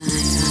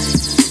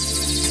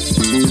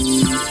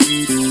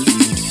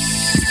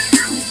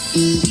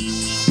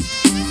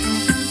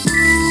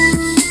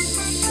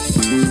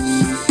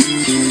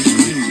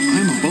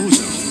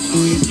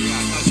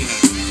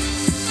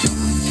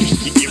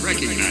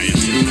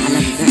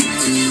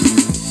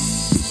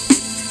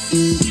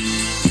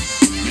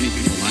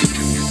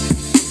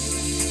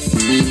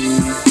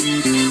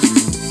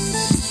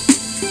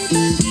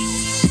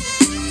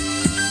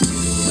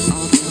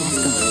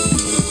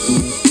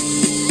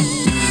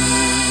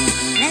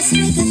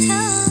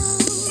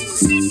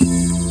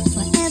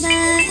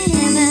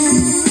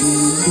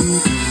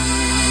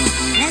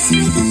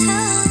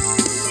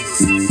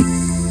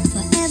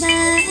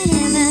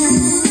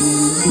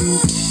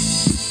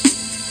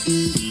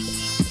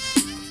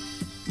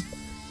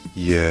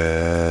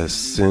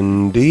Yes,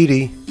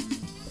 indeedy.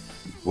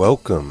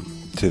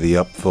 Welcome to the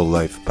Upful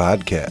Life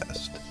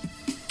podcast.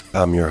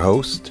 I'm your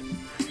host,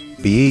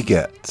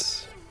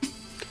 BEAU.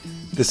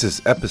 This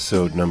is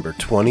episode number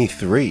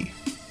 23,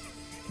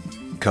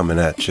 coming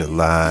at you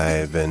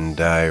live and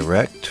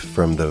direct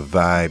from the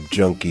Vibe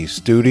Junkie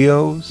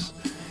Studios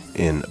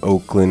in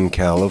Oakland,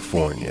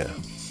 California.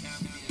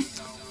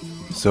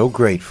 So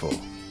grateful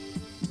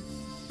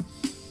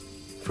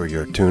for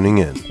your tuning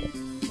in.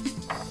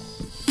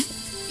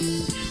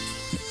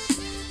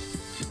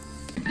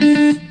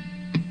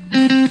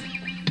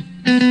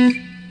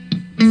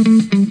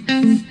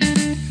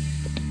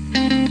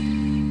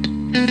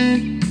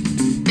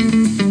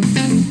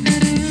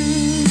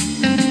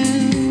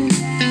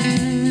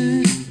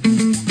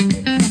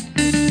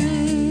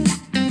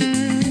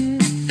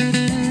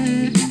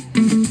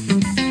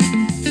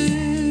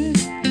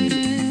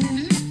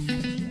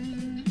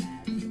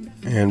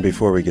 And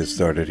before we get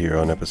started here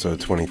on episode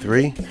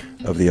 23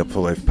 of the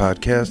Upful Life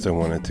podcast, I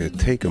wanted to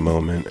take a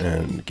moment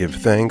and give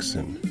thanks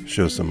and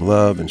show some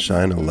love and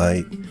shine a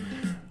light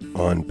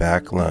on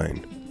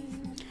Backline.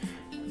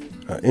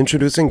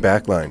 Introducing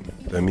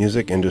Backline, the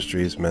music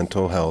industry's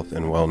mental health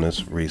and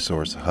wellness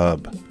resource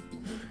hub.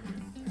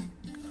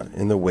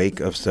 In the wake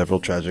of several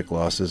tragic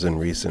losses in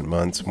recent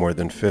months, more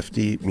than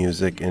 50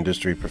 music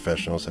industry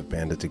professionals have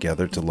banded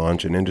together to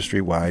launch an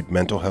industry-wide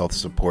mental health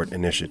support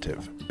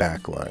initiative,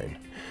 Backline.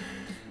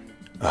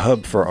 A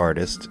hub for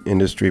artists,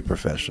 industry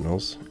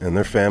professionals, and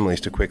their families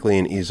to quickly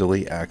and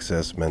easily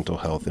access mental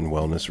health and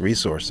wellness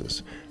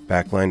resources.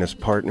 Backline has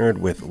partnered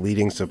with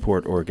leading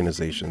support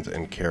organizations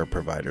and care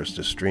providers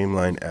to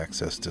streamline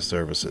access to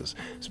services,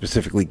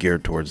 specifically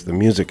geared towards the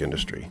music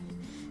industry.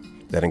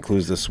 That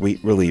includes the Sweet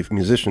Relief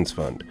Musicians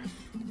Fund,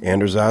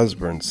 Anders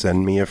Osborne's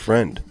Send Me a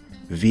Friend,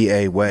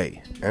 VA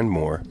Way, and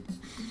more.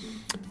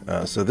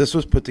 So this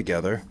was put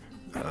together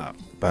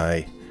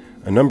by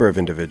a number of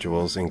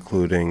individuals,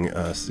 including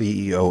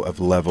CEO of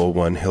Level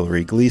 1,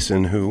 Hillary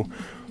Gleason, who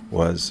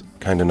was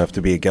kind enough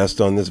to be a guest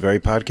on this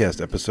very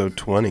podcast, episode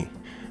 20.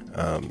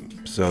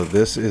 So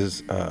this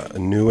is a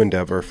new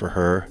endeavor for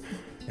her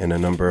and a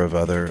number of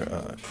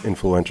other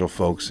influential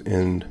folks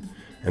in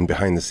and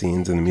behind the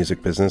scenes in the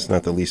music business,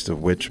 not the least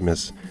of which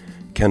Miss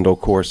Kendall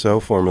Corso,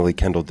 formerly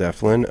Kendall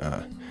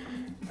Deflin,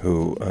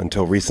 who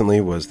until recently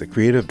was the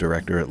creative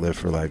director at Live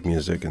for Live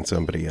Music and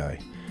somebody I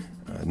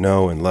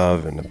know and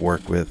love and have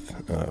worked with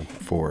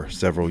for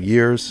several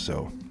years.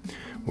 So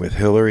with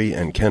Hillary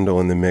and Kendall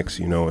in the mix,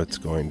 you know it's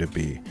going to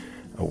be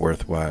a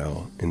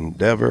worthwhile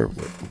endeavor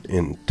with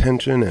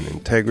intention and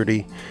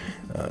integrity.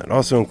 It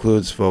also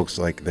includes folks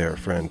like their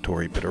friend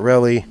Tori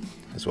Pitarelli,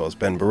 as well as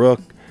Ben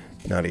Baruch,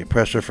 Nadia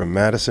Pressure from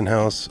Madison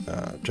House,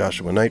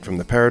 Joshua Knight from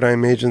the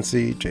Paradigm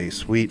Agency, Jay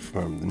Sweet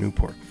from the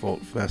Newport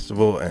Folk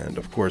Festival, and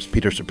of course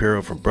Peter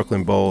Shapiro from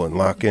Brooklyn Bowl and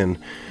Lock-In,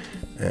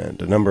 and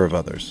a number of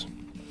others.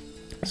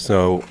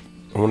 So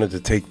I wanted to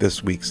take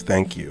this week's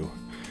thank you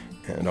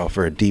and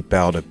offer a deep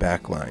bow to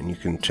Backline. You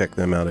can check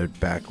them out at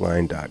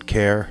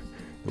backline.care.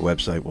 The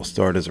website will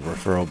start as a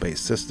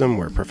referral-based system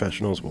where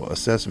professionals will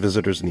assess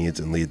visitors'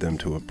 needs and lead them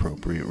to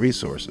appropriate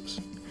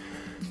resources.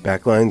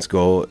 Backline's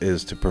goal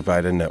is to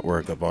provide a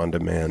network of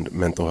on-demand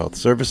mental health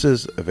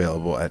services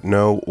available at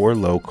no or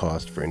low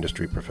cost for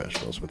industry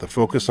professionals, with a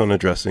focus on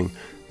addressing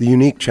the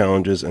unique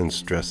challenges and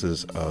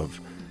stresses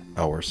of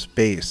our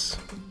space.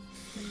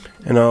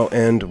 And I'll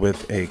end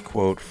with a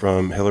quote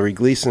from Hillary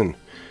Gleason,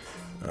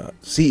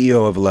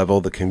 CEO of Level,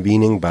 the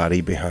convening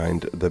body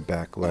behind the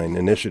Backline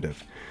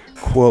initiative.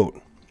 Quote,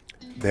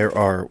 "There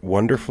are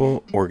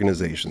wonderful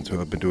organizations who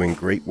have been doing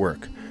great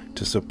work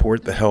to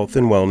support the health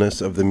and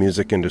wellness of the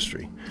music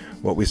industry.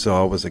 What we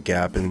saw was a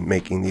gap in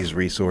making these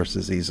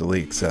resources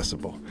easily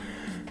accessible.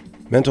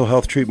 Mental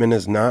health treatment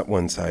is not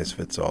one size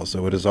fits all,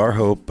 so it is our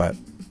hope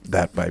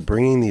that by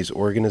bringing these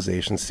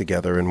organizations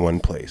together in one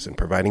place and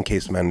providing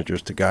case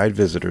managers to guide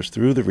visitors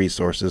through the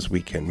resources,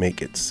 we can make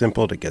it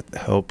simple to get the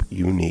help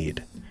you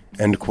need."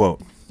 End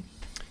quote.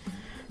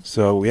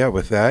 So yeah,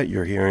 with that,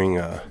 you're hearing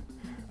a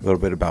little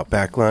bit about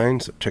Backline.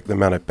 So check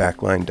them out at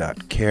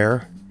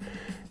backline.care.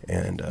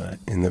 And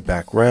in the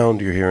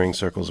background, you're hearing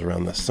Circles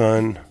Around the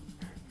Sun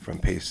from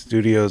Pace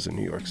Studios in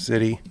New York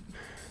City.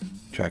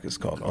 The track is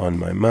called On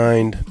My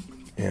Mind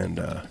and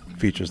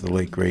features the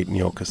late, great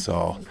Neil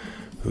Casal,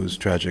 whose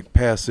tragic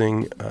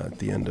passing at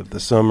the end of the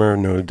summer,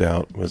 no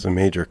doubt, was a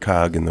major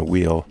cog in the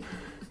wheel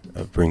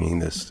of bringing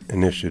this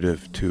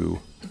initiative to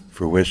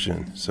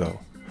fruition. So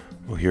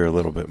we'll hear a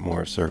little bit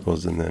more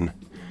circles and then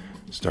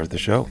start the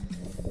show.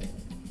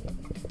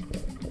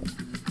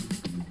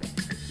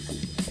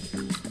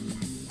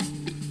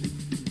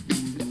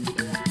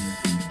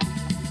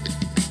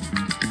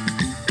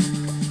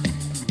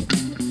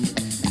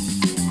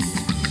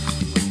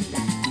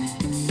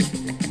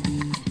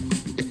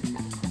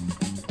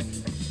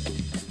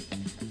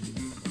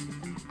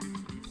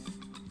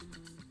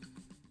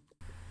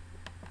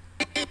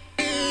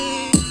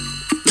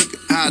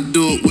 I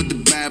do it with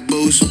the bad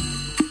boos.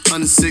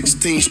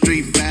 116th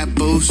Street bad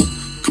boos.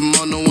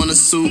 Kimono on a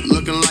suit,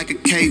 looking like a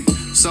cape.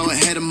 So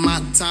ahead of my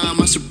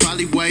time, I should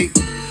probably wait.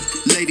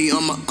 Lady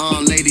on my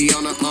arm, lady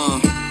on her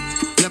arm.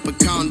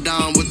 Leprechaun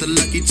down with the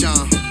lucky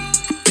charm.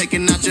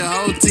 Taking out your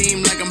whole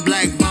team like I'm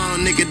Black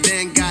Bond. Nigga,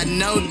 they ain't got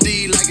no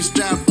D like a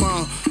strap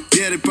on.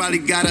 Yeah, they probably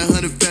got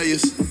 100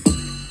 failures.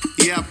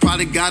 Yeah, I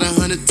probably got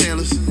 100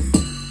 tailors.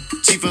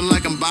 Chiefin'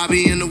 like I'm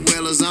Bobby in the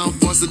Whalers. I don't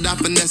force it, I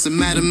finesse it.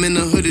 Madam in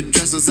the hooded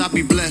dresses, I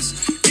be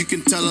blessed. You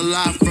can tell a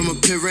lot from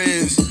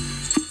appearance.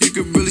 You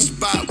can really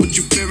spot what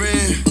you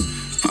fearing.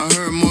 I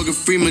heard Morgan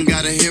Freeman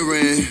got a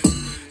hearing.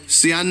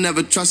 See, I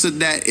never trusted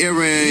that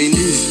earring.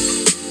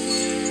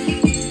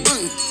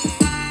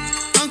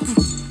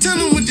 Uncle, tell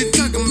me what you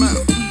talking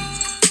about.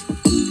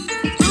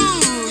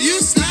 Ooh, you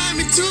slide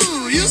me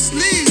too, you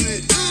sleazy.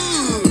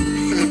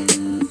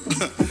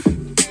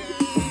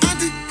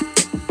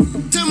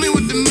 Tell me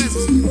what the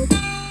message.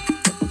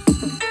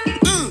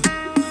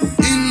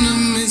 In the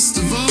midst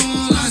of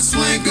all, I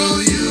swear go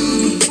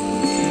you.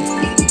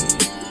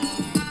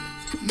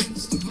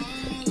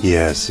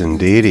 Yes,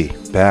 indeedy.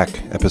 Back,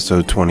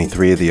 episode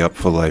 23 of the Up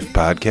for Life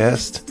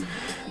podcast.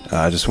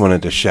 I just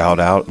wanted to shout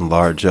out and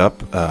large up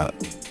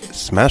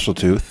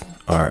Smasheltooth,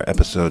 our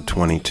episode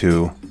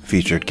 22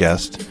 featured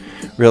guest.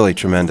 Really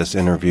tremendous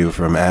interview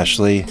from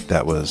Ashley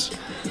that was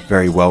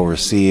very well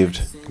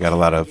received. Got a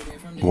lot of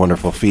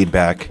wonderful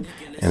feedback,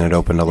 and it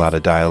opened a lot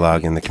of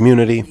dialogue in the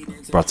community.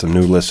 Brought some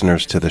new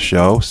listeners to the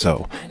show,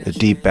 so a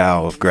deep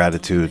bow of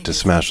gratitude to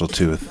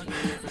Smasheltooth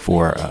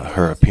for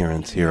her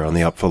appearance here on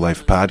the Up for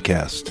Life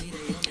podcast.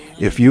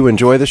 If you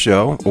enjoy the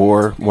show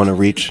or want to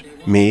reach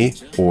me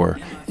or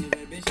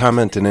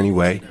comment in any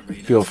way,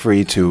 feel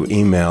free to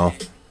email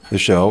the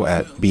show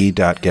at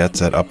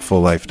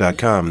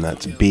b.getz@upfullife.com.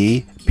 That's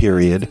b.getz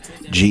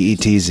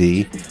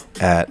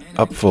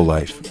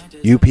 @upfullife,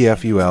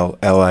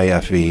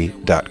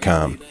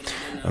 upfullife.com.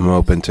 I'm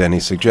open to any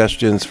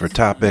suggestions for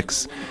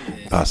topics,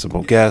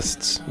 possible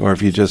guests, or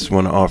if you just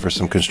want to offer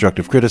some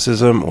constructive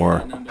criticism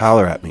or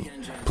holler at me,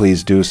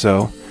 please do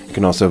so. You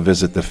can also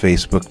visit the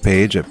Facebook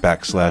page at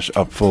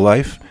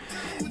 /upfullife,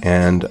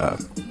 and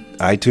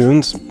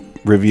iTunes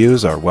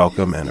reviews are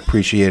welcome and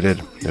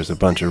appreciated. There's a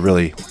bunch of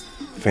really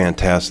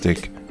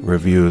fantastic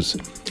reviews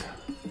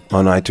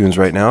on iTunes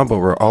right now, but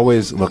we're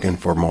always looking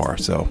for more.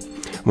 So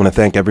I want to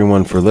thank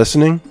everyone for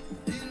listening,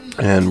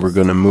 and we're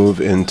going to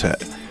move into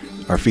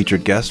our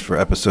featured guest for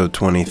episode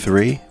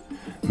 23,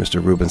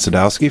 Mr. REUBEN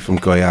SADOWSKY from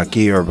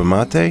Guayaki,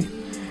 Yerba.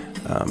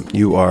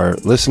 You are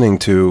listening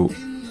to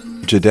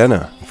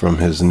Jadena from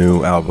his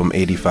new album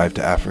 85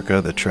 to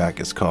Africa. The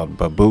track is called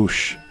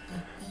Baboosh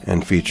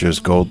and features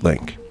Gold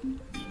Link.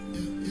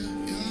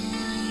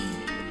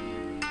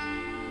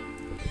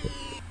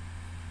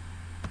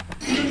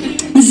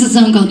 This is a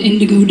song called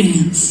Indigo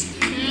Dance.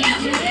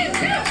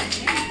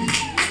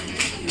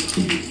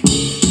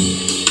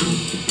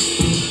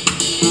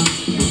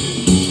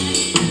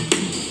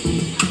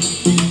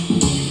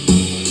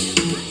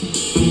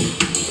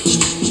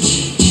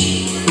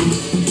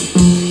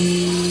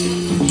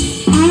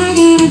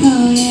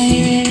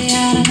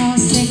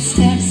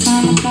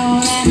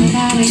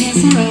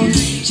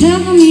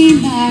 Shuffle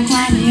me back,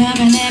 wind me up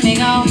and let me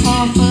go.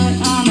 4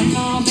 foot on the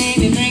floor,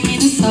 baby, bring me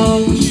the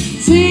soul.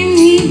 Swing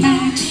me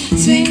back,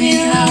 swing me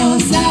low.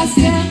 Side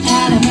step,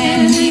 out of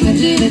bed and even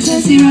do the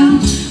Tootsie Roll.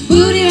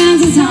 Booty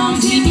rounds and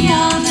songs, keep me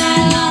all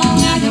night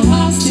long. I can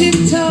walk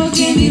tiptoe,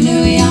 give me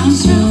Louis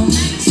Armstrong.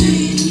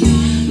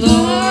 Swing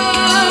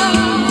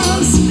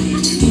low,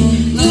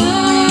 swing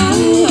low.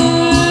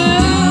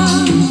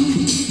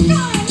 Come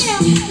on, yeah,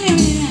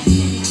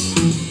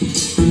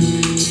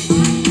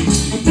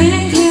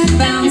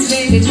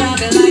 baby,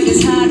 drop it like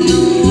it's hot.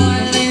 New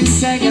Orleans,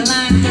 second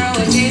line, throw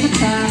it to the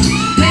top.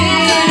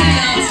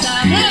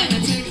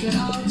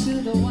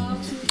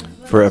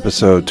 For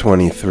episode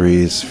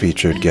 23's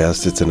featured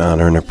guest, it's an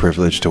honor and a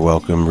privilege to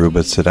welcome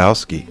REUBEN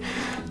SADOWSKY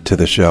to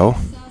the show.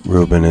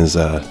 REUBEN is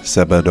a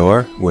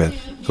cebador with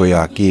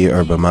Guayaki,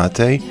 Yerba,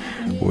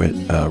 with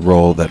a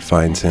role that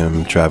finds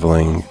him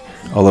traveling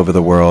all over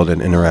the world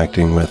and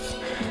interacting with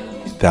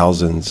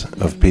thousands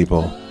of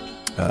people,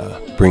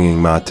 bringing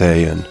mate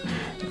and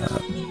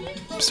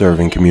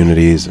serving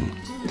communities and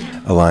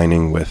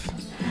aligning with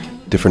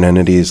different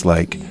entities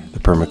like the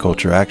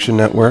Permaculture Action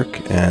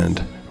Network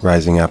and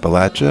Rising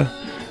Appalachia,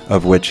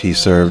 of which he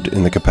served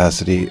in the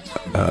capacity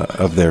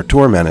of their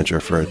tour manager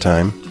for a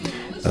time.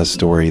 a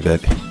story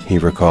that he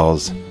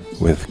recalls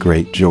with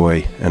great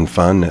joy and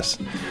fondness.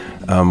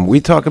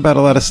 We talk about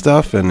a lot of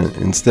stuff, and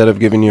instead of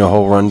giving you a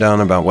whole rundown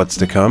about what's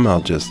to come,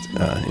 I'll just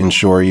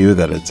ensure you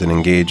that it's an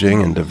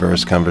engaging and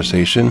diverse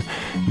conversation,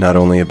 not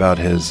only about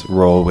his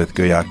role with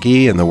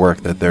Guayaki and the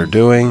work that they're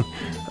doing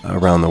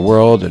around the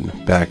world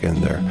and back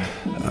in their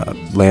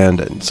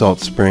land in Salt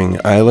Spring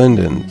Island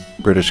in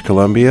British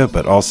Columbia,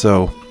 but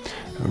also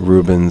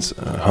REUBEN's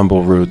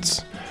humble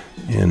roots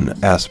in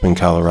Aspen,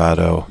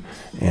 Colorado,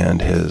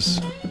 and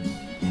his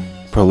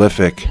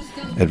prolific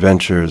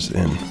adventures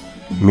in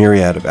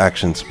myriad of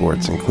action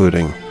sports,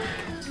 including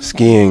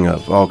skiing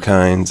of all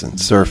kinds and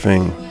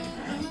surfing,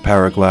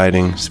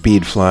 paragliding,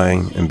 speed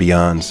flying, and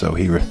beyond. So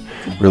he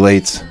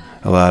relates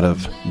a lot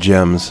of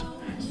gems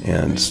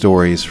and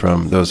stories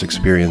from those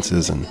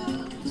experiences, and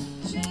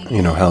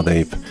how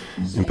they've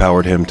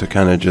empowered him to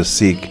kind of just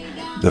seek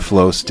the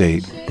flow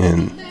state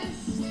in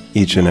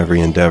each and every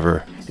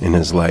endeavor in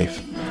his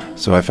life.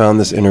 So I found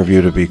this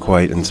interview to be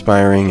quite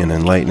inspiring and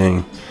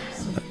enlightening.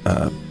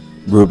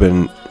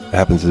 REUBEN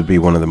happens to be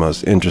one of the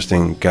most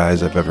interesting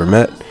guys I've ever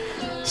met.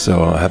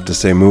 So I'll have to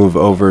say, move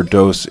over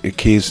Dos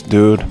Equis,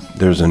 dude.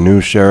 There's a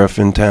new sheriff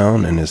in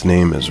town, and his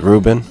name is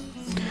REUBEN.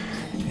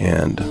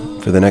 And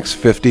for the next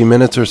 50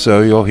 minutes or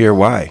so, you'll hear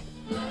why.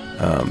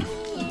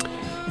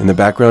 In the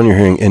background, you're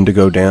hearing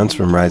Indigo Dance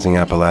from Rising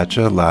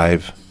Appalachia,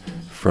 live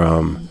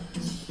from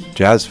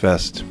Jazz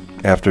Fest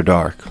After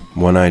Dark,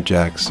 One-Eyed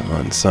Jacks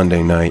on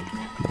Sunday night,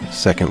 the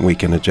second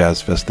weekend of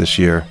Jazz Fest this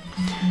year.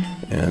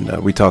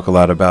 And we talk a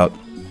lot about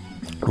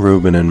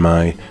REUBEN and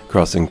my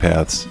crossing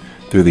paths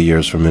through the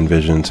years from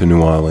Envision to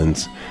New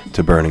Orleans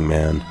to Burning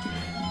Man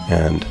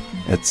and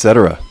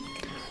etc.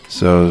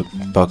 So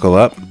buckle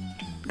up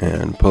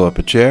and pull up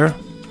a chair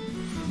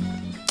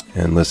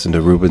and listen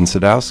to REUBEN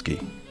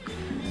SADOWSKY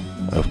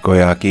of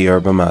Guayaki,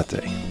 Yerba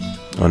Mate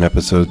on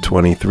episode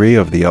 23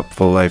 of the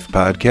Upful Life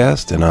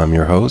podcast, and I'm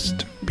your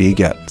host, B.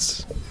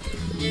 Getz.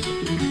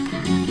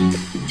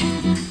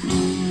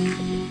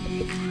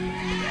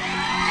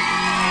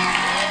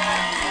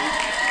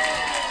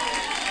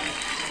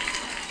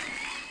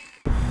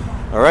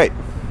 All right,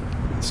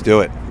 let's do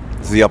it.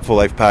 This is the Upful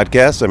Life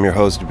podcast. I'm your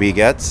host, B.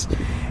 Getz,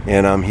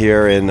 and I'm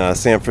here in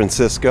San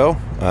Francisco,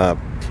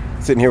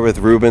 sitting here with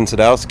REUBEN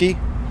SADOWSKY.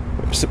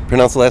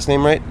 Pronounce the last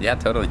name right? Yeah,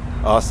 totally.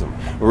 Awesome.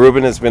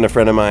 REUBEN has been a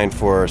friend of mine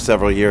for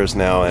several years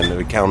now, and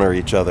we counter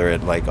each other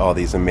at like all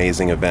these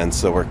amazing events.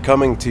 So we're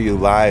coming to you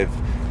live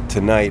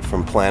tonight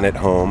from Planet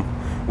Home,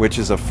 which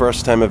is a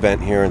first-time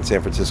event here in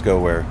San Francisco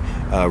where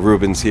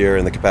REUBEN's here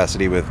in the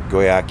capacity with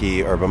Guayaki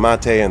Yerba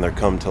Mate and their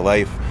Come to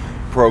Life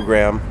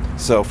program.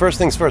 So first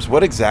things first,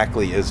 what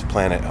exactly is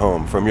Planet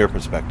Home from your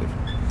perspective?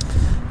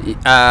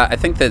 I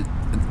think that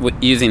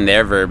using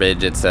their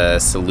verbiage, it's a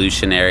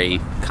solutionary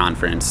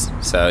conference.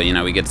 So,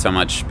 we get so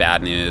much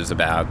bad news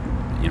about,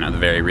 the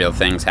very real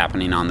things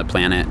happening on the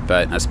planet,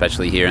 but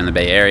especially here in the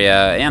Bay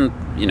Area and,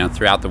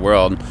 throughout the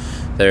world,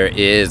 there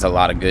is a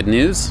lot of good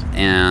news.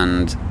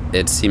 And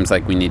it seems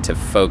like we need to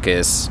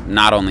focus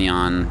not only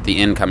on the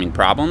incoming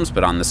problems,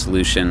 but on the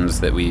solutions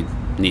that we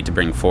need to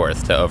bring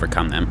forth to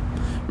overcome them.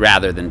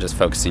 Rather than just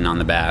focusing on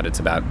the bad, it's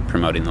about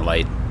promoting the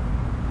light.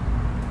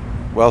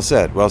 Well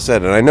said, well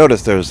said. And I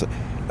noticed there's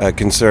a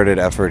concerted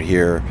effort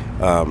here,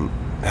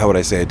 how would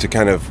I say it, to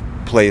kind of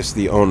place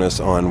the onus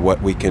on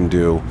what we can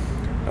do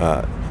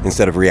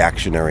instead of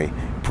reactionary,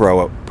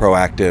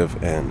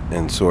 proactive,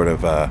 and sort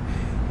of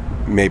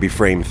maybe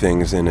frame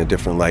things in a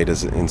different light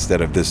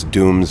instead of this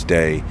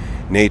doomsday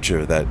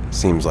nature that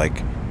seems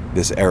like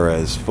this era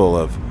is full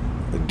of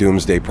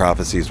doomsday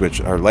prophecies, which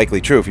are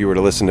likely true. If you were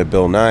to listen to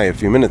Bill Nye a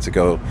few minutes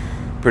ago,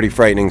 pretty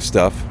frightening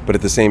stuff, but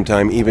at the same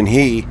time, even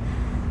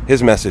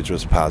his message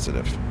was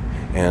positive.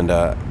 And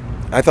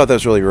I thought that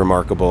was really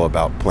remarkable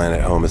about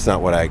Planet Home. It's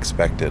not what I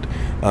expected.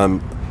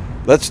 And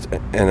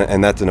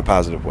that's in a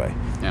positive way.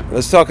 Yeah.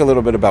 Let's talk a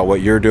little bit about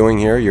what you're doing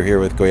here. You're here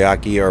with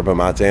Guayaki Yerba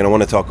Mate, and I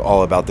want to talk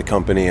all about the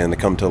company and the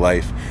Come to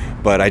Life,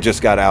 but I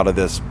just got out of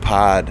this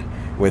pod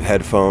with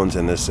headphones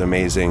and this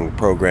amazing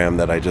program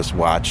that I just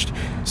watched.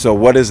 So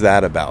what is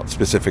that about,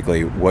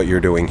 specifically what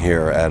you're doing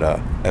here at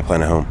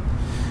Planet Home?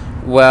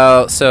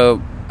 Well, so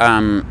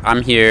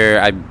I'm here.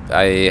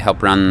 I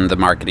help run the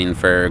marketing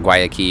for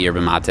Guayaki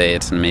Yerba Mate.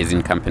 It's an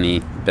amazing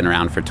company, been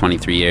around for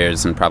 23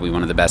 years, and probably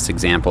one of the best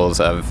examples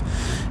of,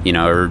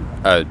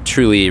 a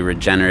truly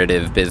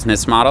regenerative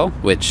business model,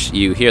 which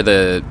you hear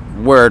the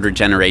word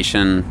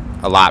regeneration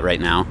a lot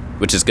right now,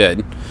 which is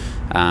good.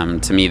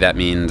 To me, that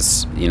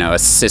means, a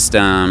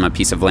system, a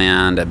piece of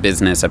land, a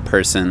business, a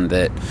person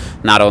that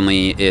not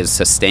only is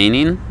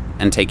sustaining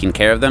and taking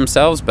care of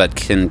themselves, but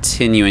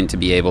continuing to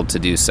be able to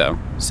do so.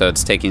 So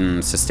it's taking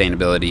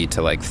sustainability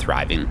to like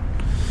thriving.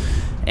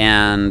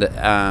 And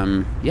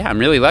I'm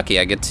really lucky.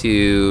 I get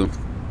to,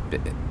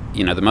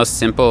 the most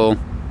simple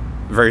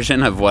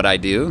version of what I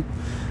do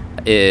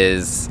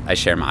is I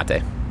share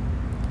mate.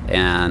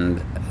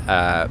 And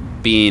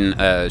being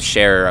a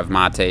sharer of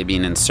mate,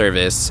 being in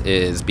service,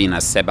 is being a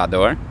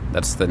cebador.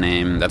 That's the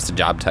name, that's the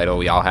job title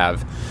we all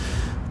have.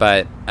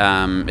 But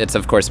it's,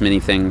 of course, many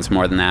things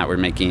more than that. We're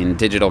making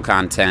digital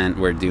content.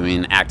 We're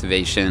doing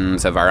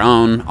activations of our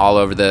own all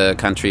over the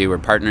country. We're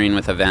partnering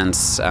with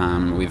events.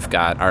 We've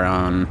got our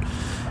own,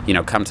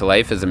 Come to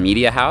Life is a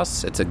media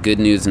house. It's a good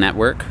news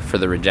network for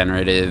the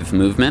regenerative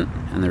movement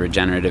and the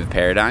regenerative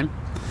paradigm.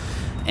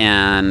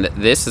 And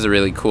this is a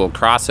really cool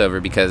crossover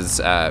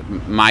because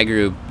my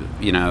group,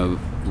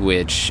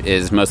 which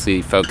is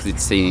mostly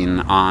focusing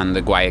on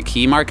the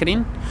Guayaki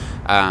marketing,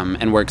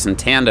 and works in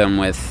tandem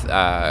with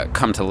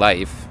Come to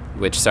Life,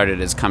 which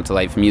started as Come to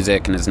Life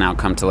Music and is now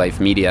Come to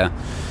Life Media,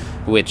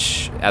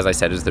 which, as I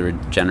said, is the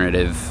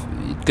regenerative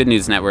good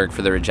news network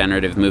for the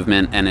regenerative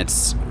movement. And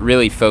it's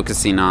really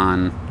focusing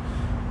on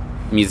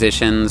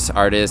musicians,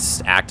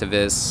 artists,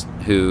 activists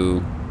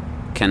who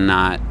can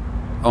not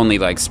only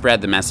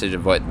spread the message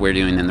of what we're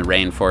doing in the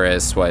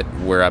rainforest, what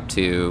we're up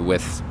to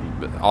with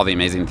all the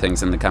amazing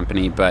things in the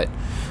company, but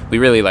we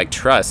really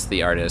trust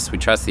the artists, we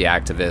trust the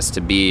activists to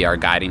be our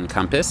guiding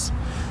compass.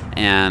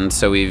 And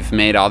so we've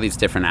made all these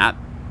different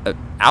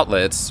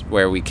outlets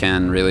where we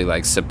can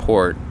really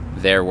support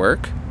their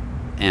work.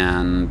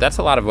 And that's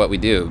a lot of what we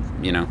do,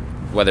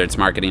 whether it's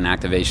marketing,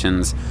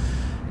 activations,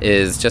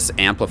 is just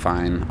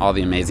amplifying all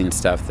the amazing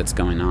stuff that's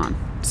going on.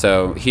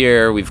 So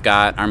here we've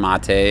got our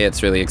mate.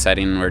 It's really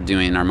exciting. We're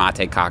doing our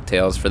mate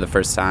cocktails for the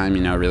first time,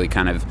 really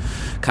kind of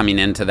coming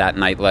into that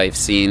nightlife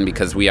scene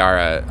because we are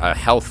a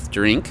health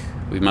drink.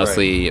 We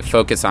mostly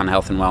focus on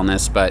health and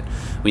wellness, but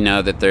we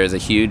know that there's a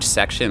huge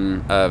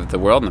section of the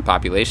world and the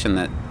population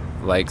that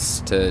likes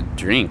to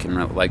drink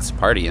and likes to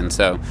party. And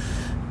so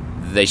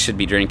they should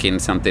be drinking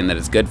something that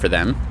is good for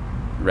them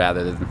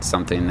rather than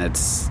something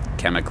that's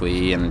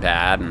chemically and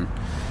bad.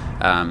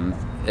 And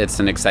it's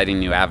an exciting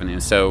new avenue.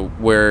 So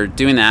we're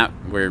doing that.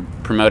 We're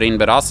promoting,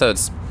 but also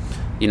it's,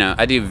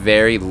 I do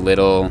very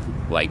little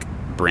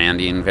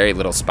branding, very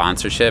little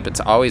sponsorship. It's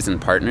always in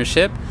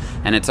partnership,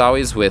 and it's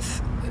always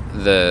with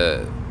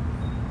the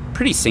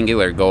pretty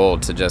singular goal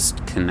to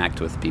just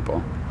connect with people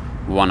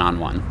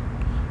one-on-one.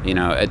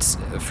 It's,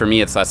 for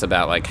me, it's less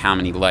about how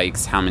many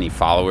likes, how many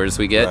followers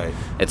we get. Right.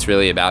 It's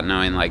really about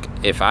knowing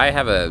if I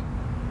have a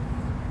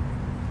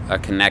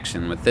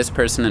connection with this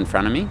person in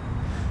front of me,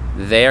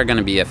 they are going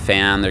to be a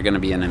fan, they're going to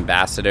be an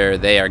ambassador,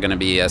 they are going to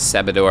be a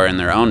sabador in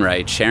their own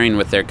right, sharing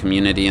with their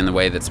community in the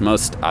way that's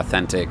most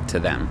authentic to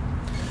them.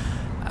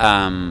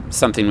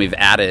 Something we've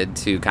added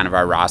to kind of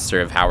our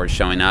roster of how we're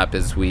showing up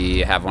is we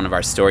have one of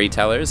our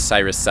storytellers,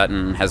 Cyrus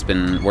Sutton, has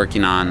been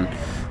working on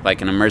an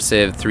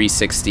immersive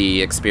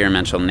 360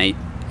 experimental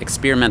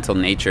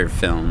nature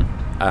film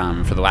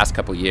for the last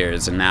couple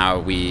years, and now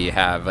we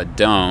have a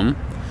dome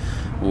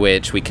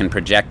which we can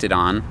project it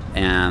on,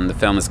 and the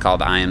film is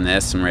called I Am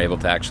This, and we're able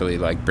to actually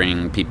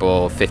bring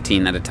people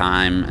 15 at a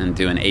time and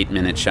do an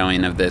 8-minute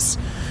showing of this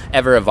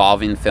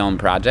ever-evolving film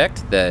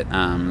project that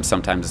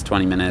sometimes is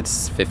 20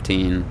 minutes,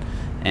 15,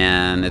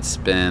 and it's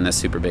been a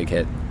super big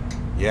hit.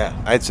 Yeah,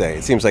 I'd say.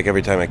 It seems like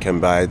every time I come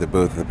by the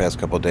booth in the past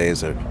couple of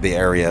days, or the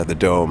area, the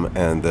dome,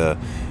 and the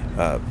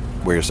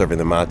where you're serving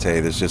the mate,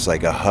 there's just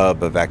a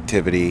hub of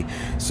activity.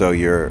 So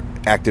you're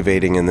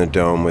activating in the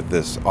dome with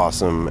this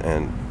awesome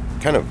and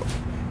kind of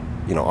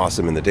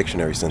awesome in the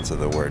dictionary sense of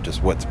the word.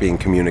 Just what's being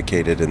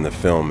communicated in the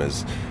film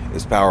is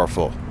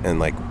powerful and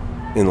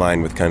in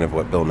line with kind of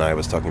what Bill Nye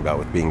was talking about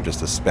with being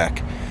just a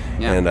speck.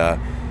 Yeah.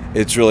 And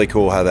it's really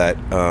cool how that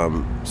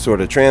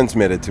sort of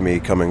transmitted to me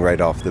coming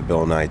right off the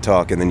Bill Nye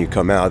talk. And then you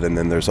come out and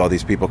then there's all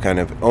these people kind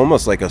of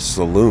almost like a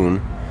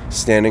saloon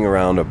standing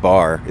around a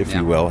bar, if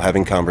you will,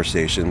 having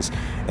conversations.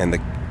 And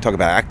talk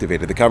about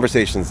activated. The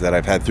conversations that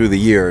I've had through the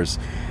years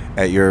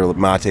at your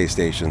mate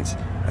stations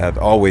have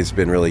always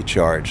been really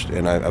charged,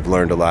 and I've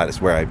learned a lot.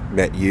 It's where I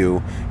met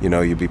you.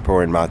 You'd be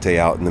pouring mate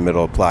out in the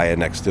middle of Playa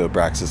next to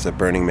Abraxas at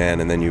Burning Man,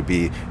 and then you'd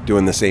be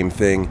doing the same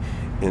thing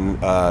in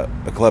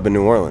a club in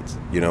New Orleans,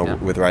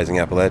 with Rising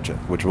Appalachia,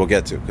 which we'll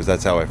get to, because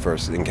that's how I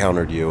first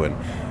encountered you. And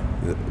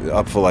the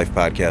Up for Life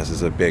podcast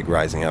is a big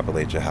Rising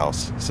Appalachia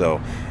house. So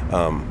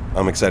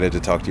I'm excited to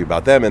talk to you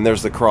about them. And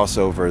there's the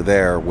crossover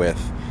there with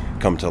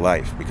Come to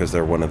Life, because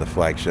they're one of the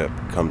flagship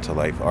Come to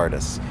Life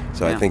artists.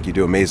 So I think you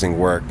do amazing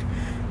work.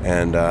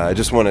 And I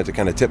just wanted to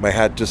kind of tip my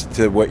hat just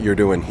to what you're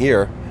doing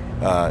here,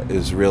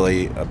 is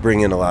really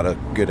bringing a lot of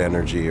good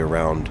energy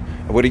around.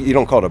 You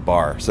don't call it a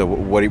bar, so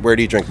where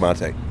do you drink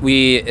mate?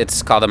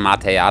 It's called a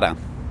mateada.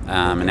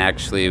 And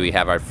actually we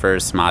have our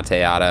first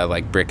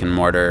mateada, brick and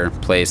mortar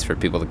place for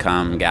people to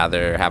come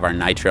gather, have our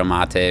nitro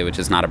mate, which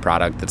is not a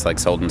product that's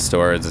sold in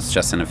stores. It's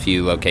just in a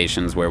few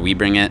locations where we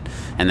bring it.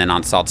 And then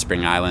on Salt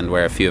Spring Island,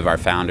 where a few of our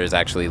founders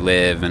actually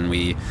live, and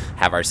we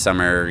have our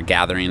summer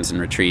gatherings and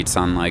retreats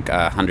on a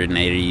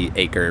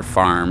 180-acre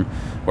farm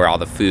where all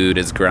the food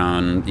is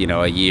grown,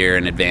 a year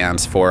in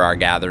advance for our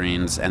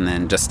gatherings. And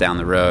then just down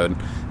the road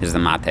is the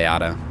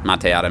mateada.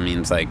 Mateada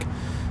means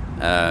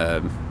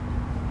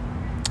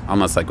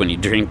almost like when you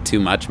drink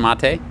too much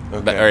mate,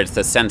 or it's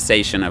the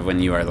sensation of when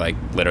you are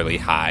literally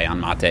high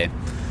on mate.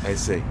 I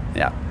see.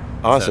 Yeah.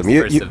 Awesome. So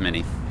it's the first of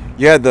many.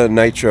 You had the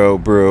nitro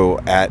brew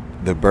at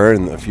the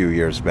Burn a few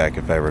years back,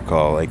 if I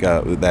recall. Like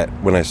that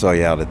when I saw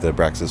you out at the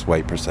Braxis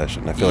White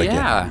procession. I feel like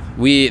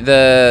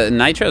the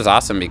nitro is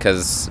awesome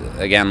because,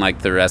 again,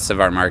 like the rest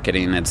of our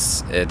marketing,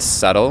 it's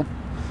subtle.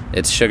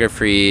 It's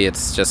sugar-free.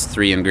 It's just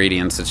 3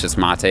 ingredients. It's just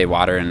mate,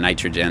 water, and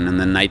nitrogen. And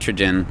the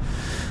nitrogen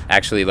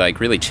actually like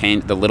really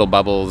changed the little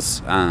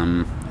bubbles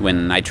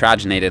when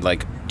nitrogenated,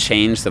 like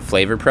changed the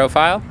flavor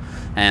profile.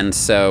 And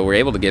so we're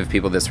able to give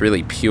people this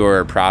really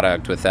pure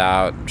product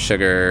without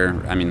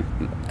sugar. I mean,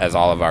 as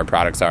all of our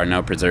products are,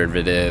 no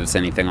preservatives,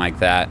 anything like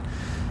that.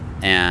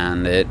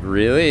 And it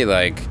really,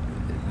 like,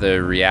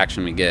 the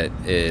reaction we get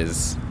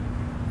is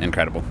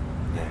incredible.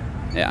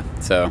 Yeah,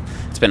 so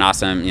it's been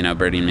awesome. You know,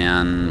 Burning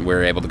Man,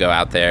 we're able to go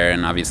out there,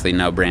 and obviously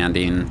no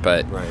branding,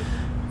 but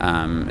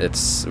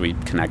we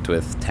connect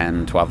with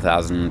 10,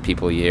 12,000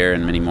 people a year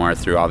and many more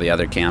through all the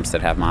other camps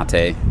that have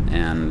mate,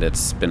 and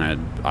it's been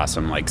an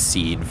awesome like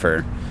seed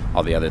for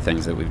all the other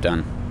things that we've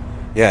done.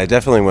 Yeah, I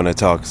definitely want to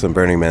talk some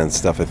Burning Man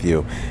stuff with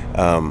you,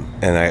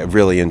 and I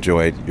really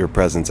enjoyed your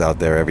presence out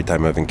there every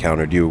time I've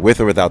encountered you, with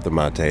or without the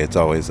mate. It's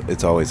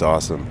always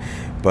awesome.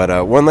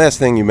 But one last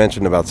thing you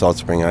mentioned about Salt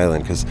Spring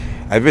Island, because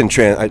I've been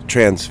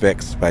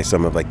transfixed by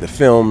some of like the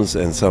films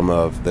and some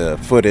of the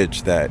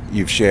footage that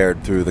you've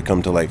shared through the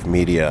Come to Life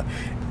media.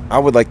 I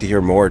would like to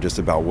hear more just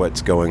about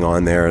what's going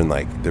on there and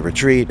like the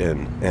retreat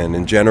and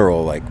in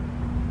general, like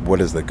what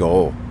is the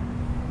goal?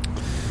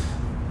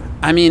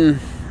 I mean,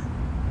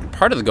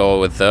 part of the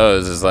goal with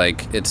those is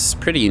like it's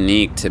pretty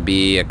unique to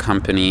be a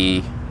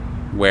company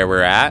where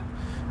we're at,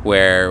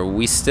 where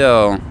we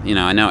still, you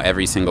know, I know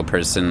every single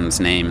person's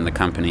name in the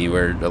company.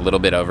 We're a little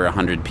bit over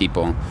 100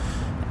 people,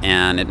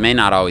 and it may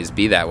not always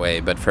be that way,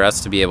 but for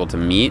us to be able to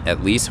meet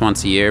at least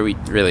once a year,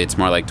 it's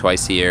more like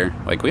twice a year.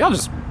 Like, we all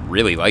just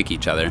really like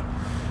each other.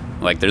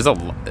 Like,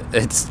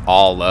 it's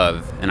all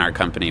love in our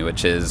company,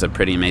 which is a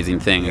pretty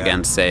amazing thing,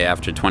 again, say,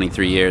 after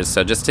 23 years.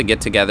 So just to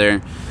get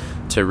together,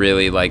 to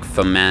really like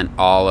foment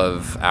all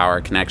of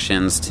our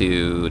connections,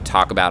 to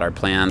talk about our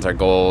plans, our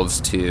goals,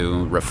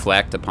 to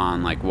reflect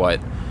upon like what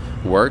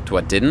worked,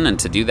 what didn't, and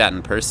to do that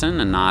in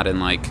person and not in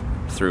like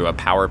through a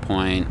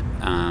PowerPoint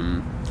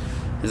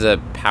is a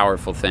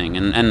powerful thing.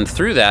 And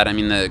through that, I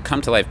mean, the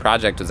Come to Life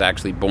project was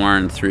actually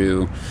born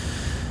through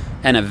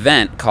an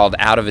event called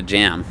Out of a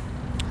Jam.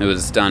 It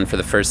was done for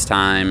the first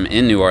time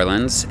in New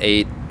Orleans,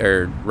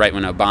 right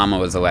when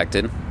Obama was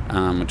elected,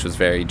 which was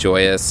very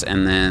joyous.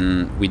 And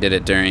then we did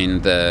it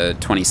during the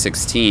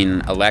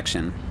 2016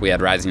 election. We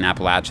had Rising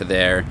Appalachia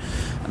there,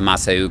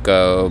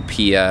 Masauko,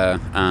 Pia,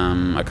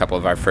 a couple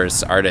of our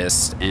first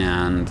artists.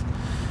 And,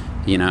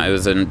 you know, it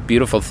was a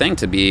beautiful thing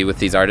to be with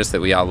these artists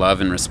that we all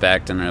love and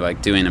respect and are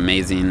like doing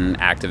amazing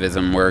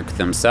activism work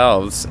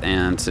themselves,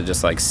 and to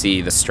just like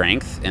see the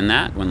strength in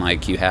that when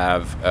like you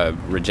have a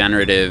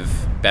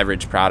regenerative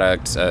beverage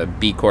product, a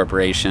B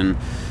corporation,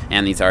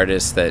 and these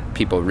artists that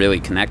people really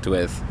connect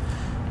with.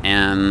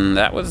 And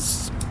that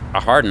was a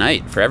hard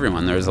night for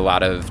everyone. There was a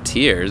lot of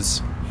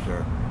tears.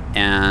 Sure.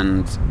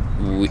 And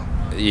we,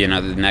 you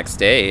know, the next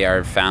day,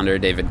 our founder,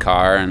 David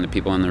Carr, and the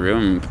people in the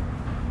room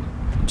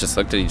just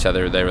looked at each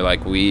other. They were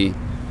like, we're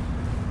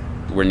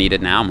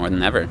needed now more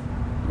than ever.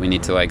 We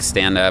need to like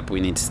stand up, we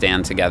need to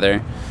stand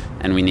together,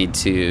 and we need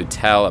to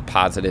tell a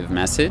positive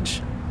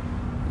message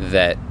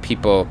that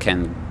people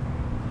can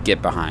get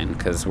behind,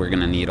 because we're going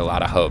to need a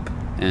lot of hope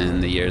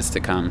in the years to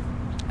come.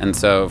 And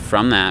so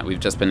from that, we've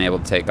just been able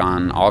to take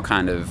on all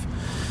kind of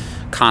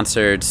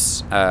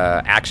concerts,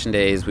 action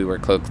days. We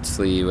work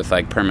closely with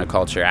like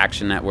Permaculture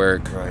Action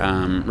Network.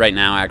 Right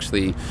now,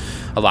 actually,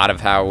 a lot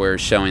of how we're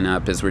showing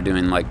up is we're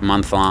doing like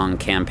month-long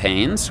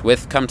campaigns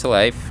with Come to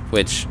Life,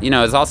 which, you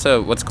know, is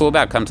also what's cool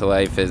about Come to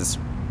Life is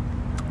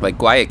like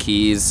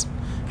Guayaki's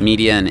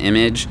media and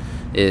image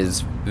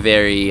is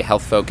very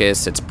health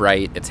focused. It's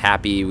bright, it's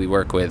happy. We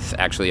work with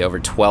actually over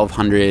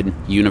 1,200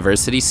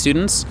 university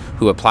students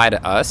who apply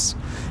to us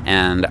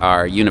and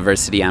are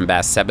university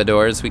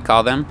ambassadors, we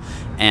call them.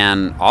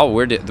 And all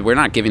we're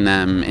not giving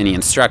them any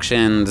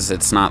instructions.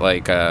 It's not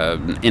like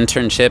an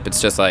internship.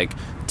 It's just like,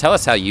 tell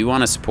us how you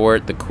want to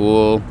support the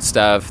cool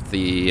stuff,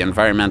 the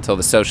environmental,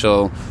 the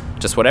social,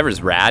 just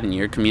whatever's rad in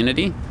your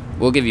community.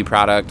 We'll give you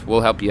product.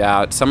 We'll help you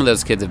out. Some of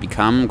those kids have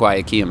become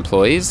Guayaki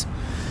employees.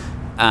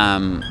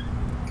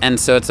 And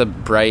so it's a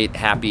bright,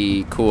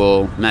 happy,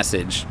 cool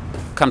message.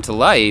 Come to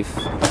Life,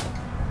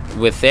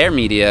 with their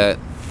media,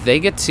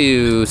 they get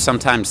to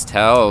sometimes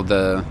tell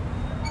the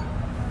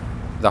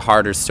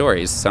harder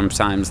stories,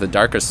 sometimes the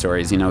darker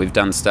stories. You know, we've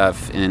done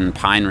stuff in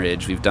Pine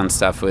Ridge. We've done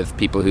stuff with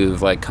people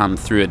who've like come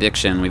through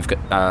addiction. We've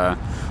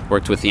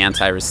worked with the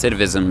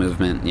anti-recidivism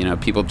movement, you know,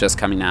 people just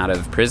coming out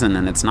of prison.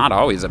 And it's not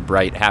always a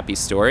bright, happy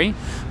story,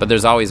 but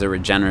there's always a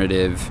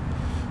regenerative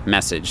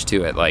message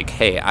to it, like,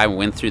 hey, I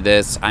went through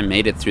this, I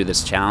made it through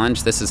this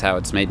challenge, this is how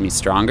it's made me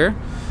stronger,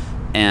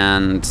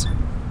 and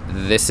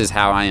this is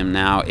how I am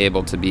now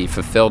able to be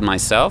fulfilled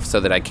myself so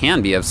that I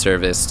can be of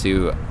service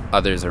to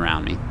others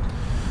around me.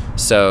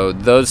 So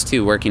those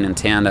two working in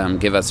tandem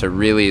give us a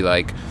really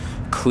like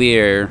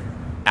clear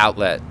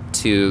outlet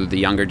to the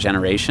younger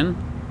generation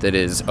that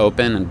is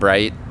open and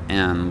bright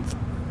and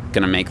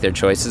going to make their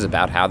choices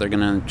about how they're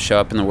going to show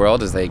up in the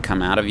world as they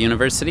come out of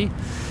university.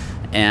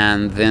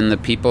 And then the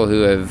people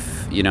who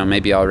have,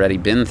 maybe already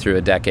been through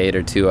a decade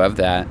or two of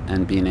that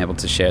and being able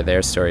to share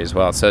their story as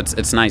well. So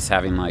it's nice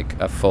having like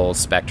a full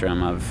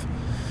spectrum of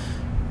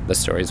the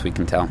stories we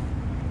can tell.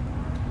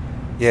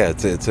 Yeah,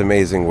 it's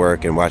amazing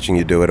work, and watching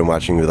you do it and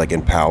watching you like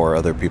empower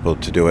other people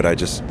to do it. I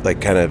just like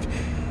kind of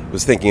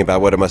was thinking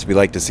about what it must be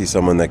like to see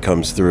someone that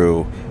comes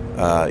through,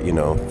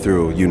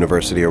 through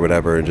university or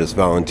whatever, and just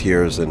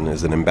volunteers and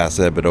is an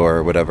ambassador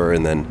or whatever,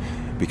 and then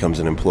becomes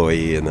an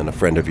employee and then a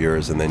friend of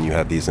yours, and then you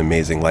have these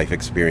amazing life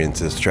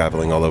experiences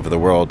traveling all over the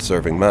world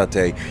serving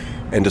mate,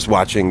 and just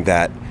watching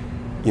that,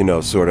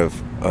 sort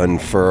of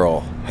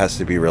unfurl has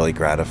to be really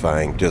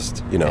gratifying.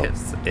 Just,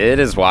 It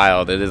is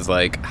wild. It is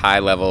like high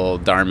level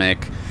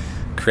dharmic,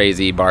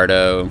 crazy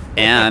bardo,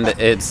 and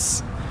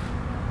it's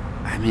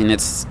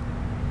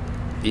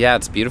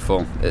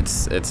beautiful.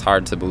 It's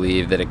hard to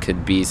believe that it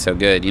could be so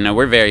good.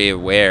 We're very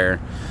aware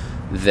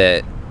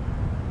that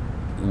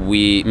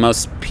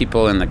most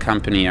people in the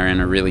company are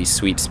in a really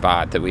sweet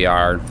spot, that we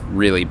are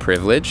really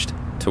privileged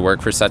to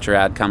work for such a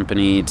rad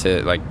company.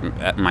 To like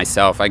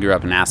myself, I grew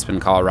up in Aspen,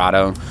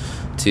 Colorado,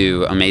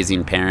 to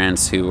amazing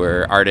parents who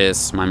were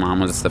artists. My mom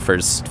was the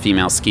first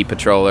female ski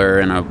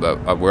patroller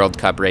and a World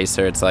Cup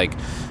racer. It's like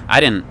I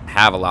didn't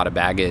have a lot of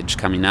baggage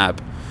coming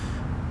up,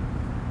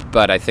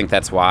 but I think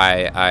that's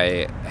why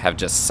I have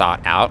just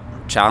sought out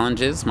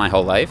challenges my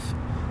whole life.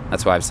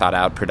 That's why I've sought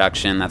out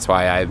production. That's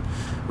why I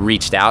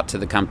reached out to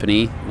the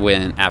company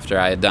after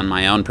I had done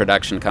my own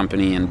production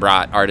company and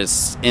brought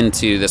artists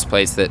into this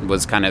place that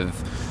was kind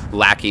of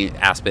lacking.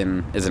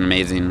 Aspen is an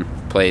amazing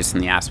place,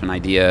 and the Aspen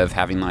idea of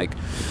having like,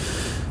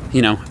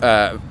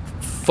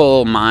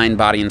 full mind,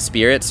 body, and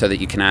spirit so that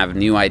you can have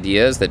new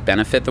ideas that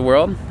benefit the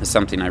world is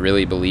something I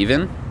really believe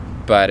in.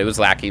 But it was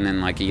lacking in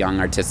like a young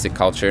artistic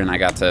culture, and I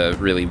got to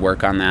really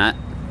work on that.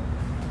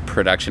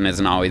 Production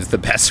isn't always the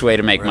best way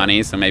to make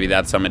money, so maybe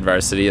that's some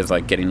adversity, is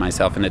like getting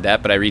myself into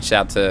debt. But I reached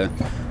out to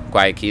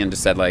Guayaki and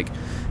just said like,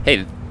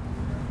 hey,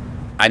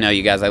 I know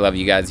you guys, I love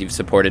you guys, you've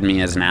supported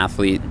me as an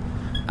athlete.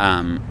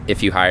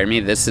 If you hire me,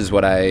 this is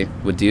what I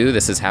would do,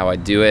 this is how I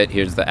do it,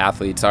 here's the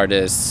athletes,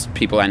 artists,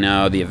 people I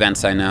know, the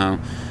events I know.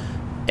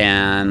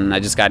 And I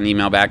just got an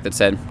email back that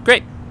said,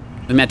 great,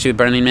 we met you at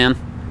Burning Man,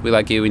 we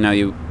like you, we know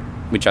you,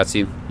 we trust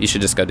you, you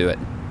should just go do it.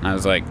 And I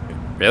was like,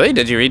 really?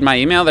 Did you read my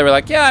email? They were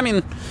like, yeah,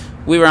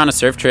 we were on a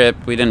surf trip,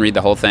 we didn't read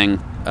the whole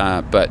thing,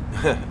 but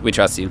we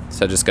trust you,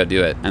 so just go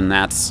do it. And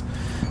that's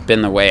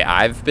been the way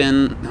I've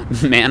been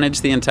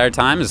managed the entire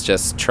time, is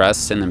just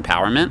trust and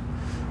empowerment.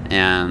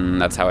 And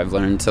that's how I've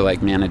learned to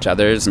like manage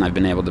others, and I've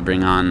been able to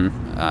bring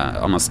on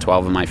almost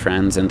 12 of my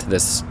friends into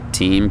this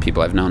team,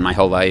 people I've known my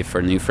whole life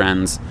or new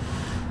friends.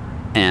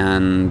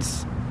 And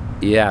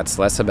yeah, it's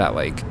less about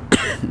like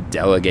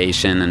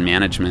delegation and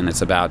management.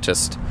 It's about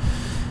just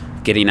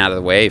getting out of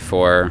the way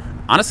for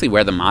honestly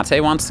where the mate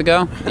wants to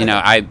go.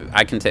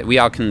 We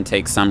all can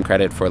take some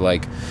credit for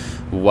like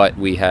what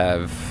we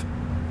have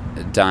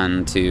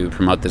done to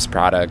promote this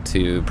product,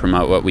 to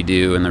promote what we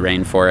do in the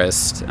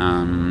rainforest,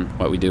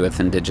 what we do with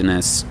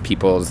indigenous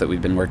peoples that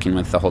we've been working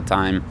with the whole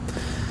time.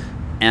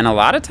 And a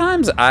lot of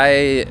times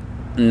I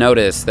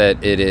notice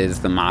that it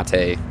is the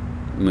mate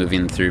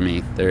moving through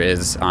me. There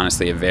is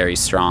honestly a very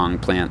strong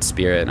plant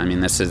spirit.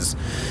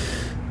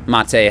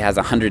 Mate has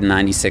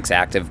 196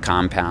 active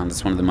compounds.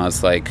 It's one of the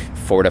most like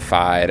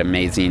fortified,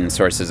 amazing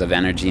sources of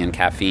energy and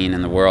caffeine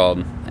in the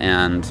world.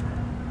 And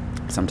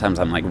sometimes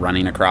I'm like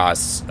running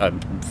across a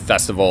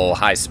festival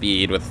high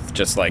speed with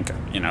just like,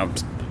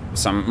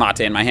 some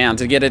mate in my hand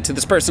to get it to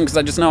this person because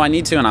I just know I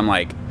need to. And I'm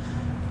like,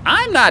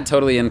 I'm not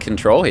totally in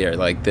control here.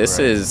 Like this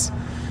is,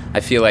 I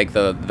feel like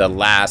the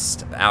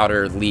last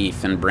outer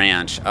leaf and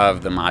branch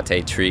of the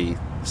mate tree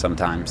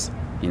sometimes,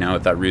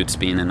 with our roots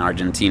being in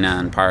Argentina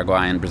and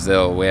Paraguay and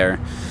Brazil, where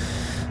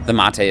the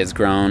mate is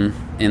grown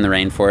in the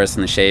rainforest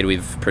in the shade.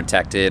 We've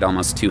protected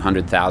almost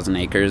 200,000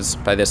 acres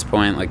by this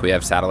point. Like we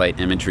have satellite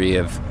imagery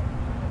of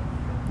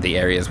the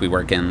areas we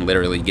work in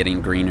literally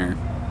getting greener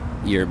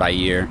year by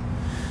year.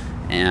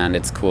 And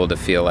it's cool to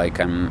feel like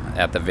I'm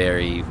at the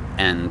very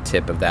end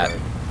tip of that.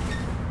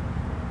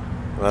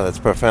 Well, that's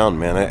profound,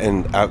 man.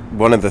 And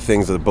one of the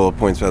things, the bullet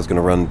points I was going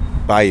to run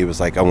by you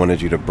was like, I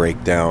wanted you to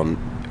break down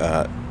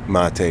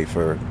mate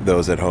for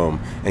those at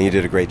home. And you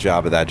did a great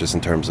job of that, just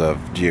in terms of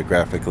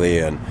geographically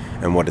and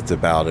what it's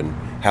about and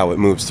how it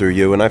moves through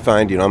you. And I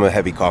find, I'm a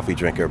heavy coffee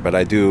drinker, but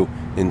I do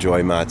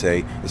enjoy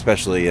mate,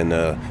 especially in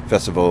a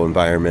festival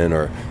environment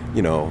or,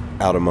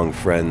 out among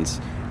friends,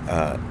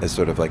 as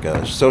sort of like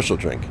a social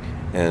drink.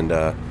 And,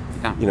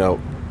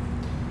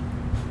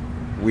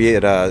 we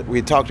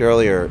had talked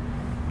earlier,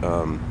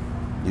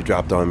 you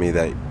dropped on me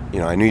that,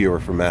 I knew you were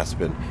from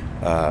Aspen,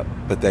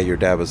 but that your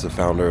dad was the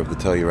founder of the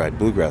Telluride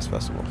Bluegrass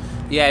Festival.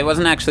 Yeah, he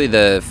wasn't actually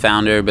the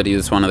founder, but he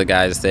was one of the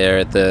guys there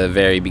at the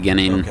very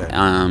beginning. Okay.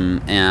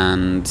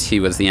 And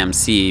he was the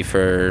MC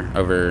for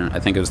over, I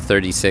think it was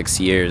 36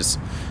 years,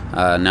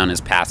 known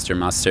as Pastor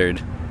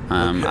Mustard.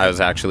 I was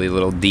actually a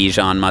little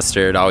Dijon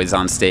mustard, always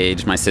on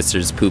stage. My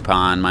sister's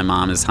Poupon. My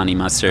mom is honey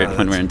mustard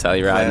when we're in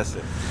Telluride.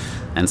 Classic.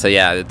 And so,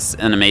 yeah, it's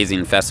an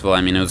amazing festival.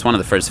 I mean, it was one of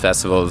the first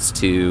festivals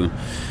to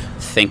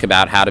think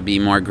about how to be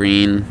more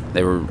green.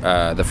 They were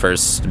the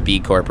first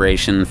B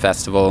Corporation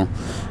festival,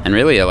 and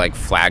really a like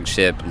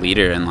flagship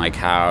leader in like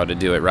how to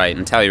do it right.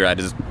 And Telluride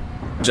is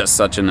just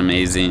such an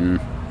amazing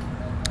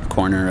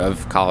corner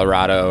of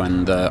Colorado,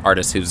 and the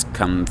artists who's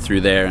come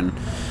through there, and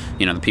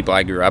you know, the people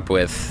I grew up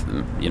with.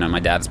 You know, my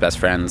dad's best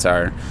friends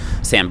are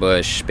Sam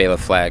Bush, Bela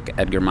Fleck,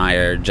 Edgar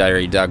Meyer,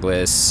 Jerry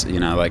Douglas, you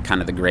know, like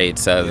kind of the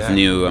greats of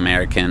new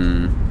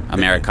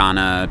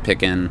Americana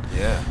picking.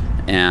 Yeah.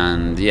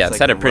 And yeah, it's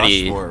like at a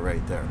pretty Rushmore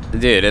right there.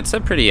 Dude, it's a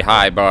pretty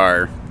high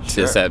bar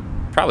Sure. to set.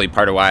 Probably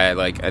part of why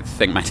I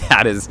think my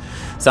dad is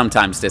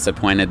sometimes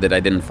disappointed that I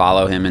didn't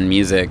follow him in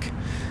music.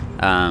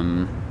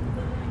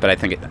 But I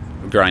think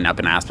growing up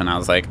in Aspen, I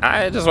was like,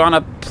 I just want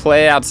to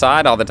play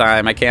outside all the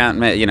time. I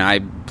can't, you know, I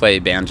play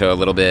banjo a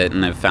little bit,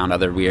 and I've found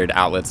other weird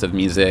outlets of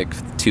music,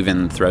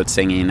 Tuvan throat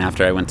singing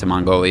after I went to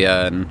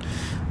Mongolia, and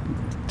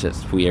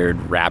just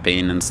weird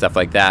rapping and stuff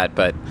like that.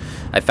 But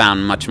I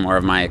found much more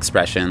of my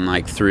expression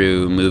like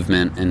through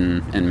movement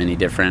in many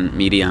different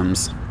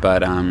mediums.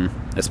 But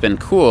it's been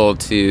cool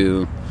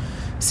to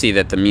see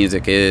that the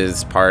music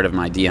is part of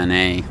my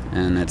DNA,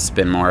 and it's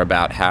been more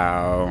about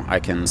how I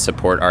can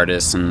support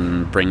artists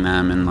and bring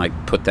them and like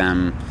put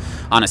them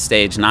on a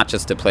stage, not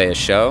just to play a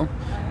show,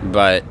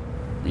 but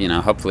you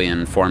know, hopefully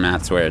in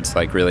formats where it's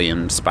like really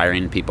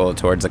inspiring people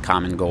towards a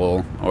common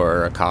goal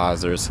or a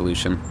cause or a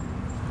solution.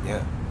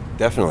 Yeah,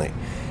 definitely.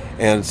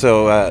 And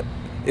so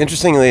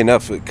interestingly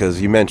enough,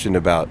 because you mentioned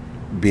about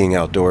being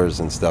outdoors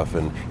and stuff,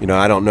 and you know,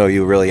 I don't know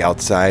you really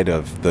outside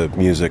of the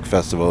music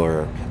festival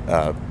or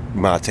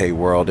mate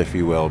world, if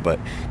you will, but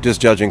just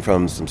judging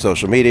from some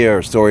social media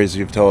or stories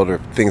you've told or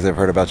things I've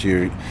heard about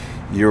you,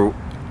 you're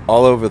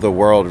all over the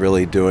world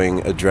really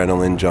doing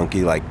adrenaline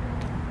junkie, like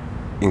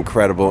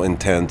incredible,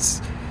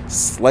 intense,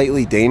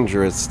 slightly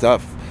dangerous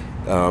stuff,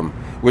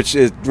 which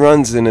it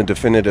runs in a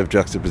definitive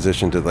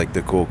juxtaposition to like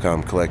the cool,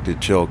 calm,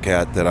 collected, chill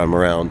cat that I'm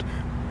around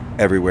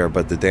everywhere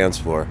but the dance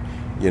floor,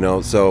 you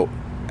know. So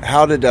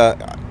how did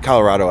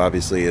Colorado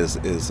obviously is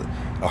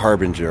a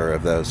harbinger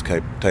of those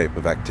type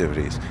of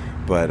activities,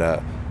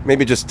 but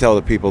maybe just tell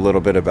the people a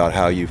little bit about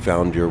how you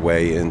found your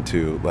way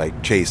into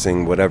like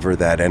chasing whatever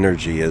that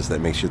energy is that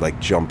makes you like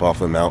jump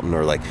off a mountain,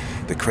 or like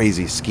the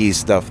crazy ski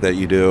stuff that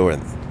you do,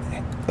 and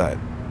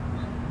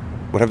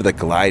whatever the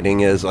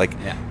gliding is, like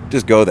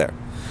just go there.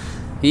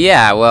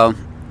 Yeah, well,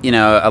 you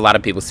know, a lot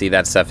of people see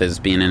that stuff as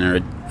being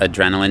an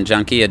adrenaline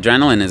junkie.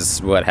 Adrenaline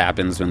is what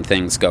happens when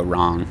things go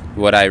wrong.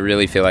 What I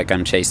really feel like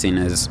I'm chasing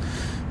is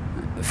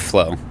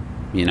flow,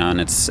 you know, and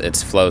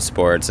it's flow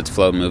sports, it's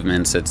flow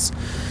movements,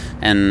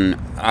 and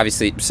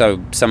obviously,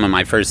 so some of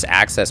my first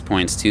access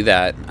points to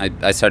that,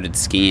 I started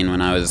skiing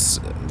when I was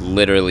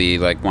literally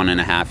like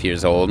 1.5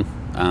 years old.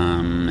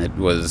 It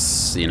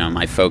was, you know,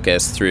 my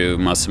focus through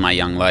most of my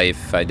young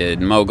life. I did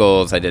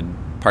moguls, I did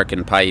park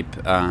and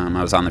pipe.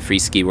 I was on the Free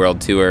Ski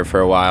World Tour for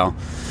a while.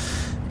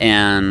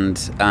 And,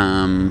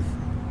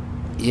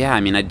 yeah, I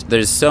mean,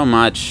 there's so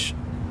much,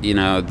 you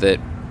know, that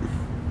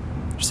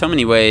so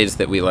many ways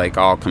that we like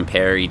all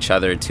compare each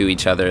other to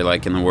each other,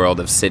 like in the world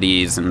of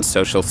cities and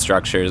social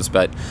structures,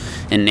 but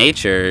in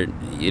nature,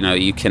 you know,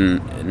 you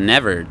can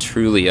never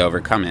truly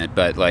overcome it,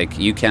 but like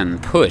you can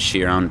push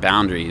your own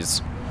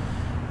boundaries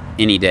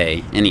any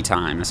day,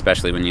 anytime,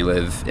 especially when you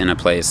live in a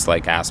place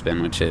like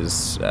Aspen, which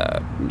is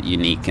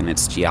unique in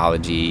its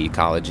geology,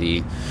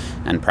 ecology,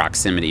 and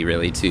proximity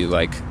really to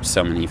like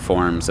so many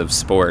forms of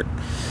sport.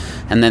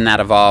 And then that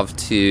evolved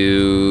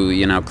to,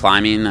 you know,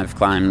 climbing. I've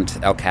climbed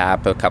El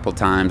Cap a couple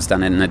times,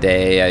 done it in a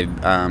day. I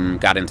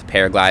got into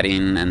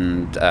paragliding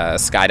and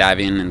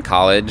skydiving in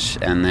college,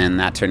 and then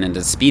that turned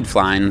into speed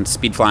flying.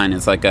 Speed flying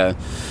is like a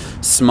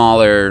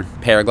smaller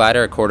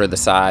paraglider, a quarter the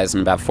size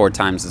and about 4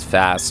 times as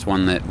fast.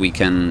 One that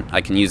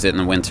I can use it in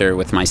the winter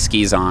with my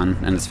skis on,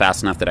 and it's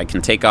fast enough that I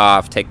can take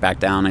off, take back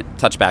down,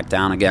 touch back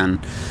down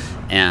again,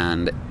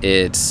 and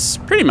it's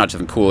pretty much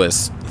the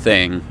coolest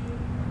thing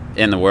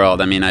in the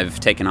world. I mean,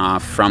 I've taken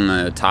off from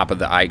the top of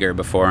the Eiger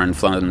before and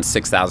flown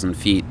 6,000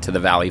 feet to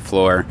the valley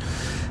floor.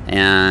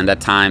 And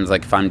at times,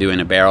 like if I'm doing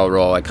a barrel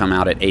roll, I come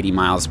out at 80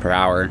 miles per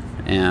hour.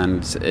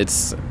 And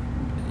it's,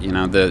 you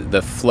know,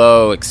 the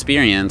flow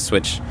experience,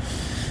 which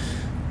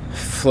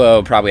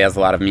flow probably has a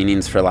lot of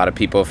meanings for a lot of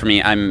people. For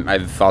me,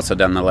 I've also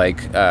done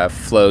the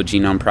flow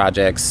genome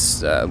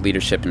projects,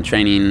 leadership and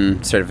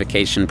training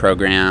certification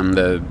program,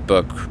 the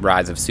book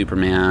Rise of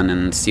Superman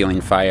and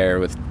Stealing Fire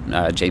with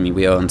Jamie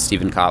Wheel and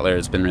Stephen Kotler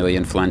has been really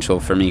influential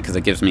for me because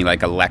it gives me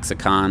like a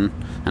lexicon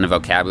and a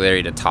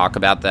vocabulary to talk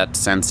about that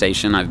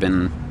sensation I've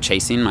been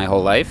chasing my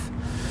whole life.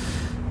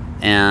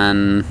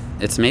 And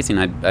it's amazing.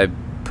 I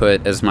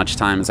put as much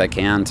time as I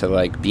can to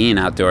like being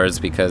outdoors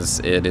because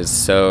it is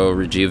so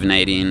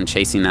rejuvenating.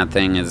 Chasing that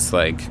thing is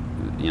like,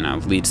 you know,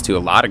 leads to a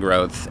lot of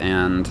growth.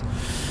 And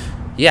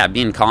yeah,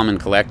 being calm and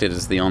collected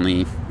is the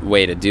only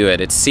way to do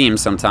it. It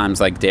seems sometimes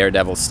like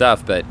daredevil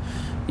stuff, but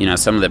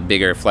some of the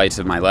bigger flights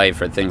of my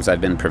life are things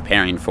I've been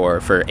preparing for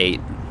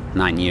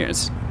 8-9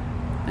 years.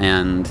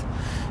 And,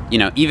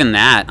 even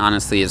that,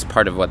 honestly, is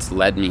part of what's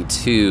led me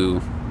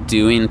to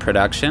doing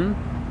production,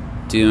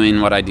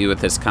 doing what I do with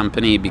this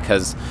company,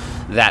 because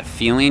that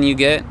feeling you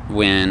get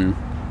when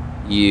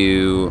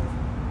you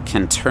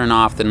can turn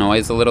off the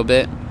noise a little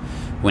bit,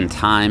 when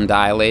time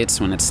dilates,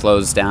 when it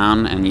slows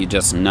down and you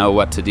just know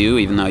what to do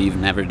even though you've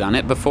never done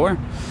it before.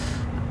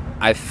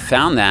 I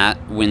found that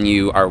when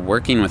you are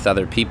working with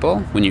other people,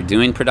 when you're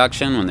doing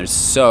production, when there's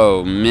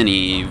so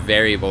many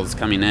variables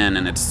coming in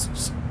and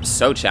it's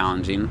so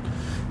challenging,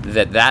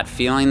 that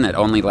feeling that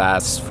only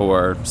lasts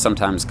for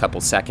sometimes a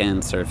couple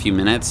seconds or a few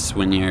minutes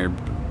when you're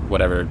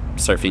whatever,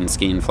 surfing,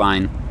 skiing,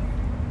 flying,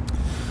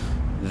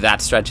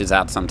 that stretches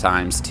out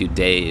sometimes to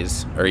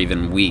days or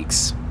even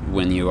weeks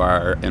when you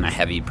are in a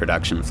heavy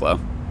production flow.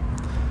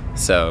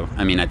 So,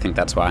 I think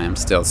that's why I'm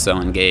still so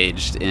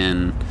engaged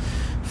in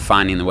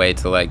finding the way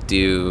to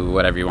do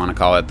whatever you want to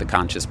call it, the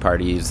conscious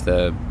parties,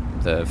 the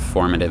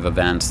formative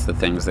events, the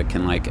things that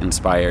can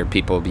inspire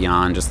people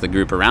beyond just the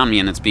group around me.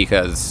 And it's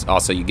because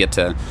also you get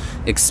to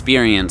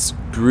experience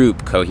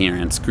group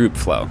coherence, group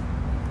flow.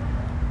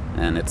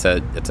 And it's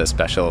a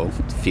special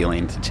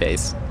feeling to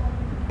chase.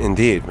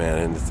 Indeed,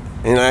 man.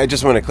 And I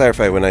just want to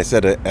clarify, when I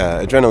said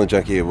adrenaline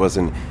junkie, it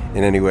wasn't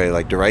in any way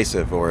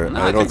derisive, or no,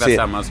 I don't think that's see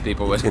how most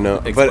people would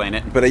explain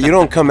it. But you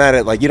don't come at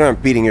it you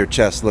aren't beating your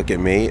chest. Look at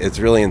me. It's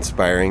really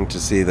inspiring to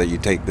see that you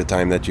take the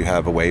time that you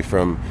have away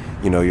from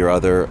your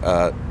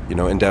other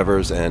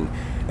endeavors, and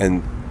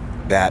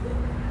that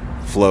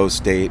flow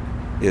state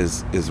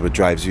is what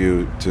drives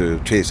you to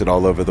chase it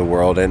all over the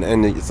world.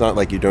 And it's not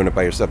like you're doing it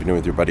by yourself. You're doing it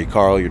with your buddy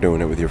Carl. You're doing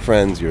it with your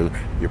friends, your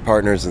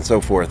partners, and so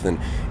forth. And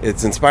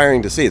it's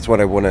inspiring to see. It's what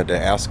I wanted to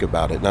ask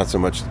about it. Not so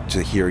much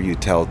to hear you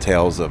tell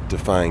tales of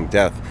defying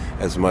death,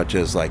 as much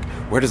as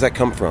where does that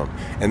come from?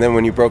 And then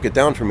when you broke it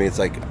down for me, it's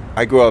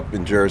I grew up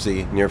in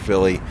Jersey, near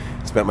Philly,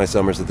 spent my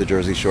summers at the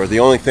Jersey Shore. The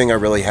only thing I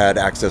really had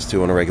access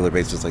to on a regular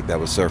basis like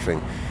that was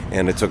surfing.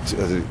 And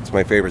it's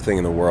my favorite thing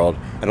in the world.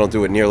 I don't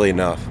do it nearly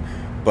enough.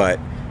 But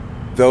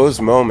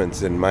those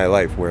moments in my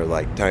life where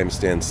time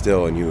stands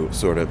still and you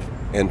sort of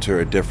enter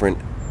a different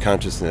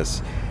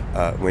consciousness,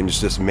 when it's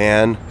just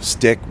man,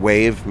 stick,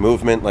 wave,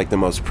 movement, the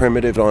most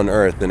primitive on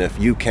earth. And if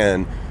you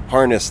can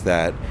harness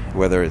that,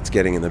 whether it's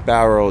getting in the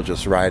barrel,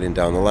 just riding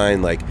down the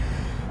line,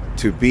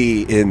 to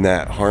be in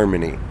that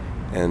harmony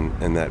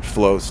and that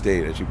flow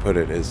state, as you put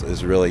it,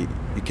 is really,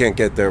 you can't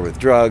get there with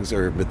drugs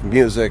or with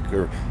music,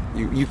 or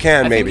you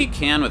can maybe. I think you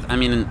can with,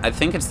 I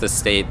think it's the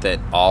state that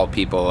all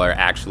people are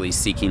actually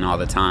seeking all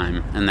the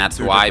time, and that's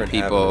why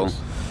people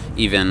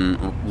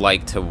even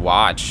like to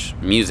watch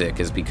music,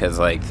 is because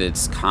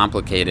it's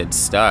complicated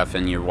stuff,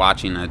 and you're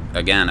watching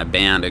a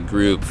band, a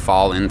group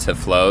fall into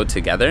flow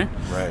together,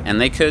 right?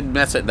 And they could.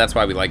 That's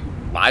why we like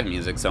live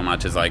music so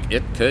much. Is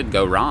it could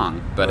go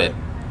wrong, but right.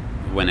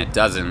 When it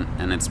doesn't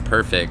and it's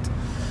perfect,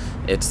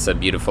 it's a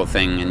beautiful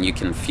thing, and you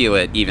can feel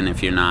it even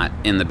if you're not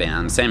in the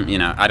band. Same,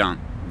 I don't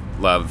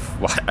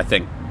love. I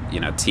think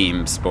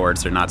team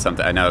sports are not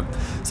something. I know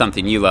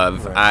something you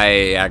love. Right.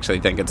 I actually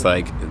think it's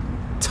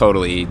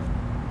totally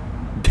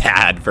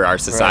bad for our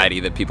society,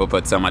 right, that people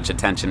put so much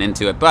attention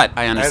into it. But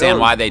I understand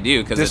why they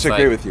do. Because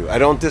disagree with you. I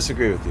don't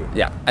disagree with you.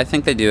 Yeah, I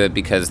think they do it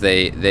because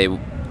they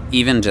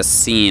even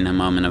just seeing a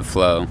moment of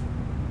flow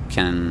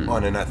can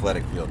on an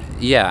athletic field.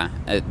 Yeah,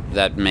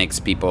 that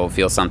makes people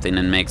feel something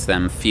and makes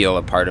them feel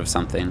a part of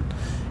something.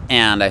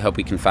 And I hope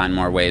we can find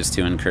more ways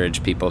to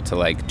encourage people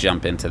to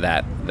jump into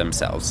that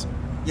themselves.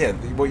 Yeah,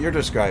 what you're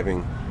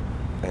describing,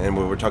 and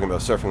when we're talking about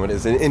surfing,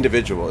 is an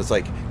individual. It's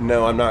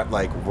no, I'm not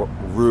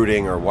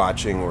rooting or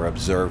watching or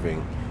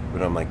observing,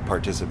 but I'm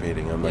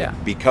participating.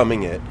 I'm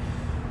becoming it.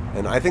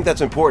 And I think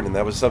that's important.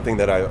 That was something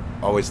that I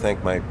always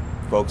thank my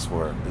folks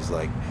for, is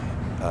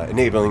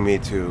enabling me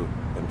to,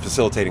 and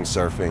facilitating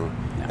surfing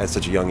at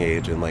such a young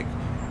age. And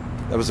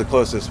that was the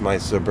closest my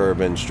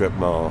suburban strip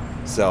mall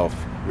self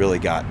really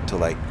got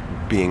to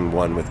being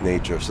one with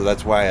nature. So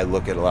that's why I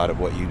look at a lot of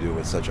what you do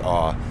with such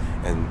awe.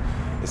 And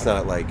it's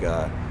not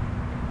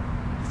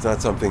it's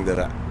not something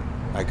that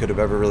I could have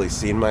ever really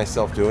seen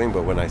myself doing,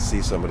 but when I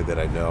see somebody that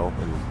I know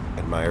and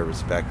admire,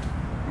 respect,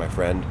 my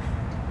friend,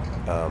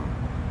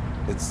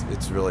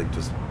 it's really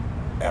just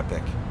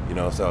epic,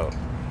 so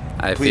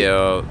I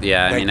feel,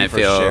 thank you for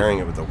sharing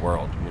it with the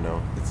world,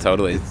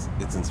 totally.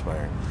 It's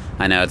inspiring.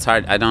 I know it's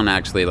hard. I don't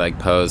actually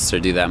post or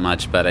do that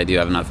much, but I do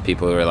have enough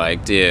people who are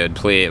dude,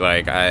 please,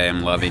 I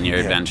am loving your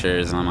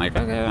adventures, and I'm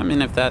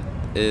okay. If that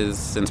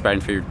is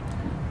inspiring for you,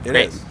 great.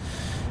 It is.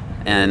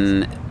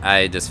 And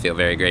I just feel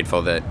very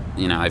grateful that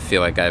I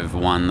feel I've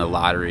won the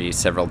lottery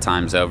several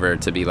times over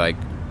to be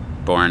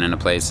born in a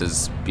place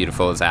as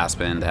beautiful as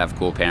Aspen, to have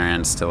cool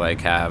parents, to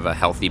have a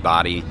healthy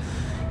body,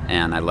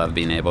 and I love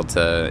being able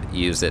to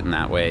use it in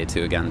that way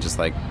to again just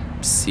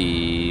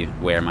see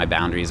where my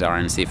boundaries are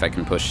and see if I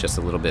can push just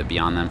a little bit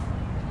beyond them.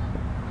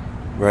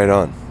 Right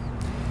on.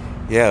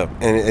 Yeah,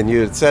 and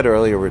you had said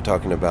earlier, we were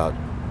talking about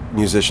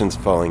musicians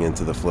falling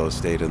into the flow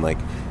state, and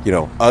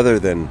other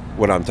than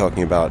what I'm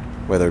talking about,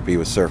 whether it be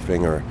with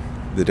surfing or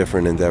the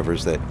different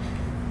endeavors that,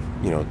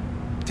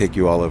 take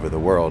you all over the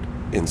world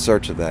in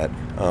search of that.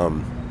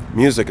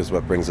 Music is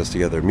what brings us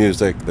together.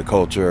 Music, the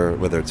culture,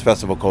 whether it's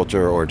festival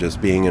culture or just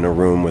being in a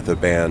room with a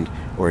band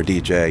or a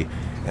DJ.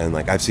 And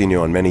like I've seen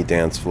you on many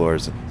dance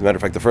floors. As a matter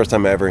of fact, the first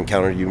time I ever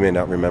encountered you, may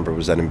not remember,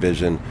 was at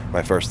Envision.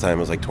 My first time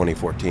was like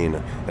 2014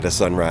 at a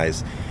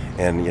Sunrise.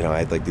 And, I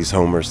had like these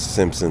Homer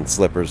Simpson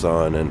slippers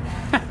on. And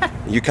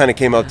you kind of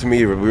came up to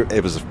me.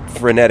 It was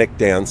frenetic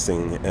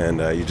dancing. And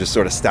you just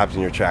sort of stopped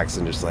in your tracks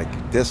and just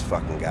like, this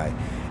fucking guy.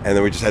 And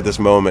then we just had this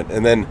moment.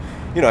 And then,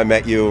 I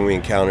met you and we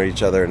encountered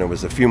each other. And it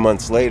was a few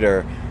months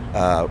later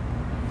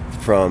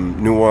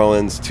from New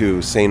Orleans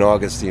to St.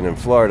 Augustine in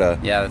Florida.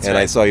 Yeah, that's and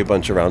right. I saw you a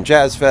bunch around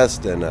Jazz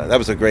Fest. And that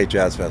was a great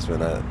Jazz Fest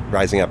when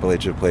Rising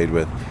Appalachia played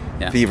with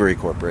Thievery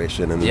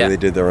Corporation. And they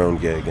did their own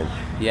gig. And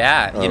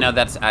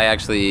I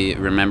actually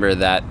remember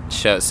that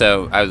show.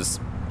 So I was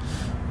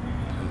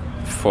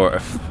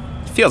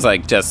feels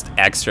like just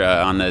extra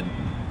on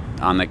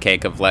the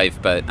cake of life,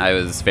 but I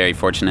was very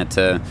fortunate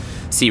to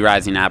see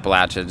Rising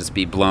Appalachia, just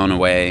be blown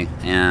away,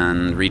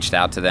 and reached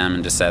out to them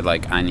and just said,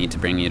 like, I need to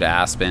bring you to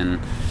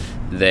Aspen.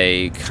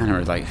 They kind of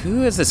were like,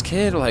 who is this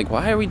kid? Like,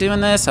 why are we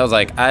doing this? I was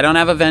like, I don't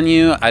have a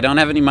venue. I don't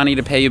have any money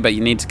to pay you, but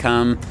you need to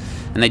come.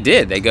 And they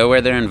did. They go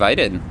where they're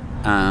invited,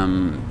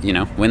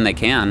 when they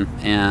can.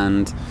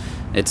 And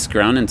it's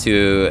grown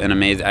into an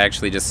amazing...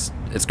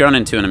 It's grown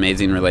into an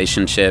amazing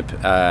relationship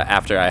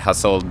after I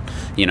hustled,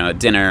 a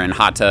dinner and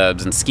hot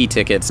tubs and ski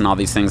tickets and all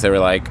these things. They were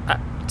like,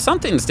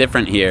 something's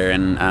different here.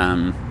 And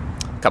a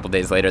couple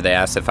days later, they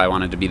asked if I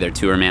wanted to be their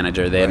tour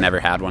manager. They had never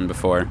had one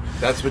before.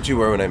 That's what you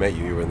were when I met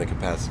you. You were in the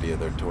capacity of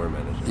their tour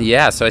manager.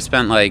 Yeah, so I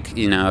spent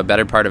a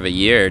better part of a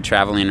year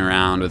traveling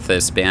around with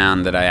this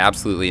band that I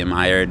absolutely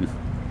admired.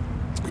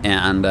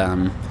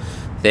 And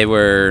they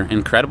were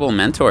incredible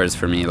mentors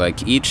for me.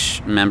 Like,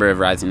 each member of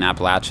Rising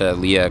Appalachia,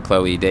 Leah,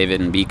 Chloe, David,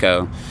 and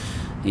Biko,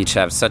 each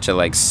have such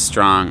a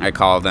strong, I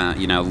call them,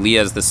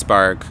 Leah's the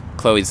spark,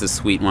 Chloe's the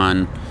sweet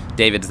one,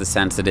 David's the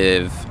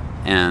sensitive,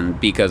 and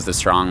Biko's the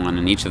strong one.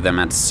 And each of them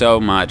had so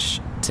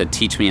much to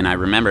teach me. And I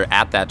remember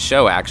at that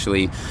show,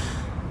 actually,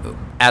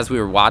 as we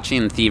were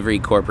watching Thievery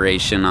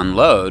Corporation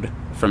unload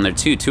from their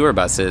 2 tour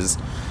buses,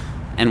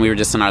 and we were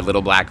just in our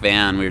little black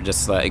van, we were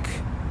just like...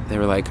 They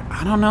were like,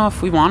 I don't know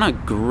if we want to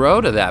grow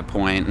to that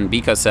point. And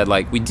Biko said,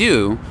 we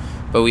do,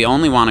 but we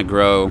only want to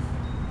grow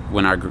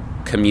when our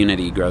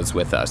community grows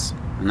with us.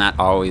 And that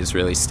always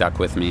really stuck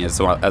with me, as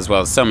well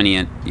as so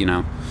many,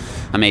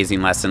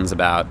 amazing lessons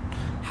about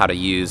how to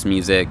use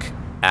music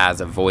as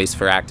a voice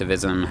for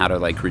activism, how to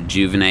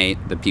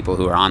rejuvenate the people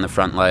who are on the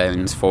front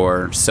lines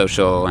for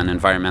social and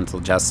environmental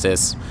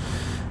justice.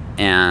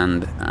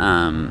 And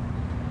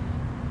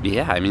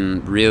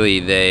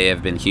really, they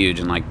have been huge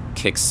in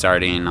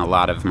kickstarting a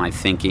lot of my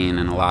thinking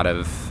and a lot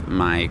of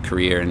my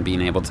career, and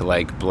being able to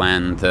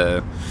blend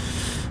the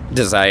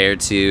desire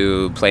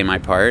to play my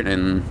part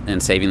in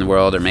saving the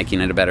world or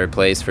making it a better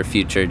place for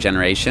future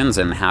generations,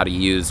 and how to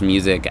use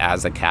music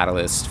as a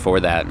catalyst for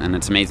that. And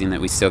it's amazing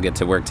that we still get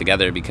to work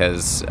together,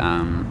 because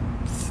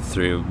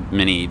through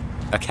many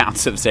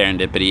accounts of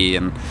serendipity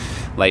and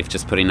life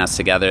just putting us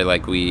together,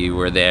 we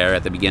were there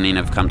at the beginning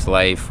of Come to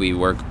Life. We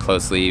work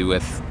closely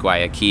with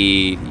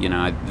Guayaki.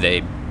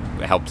 They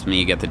helped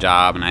me get the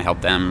job, and I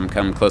helped them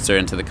come closer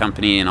into the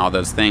company, and all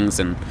those things.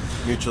 And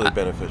mutually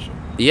beneficial.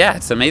 Yeah,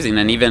 it's amazing.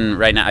 And even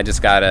right now, I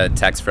just got a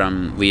text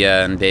from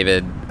Leah and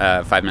David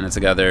 5 minutes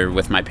ago. They're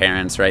with my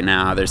parents right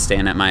now. They're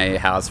staying at my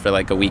house for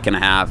a week and a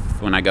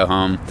half. When I go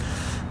home,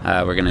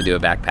 we're going to do a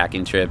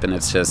backpacking trip, and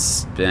it's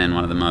just been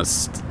one of the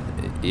most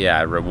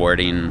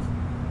rewarding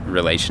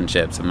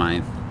relationships of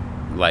my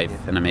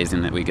life, and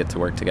amazing that we get to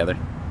work together.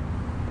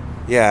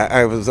 Yeah,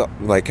 I was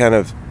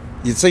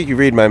you'd say you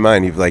read my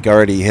mind. You've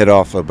already hit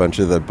off a bunch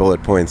of the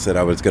bullet points that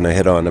I was going to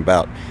hit on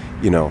about,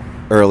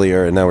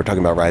 earlier, and now we're talking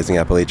about Rising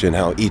Appalachia and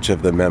how each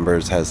of the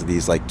members has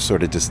these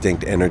sort of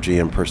distinct energy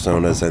and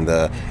personas, and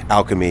the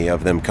alchemy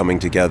of them coming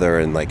together,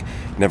 and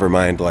never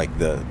mind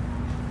the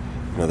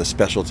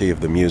specialty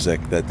of the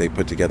music that they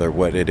put together,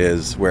 what it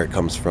is, where it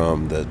comes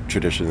from, the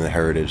tradition, the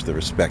heritage, the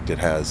respect it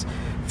has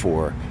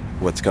for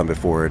what's come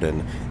before it,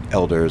 and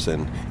elders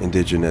and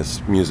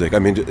indigenous music. I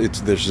mean,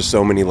 there's just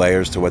so many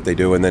layers to what they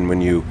do. And then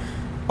when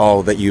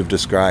all that you've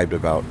described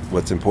about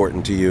what's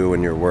important to you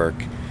and your work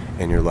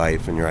and your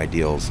life and your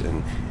ideals,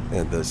 and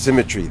the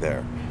symmetry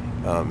there,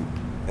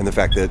 and the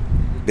fact that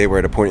they were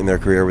at a point in their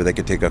career where they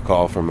could take a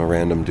call from a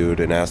random dude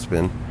in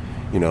Aspen,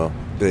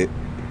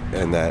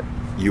 and that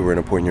you were in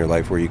a point in your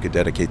life where you could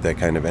dedicate that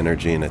kind of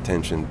energy and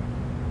attention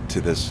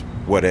to this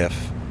what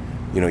if.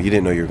 You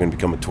didn't know you were going to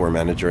become a tour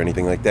manager or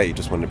anything like that. You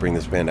just wanted to bring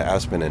this band to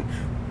Aspen, and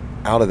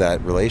out of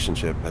that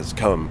relationship has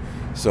come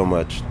so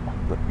much,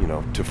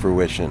 to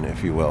fruition,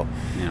 if you will.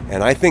 Yeah.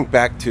 And I think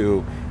back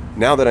to,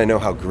 now that I know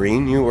how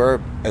green you were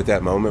at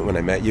that moment when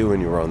I met you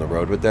and you were on the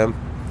road with them,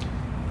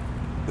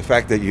 the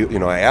fact that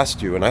I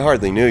asked you, and I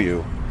hardly knew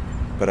you,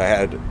 but I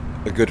had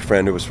a good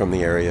friend who was from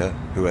the area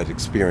who had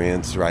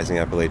experienced Rising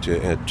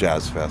Appalachia at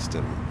Jazz Fest,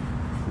 and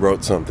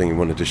wrote something he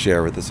wanted to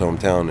share with his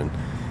hometown, and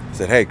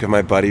said, hey, could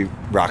my buddy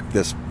rock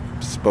this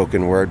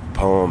spoken word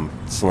poem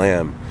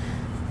slam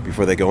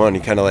before they go on.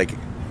 You kind of like,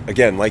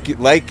 again,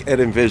 like at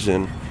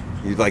Envision,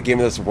 you like gave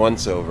me this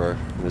once over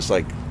and just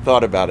like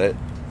thought about it,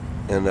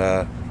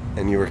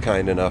 and you were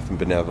kind enough and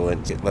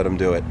benevolent to let him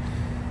do it,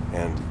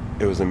 and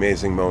it was an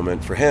amazing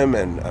moment for him.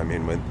 And I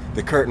mean, when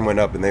the curtain went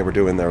up and they were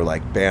doing their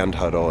like band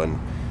huddle and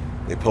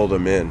they pulled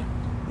him in,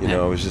 you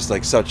know, it was just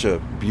like such a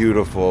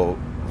beautiful,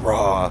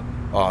 raw,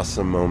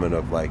 awesome moment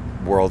of like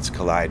worlds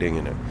colliding,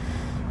 and it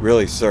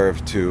really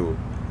served to,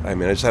 I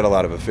mean, I just had a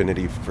lot of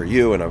affinity for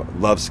you, and I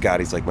love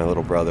Scott. He's like my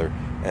little brother,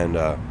 and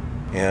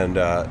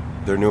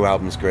their new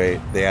album's great.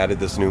 They added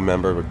this new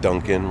member with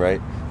Duncan,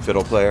 right?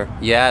 Fiddle player.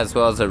 Yeah, as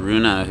well as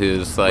Aruna,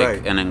 who's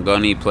like an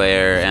Ngoni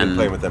player. He's been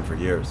playing with them for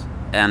years.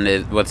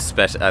 And what's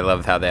special, I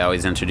love how they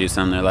always introduce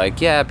them. They're like,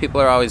 yeah,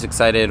 people are always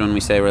excited when we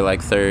say we're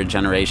like third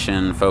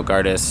generation folk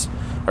artists.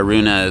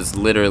 Aruna is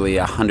literally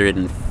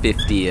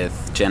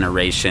 150th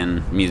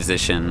generation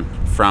musician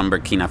from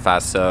Burkina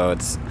Faso.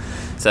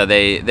 So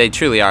they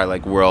truly are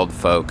like world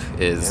folk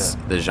is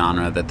the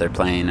genre that they're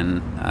playing.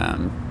 And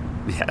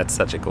yeah, it's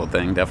such a cool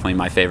thing. Definitely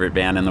my favorite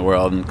band in the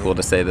world, and cool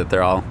to say that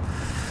they're all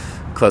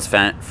close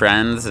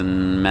friends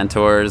and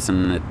mentors,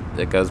 and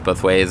it goes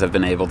both ways. I've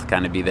been able to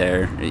kind of be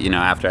there, you know,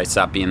 after I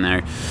stopped being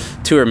their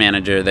tour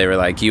manager. They were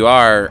like, you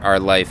are our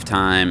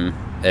lifetime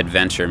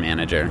adventure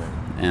manager.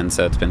 And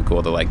so it's been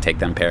cool to like take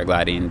them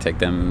paragliding, take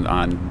them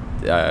on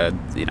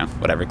you know,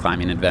 whatever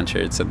climbing adventure.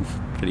 It's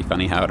pretty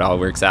funny how it all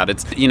works out.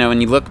 It's, you know, when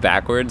you look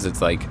backwards,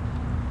 it's like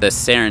the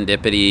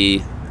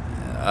serendipity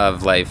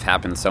of life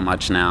happens so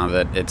much now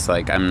that it's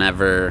like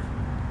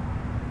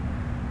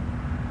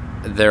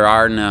there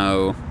are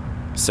no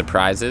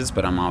surprises,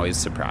 but I'm always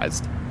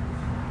surprised.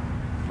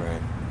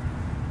 Right.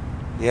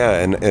 Yeah,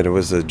 and it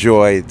was a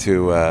joy to,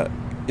 you know,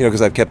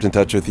 because I've kept in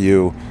touch with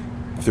you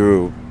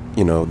through,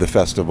 you know, the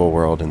festival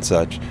world and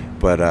such.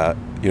 But,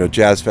 you know,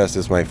 Jazz Fest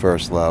is my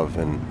first love.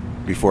 And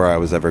before I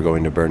was ever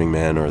going to Burning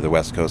Man or the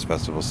West Coast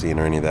festival scene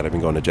or any of that, I've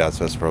been going to Jazz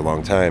Fest for a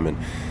long time. And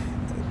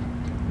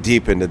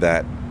deep into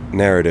that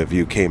narrative,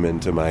 you came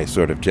into my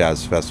sort of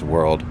Jazz Fest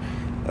world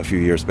a few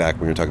years back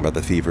when we were talking about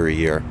the Thievery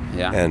year.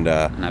 Yeah, and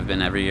I've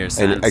been every year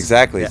since. And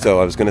exactly. Yeah.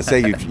 So I was going to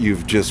say,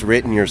 you've just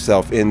written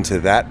yourself into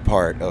that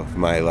part of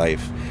my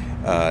life,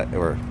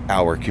 or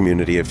our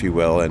community, if you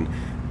will. And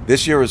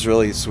this year was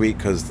really sweet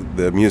because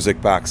the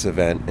Music Box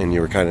event, and you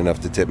were kind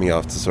enough to tip me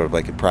off to sort of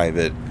like a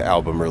private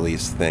album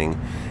release thing.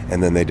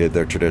 And then they did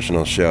their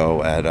traditional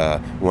show at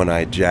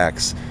One-Eyed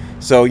Jack's.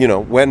 So, you know,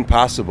 when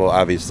possible,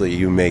 obviously,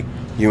 you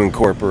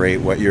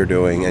incorporate what you're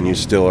doing, and you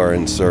still are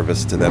in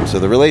service to them. So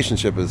the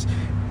relationship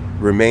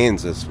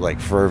remains as like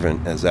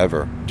fervent as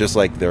ever, just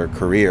like their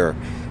career.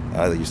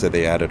 You said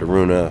they added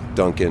Aruna,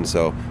 Duncan,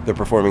 so they're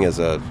performing as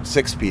a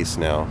 6-piece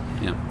now.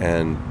 Yeah.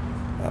 And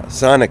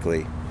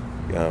sonically,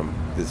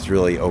 it's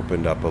really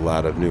opened up a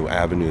lot of new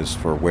avenues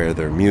for where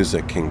their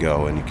music can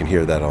go, and you can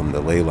hear that on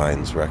the Ley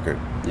Lines record.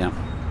 Yeah.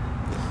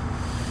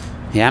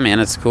 Yeah, man,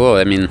 it's cool.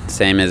 I mean,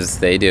 same as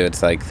they do.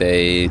 It's like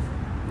they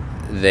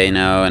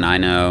know and I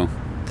know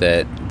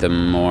that the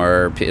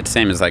more... It's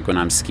same as like when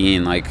I'm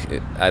skiing. Like,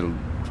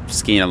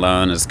 skiing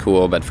alone is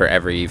cool, but for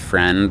every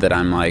friend that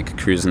I'm like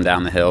cruising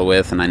down the hill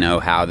with and I know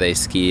how they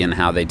ski and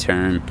how they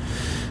turn,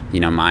 you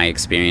know, my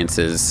experience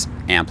is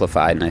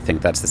amplified. And I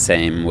think that's the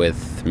same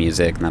with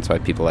music, and that's why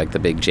people like the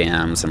big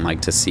jams and like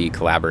to see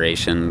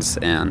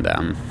collaborations.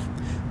 And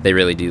they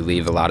really do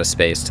leave a lot of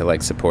space to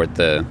like support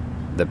the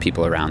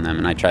people around them,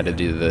 and I try to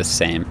do the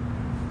same.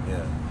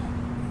 Yeah,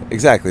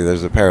 exactly.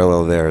 There's a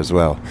parallel there as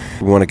well.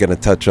 We want to get a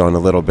touch on a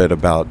little bit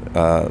about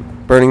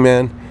Burning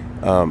Man.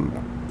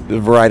 A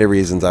variety of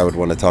reasons I would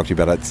want to talk to you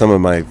about it. Some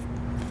of my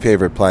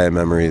favorite Playa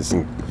memories,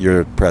 and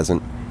you're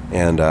present,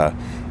 and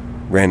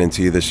ran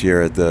into you this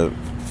year at the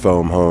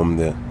Foam Home,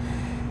 the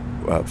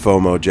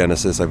FOMO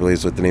Genesis, I believe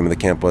is what the name of the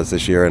camp was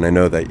this year. And I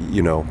know that,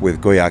 you know,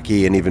 with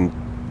Guayaki, and even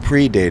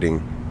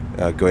predating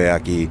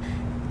Guayaki,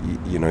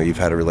 you know, you've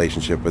had a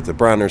relationship with the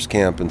Bronner's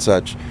camp and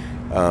such.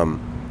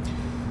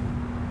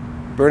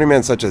 Burning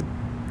Man's such a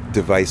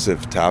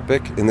divisive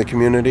topic in the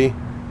community,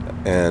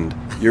 and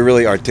you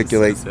really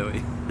articulate... So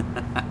silly.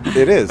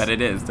 It is. But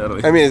it is,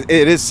 totally. I mean,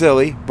 it is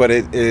silly, but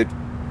it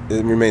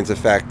remains a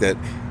fact that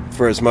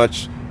for as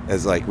much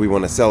as like we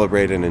want to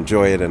celebrate and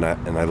enjoy it, and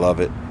I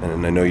love it,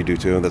 and I know you do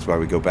too, and that's why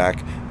we go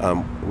back,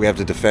 we have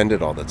to defend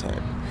it all the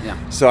time. Yeah.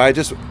 So I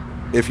just,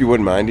 if you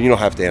wouldn't mind, and you don't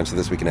have to answer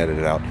this, we can edit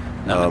it out.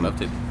 No, I'd love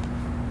to.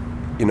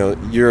 You know,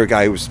 you're a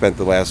guy who spent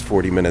the last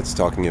 40 minutes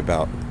talking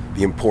about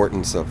the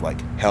importance of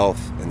like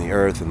health and the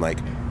earth and like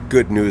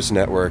good news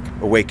network,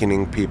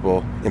 awakening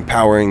people,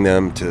 empowering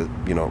them to,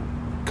 you know,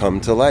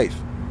 come to life,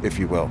 if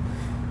you will.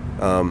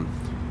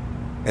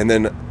 And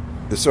then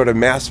the sort of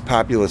mass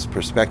populist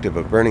perspective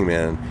of Burning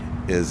Man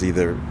is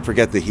either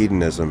forget the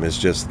hedonism, is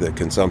just the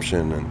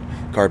consumption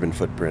and carbon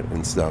footprint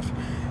and stuff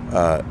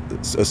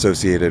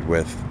associated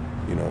with,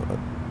 you know,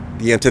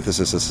 the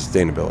antithesis of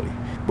sustainability.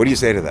 What do you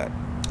say to that?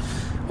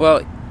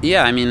 Well,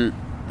 yeah, I mean,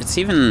 it's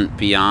even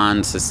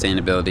beyond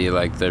sustainability.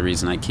 Like, the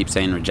reason I keep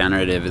saying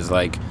regenerative is,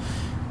 like,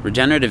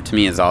 regenerative to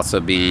me is also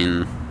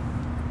being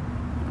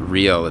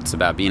real. It's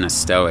about being a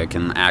stoic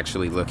and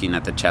actually looking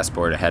at the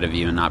chessboard ahead of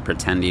you and not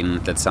pretending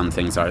that some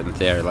things aren't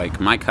there. Like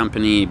my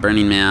company,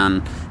 Burning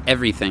Man,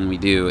 everything we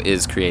do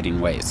is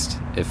creating waste.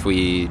 If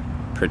we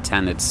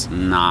pretend it's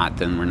not,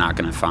 then we're not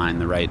going to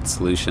find the right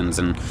solutions.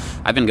 And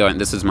I've been going,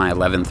 this is my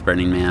 11th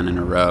Burning Man in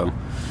a row.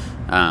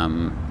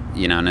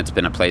 And it's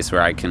been a place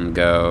where I can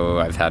go.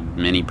 I've had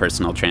many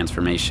personal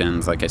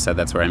transformations. Like I said,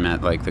 that's where I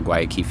met like the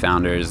Guayaki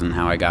founders and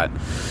how I got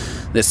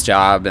this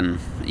job. And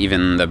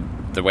even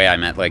the way I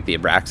met like the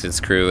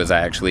Abraxas crew is I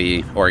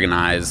actually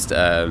organized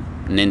a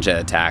ninja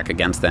attack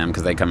against them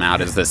because they come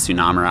out as the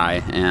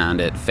Tsunamurai, and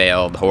it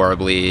failed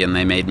horribly, and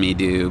they made me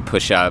do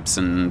push-ups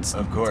and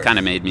kind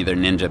of made me their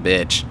ninja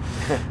bitch.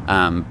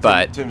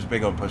 But Tim's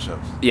big on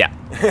push-ups. Yeah.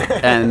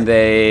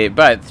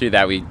 But through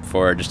that we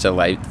forged a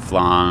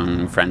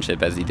lifelong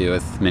friendship, as you do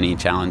with many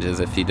challenges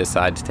if you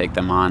decide to take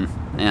them on.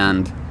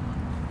 And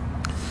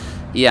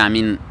yeah, I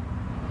mean,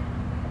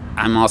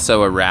 I'm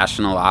also a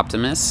rational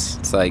optimist.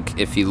 It's like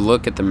if you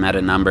look at the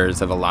meta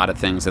numbers of a lot of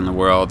things in the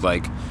world,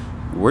 like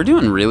we're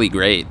doing really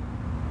great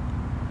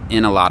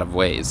in a lot of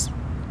ways.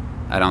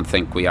 I don't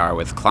think we are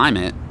with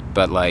climate,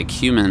 but like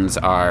humans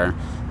are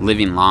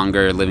living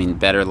longer, living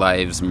better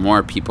lives,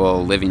 more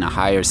people living a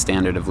higher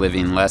standard of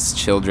living, less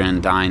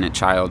children dying at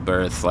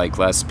childbirth, like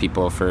less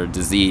people for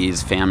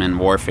disease, famine,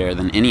 warfare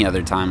than any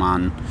other time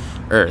on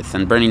Earth.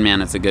 And Burning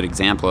Man is a good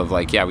example of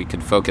like, yeah, we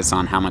could focus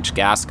on how much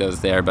gas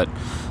goes there, but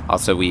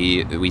also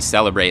we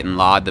celebrate and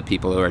laud the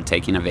people who are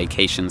taking a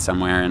vacation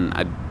somewhere. And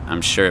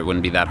I'm sure it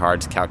wouldn't be that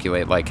hard to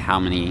calculate like how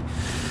many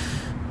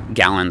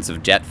gallons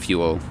of jet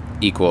fuel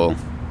equal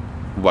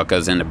what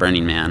goes into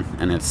Burning Man,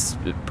 and it's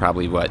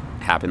probably what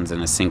happens in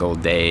a single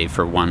day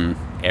for one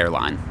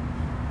airline,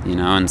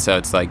 and so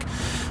it's like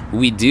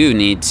we do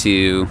need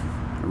to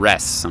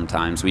rest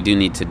sometimes. We do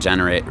need to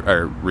generate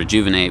or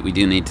rejuvenate. We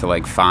do need to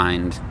like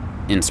find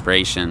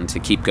inspiration to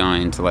keep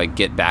going, to like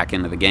get back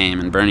into the game,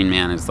 and Burning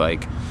Man is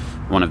like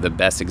one of the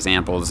best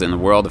examples in the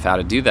world of how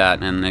to do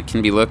that. And it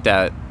can be looked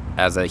at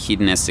as a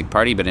hedonistic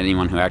party, but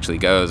anyone who actually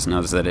goes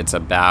knows that it's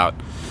about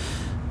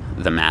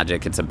the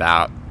magic, it's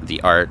about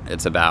the art,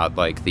 it's about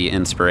like the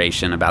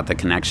inspiration, about the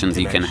connections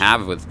you can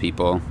have with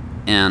people.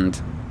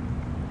 And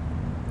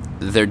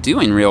they're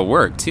doing real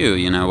work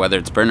too, whether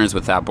it's Burners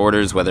Without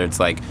Borders, whether it's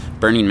like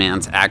Burning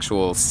Man's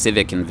actual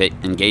civic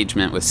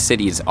engagement with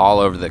cities all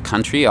over the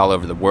country, all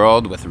over the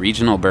world, with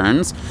regional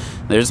burns.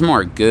 There's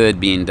more good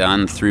being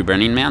done through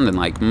Burning Man than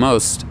like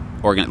most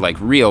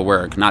real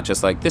work, not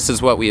just like this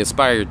is what we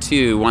aspire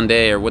to one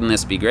day, or wouldn't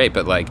this be great,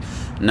 but like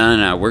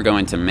no, we're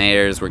going to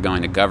mayors, we're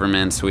going to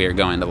governments, we are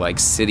going to like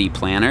city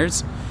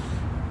planners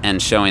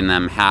and showing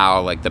them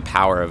how like the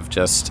power of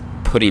just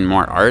putting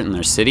more art in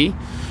their city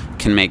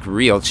can make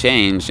real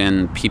change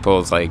in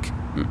people's like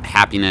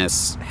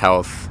happiness,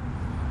 health,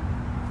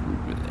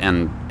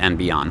 and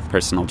beyond.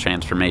 Personal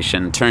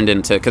transformation turned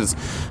into, because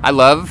I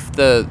love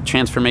the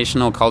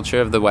transformational culture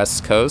of the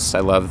West Coast. I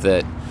love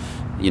that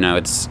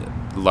it's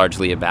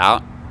largely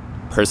about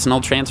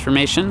personal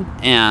transformation,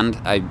 and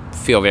I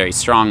feel very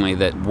strongly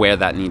that where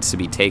that needs to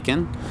be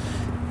taken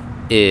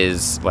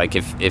is like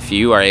if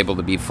you are able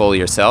to be full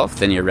yourself,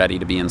 then you're ready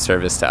to be in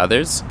service to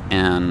others,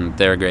 and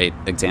they're a great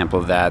example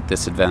of that.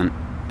 This event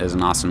is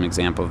an awesome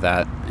example of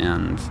that,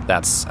 and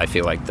that's, I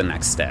feel like, the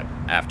next step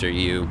after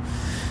you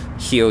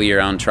heal your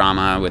own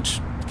trauma,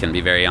 which can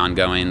be very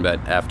ongoing, but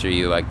after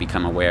you like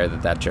become aware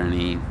that that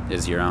journey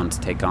is your own to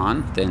take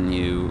on, then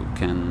you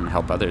can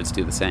help others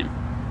do the same.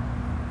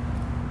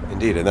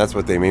 Indeed, and that's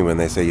what they mean when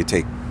they say you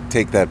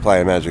take that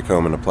Playa Magic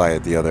home and apply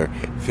it the other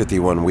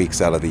 51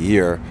 weeks out of the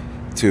year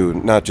to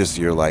not just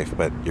your life,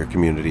 but your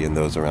community and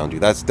those around you.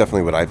 That's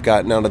definitely what I've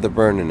gotten out of the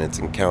burn, and it's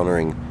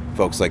encountering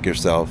folks like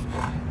yourself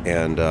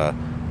and,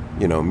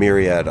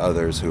 myriad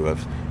others who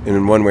have,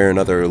 in one way or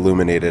another,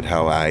 illuminated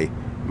how I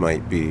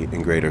might be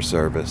in greater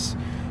service.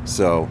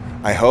 So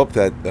I hope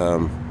that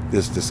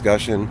this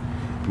discussion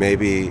may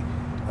be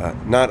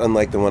not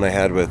unlike the one I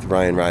had with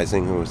Ryan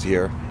Rising, who was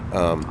here.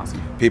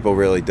 Awesome. People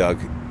really dug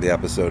the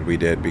episode we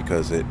did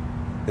because it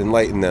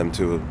enlightened them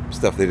to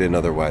stuff they didn't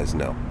otherwise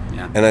know.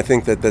 Yeah. And I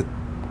think that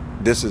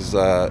this is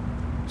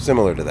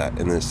similar to that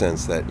in the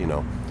sense that,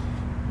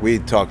 we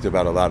talked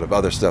about a lot of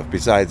other stuff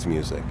besides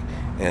music.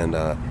 And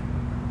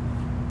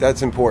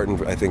that's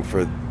important, I think,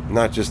 for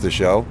not just the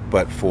show,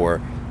 but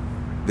for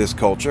this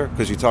culture,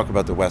 because you talk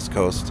about the West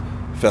Coast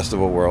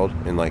festival world,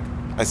 and like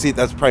I see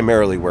that's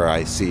primarily where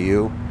I see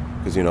you,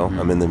 because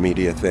I'm in the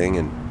media thing,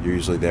 and you're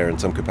usually there in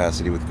some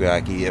capacity with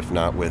Guayaki, if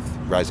not with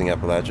Rising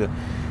Appalachia.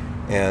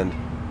 And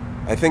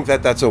I think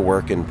that that's a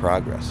work in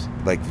progress,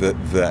 like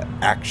the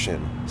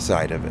action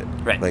side of it.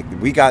 Right. Like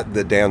we got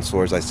the dance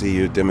floors. I see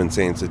you Dim and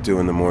Saints at 2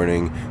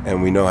 a.m,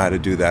 and we know how to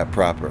do that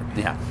proper.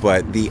 Yeah.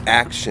 But the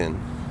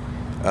action,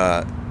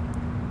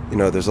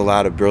 there's a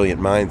lot of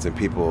brilliant minds and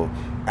people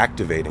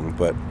activating,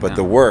 but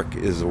the work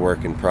is a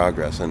work in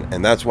progress,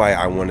 and that's why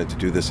I wanted to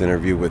do this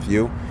interview with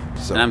you.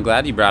 So. And I'm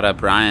glad you brought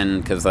up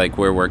Ryan, because like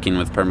we're working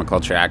with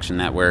Permaculture Action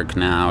Network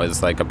now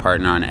as like a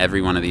partner on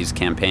every one of these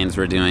campaigns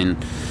we're doing,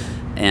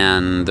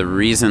 And the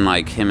reason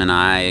like him and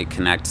I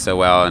connect so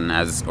well, and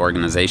as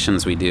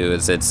organizations we do,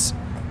 is it's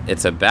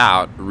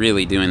about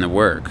really doing the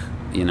work.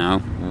 You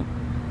know,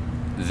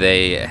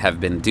 they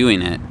have been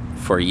doing it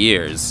for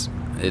years.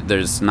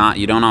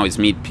 You don't always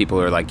meet people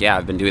who are like, yeah,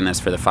 I've been doing this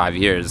for the 5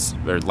 years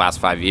or last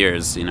 5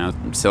 years. You know,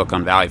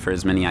 Silicon Valley, for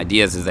as many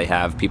ideas as they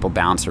have, people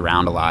bounce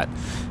around a lot.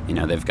 You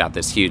know, they've got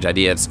this huge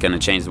idea, it's going to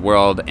change the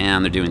world,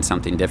 and they're doing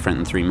something different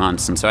in 3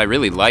 months. And so I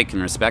really like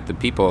and respect the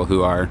people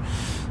who are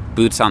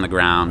boots on the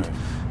ground,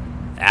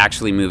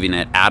 actually moving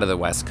it out of the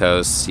West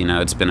Coast. You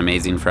know, it's been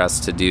amazing for us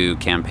to do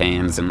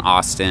campaigns in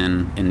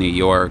Austin, in New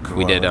York.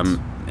 We did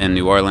in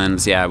New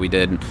Orleans. Yeah, we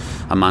did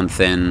a month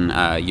in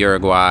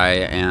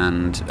Uruguay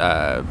and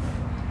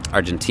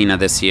Argentina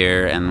this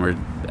year. And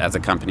as a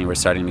company, we're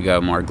starting to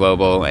go more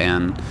global.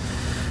 And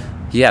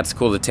yeah, it's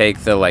cool to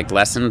take the like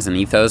lessons and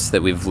ethos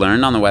that we've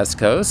learned on the West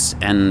Coast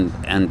and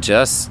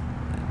just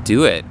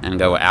do it and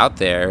go out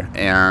there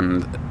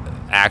and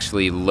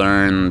actually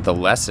learn the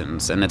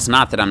lessons. And it's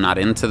not that I'm not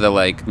into the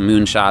like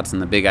moonshots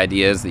and the big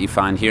ideas that you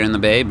find here in the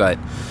Bay, but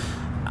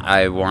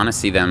I want to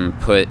see them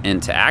put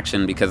into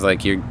action, because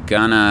like you're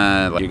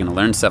gonna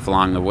learn stuff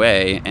along the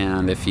way,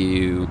 and if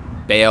you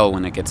bail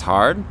when it gets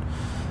hard,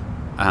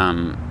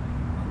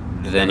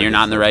 then you're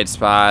not in the right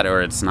spot,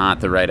 or it's not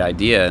the right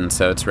idea. And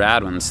so it's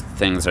rad when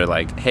things are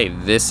like, hey,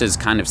 this is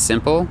kind of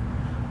simple,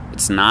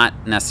 it's not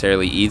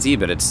necessarily easy,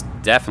 but it's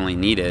definitely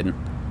needed,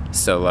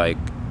 so like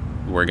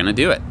we're gonna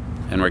do it,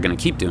 and we're gonna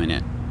keep doing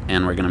it,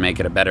 and we're gonna make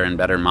it a better and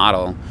better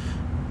model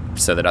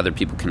so that other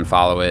people can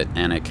follow it,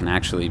 and it can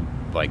actually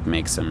like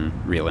make some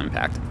real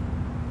impact.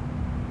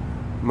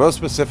 Most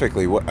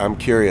specifically, I'm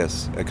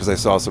curious, because I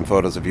saw some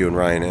photos of you and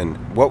Ryan,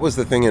 and what was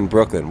the thing in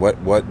Brooklyn?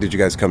 What did you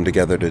guys come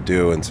together to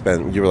do and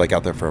spend? You were like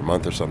out there for a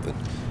month or something.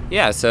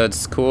 Yeah, so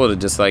it's cool to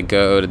just like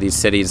go to these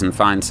cities and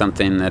find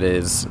something that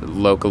is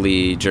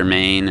locally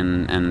germane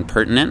and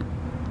pertinent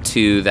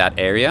to that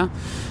area.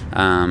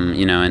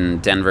 You know, in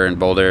Denver and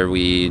Boulder,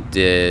 we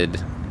did,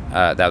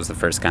 that was the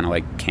first kind of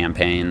like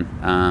campaign.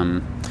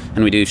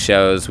 And we do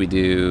shows, we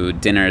do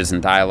dinners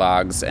and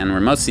dialogues, and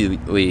we're mostly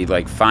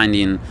like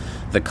finding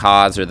the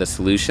cause or the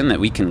solution that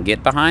we can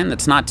get behind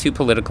that's not too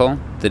political,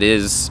 that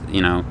is,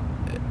 you know,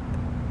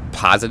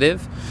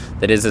 positive,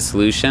 that is a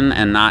solution,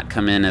 and not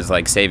come in as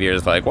like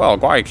saviors like, well,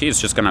 Guayaki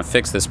is just going to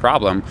fix this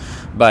problem,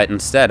 but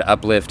instead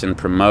uplift and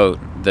promote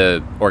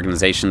the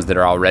organizations that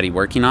are already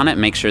working on it,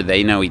 make sure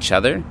they know each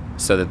other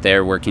so that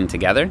they're working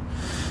together.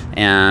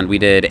 And we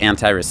did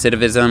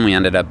anti-recidivism. We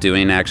ended up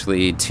doing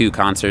actually 2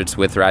 concerts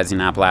with Rising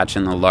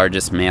Appalachian, the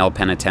largest male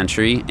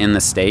penitentiary in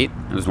the state.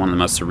 It was one of the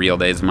most surreal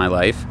days of my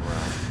life.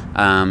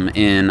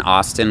 In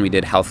Austin, we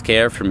did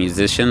healthcare for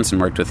musicians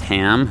and worked with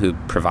HAM, who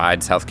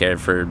provides healthcare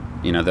for,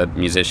 you know, the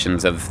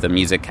musicians of the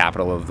music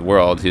capital of the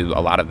world, who a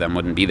lot of them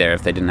wouldn't be there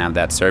if they didn't have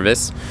that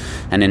service.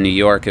 And in New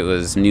York, it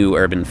was New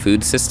Urban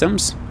Food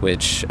Systems,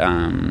 which,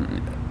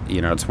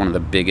 you know, it's one of the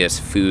biggest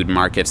food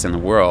markets in the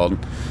world.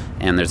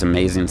 And there's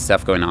amazing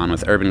stuff going on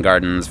with urban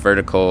gardens,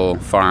 vertical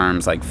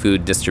farms, like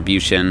food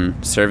distribution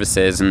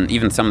services, and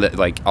even some of the,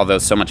 like, although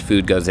so much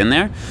food goes in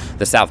there,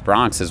 the South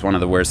Bronx is one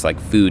of the worst, like,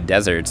 food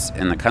deserts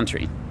in the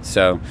country.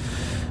 So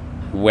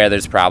where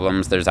there's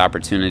problems, there's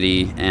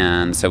opportunity.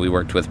 And so we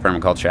worked with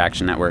Permaculture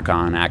Action Network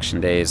on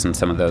Action Days and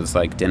some of those,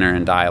 like, dinner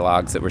and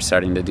dialogues that we're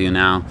starting to do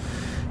now.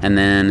 And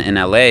then in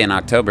LA in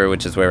October,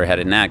 which is where we're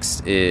headed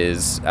next,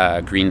 is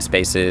green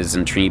spaces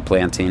and tree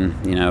planting.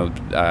 You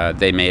know,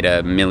 they made a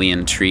 1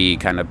 million tree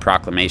kind of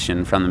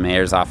proclamation from the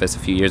mayor's office a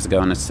few years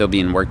ago, and it's still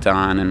being worked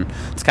on. And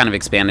it's kind of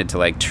expanded to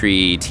like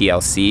tree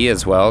TLC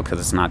as well, because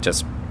it's not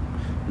just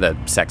the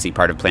sexy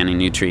part of planting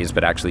new trees,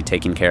 but actually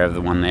taking care of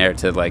the one there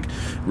to like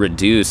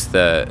reduce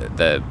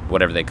the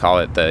whatever they call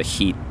it, the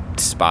heat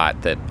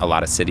spot that a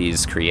lot of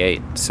cities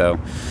create. So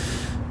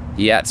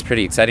yeah, it's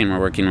pretty exciting. We're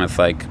working with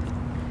like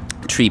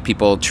tree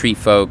people, tree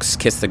folks,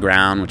 Kiss the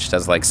Ground, which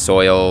does like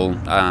soil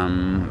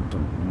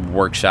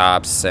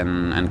workshops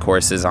and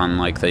courses on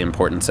like the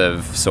importance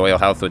of soil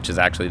health, which is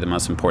actually the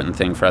most important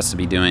thing for us to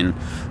be doing,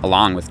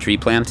 along with tree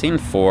planting.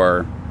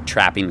 For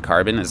trapping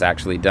carbon is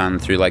actually done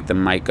through like the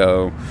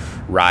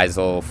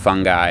mycorrhizal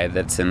fungi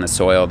that's in the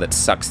soil that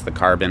sucks the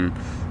carbon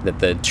that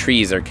the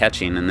trees are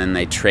catching, and then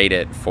they trade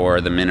it for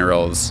the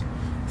minerals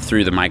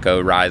through the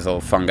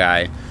mycorrhizal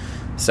fungi.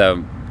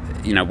 So,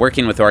 you know,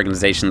 working with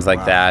organizations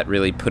like that,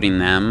 really putting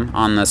them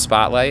on the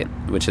spotlight,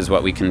 which is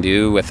what we can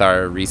do with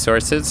our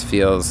resources,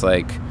 feels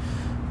like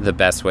the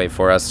best way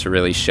for us to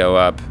really show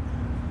up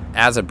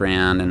as a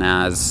brand and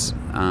as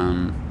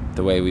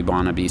the way we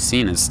want to be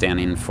seen, as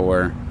standing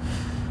for,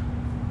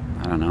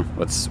 I don't know,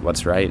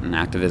 what's right, and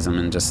activism,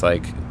 and just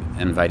like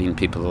inviting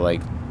people to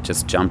like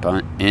just jump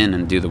in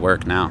and do the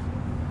work now.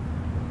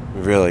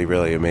 Really,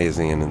 really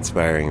amazing and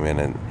inspiring, man.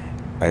 And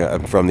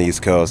I'm from the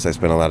East Coast. I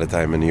spent a lot of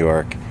time in New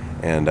York.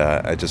 And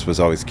I just was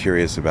always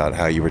curious about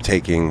how you were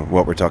taking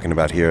what we're talking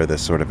about here,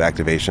 this sort of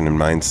activation and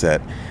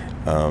mindset,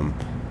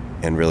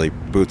 and really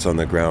boots on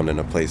the ground in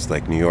a place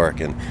like New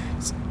York. And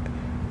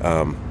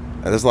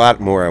there's a lot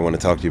more I want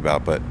to talk to you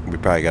about, but we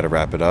probably got to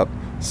wrap it up.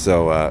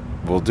 So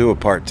we'll do a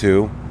part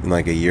 2 in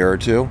like a year or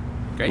two.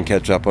 Great. And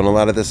catch up on a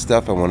lot of this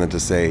stuff. I wanted to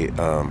say,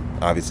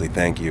 obviously,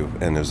 thank you.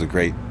 And it was a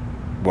great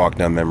walk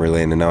down memory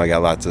lane. And now I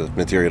got lots of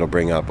material to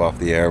bring up off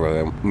the air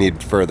where I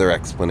need further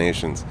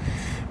explanations.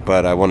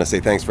 But I want to say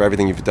thanks for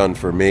everything you've done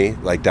for me,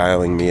 like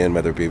dialing me in,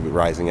 whether it be with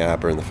Rising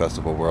App or in the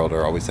festival world,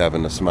 or always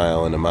having a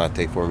smile and a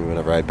mate for me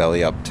whenever I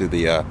belly up to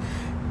the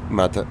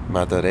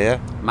mateada.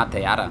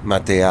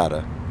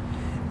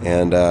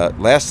 And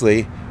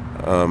lastly,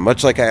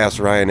 much like I asked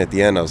Ryan at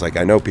the end, I was like,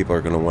 I know people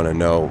are going to want to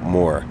know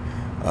more.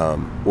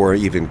 Or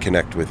even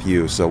connect with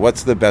you. So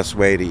what's the best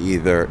way to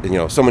either,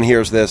 someone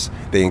hears this,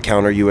 they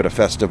encounter you at a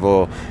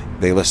festival,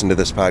 they listen to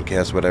this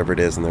podcast, whatever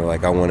it is, and they're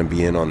like, I want to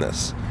be in on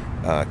this.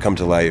 Come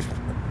to Life,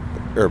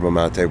 Yerba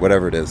Mate,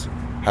 whatever it is.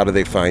 How do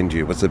they find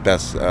you? What's the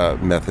best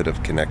method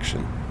of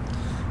connection?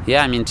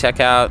 Yeah, I mean,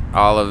 check out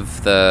all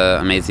of the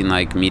amazing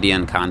media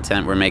and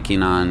content we're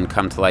making on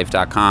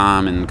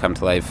cometolife.com and Come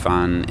to Life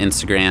on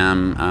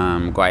Instagram,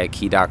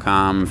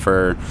 Guayaki.com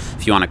for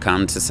if you want to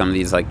come to some of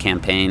these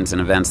campaigns and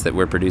events that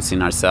we're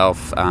producing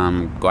ourselves,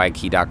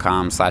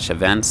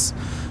 Guayaki.com/events.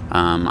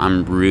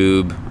 I'm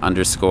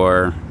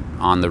Rube_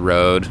 on the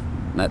road.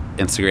 That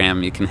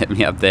Instagram, you can hit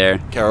me up there.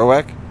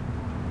 Kerouac?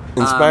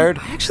 Inspired?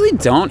 I actually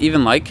don't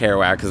even like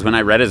Kerouac, because when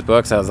I read his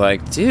books, I was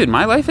like, dude,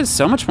 my life is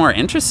so much more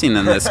interesting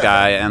than this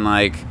guy, and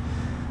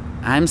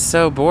I'm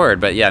so bored.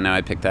 But yeah, no,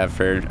 I picked that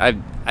for I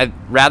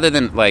rather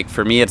than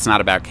for me, it's not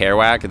about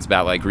Kerouac. It's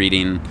about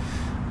reading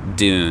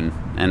Dune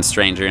and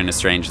Stranger in a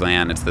Strange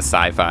Land. It's the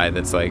sci-fi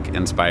that's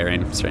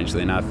inspiring,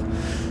 strangely enough.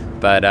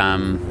 But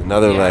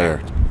another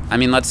layer. I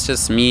mean, let's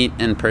just meet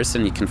in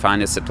person. You can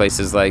find us at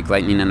places like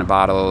Lightning in a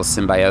Bottle,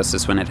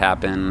 Symbiosis when it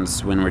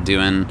happens, when we're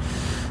doing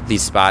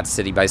these spots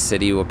city by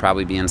city. We'll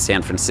probably be in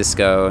San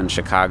Francisco and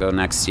Chicago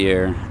next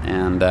year.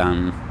 And,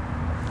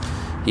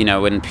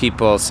 when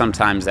people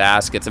sometimes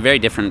ask, it's a very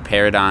different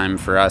paradigm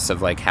for us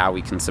of how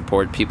we can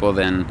support people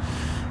than,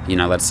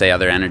 let's say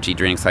other energy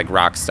drinks like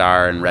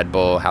Rockstar and Red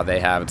Bull, how they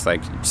have,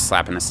 it's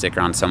slapping a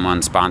sticker on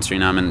someone, sponsoring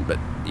them. But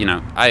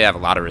I have a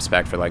lot of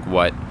respect for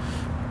what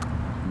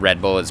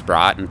Red Bull has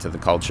brought into the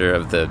culture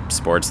of the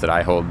sports that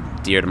I hold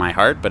dear to my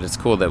heart. But it's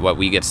cool that what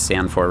we get to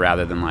stand for,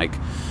 rather than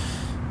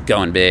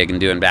going big and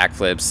doing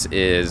backflips,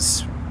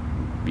 is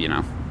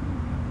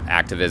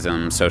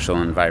activism, social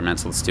and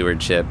environmental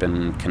stewardship,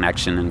 and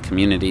connection and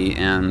community.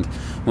 And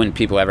when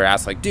people ever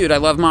ask dude, I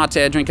love mate,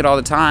 I drink it all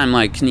the time,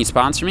 can you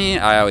sponsor me?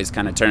 I always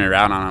kind of turn it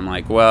around on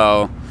them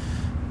well,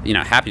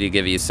 happy to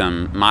give you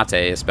some mate,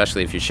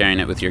 especially if you're sharing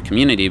it with your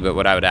community. But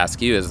what I would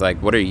ask you is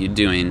what are you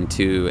doing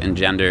to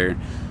engender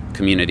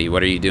community?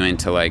 What are you doing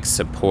to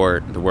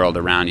support the world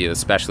around you,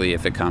 especially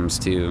if it comes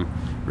to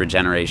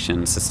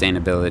regeneration,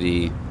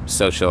 sustainability,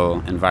 social,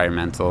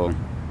 environmental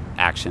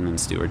action, and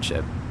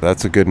stewardship?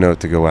 That's a good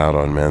note to go out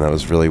on, man. That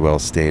was really well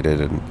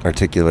stated and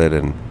articulate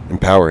and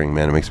empowering,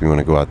 man. It makes me want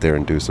to go out there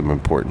and do some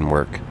important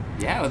work.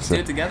 Yeah, let's do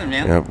it together,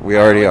 man. Yeah, we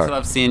already are. I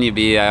love seeing you,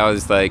 B. I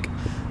always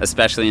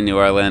especially in New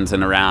Orleans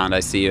and around,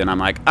 I see you and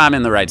I'm I'm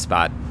in the right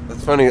spot.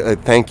 That's funny.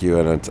 Thank you,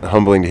 and it's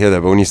humbling to hear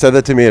that. But when you said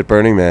that to me at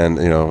Burning Man,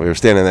 we were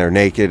standing there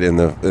naked in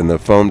the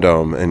foam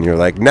dome, and you're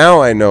like,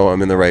 now I know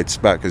I'm in the right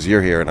spot because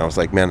you're here. And I was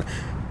like, man,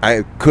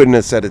 I couldn't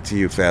have said it to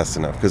you fast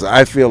enough, because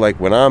I feel like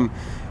when I'm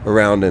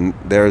around and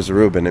there's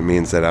REUBEN, it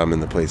means that I'm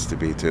in the place to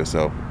be too.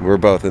 So we're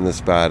both in this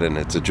spot, and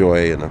it's a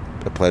joy and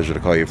a pleasure to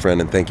call you a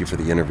friend, and thank you for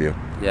the interview.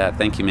 Yeah,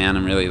 thank you, man.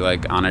 I'm really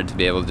honored to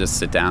be able to just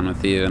sit down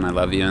with you, and I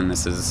love you, and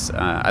this is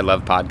I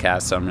love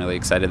podcasts, so I'm really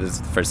excited. This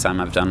is the first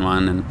time I've done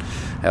one, and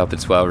I hope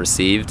it's well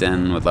received,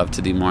 and would love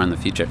to do more in the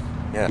future.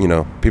 Yeah,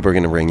 people are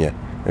going to ring you.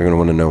 They're going to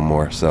want to know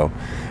more. So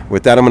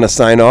with that, I'm going to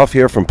sign off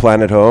here from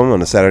Planet Home on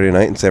a Saturday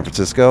night in San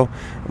Francisco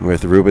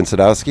with Reuben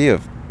SADOWSKY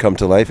of Come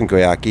to Life in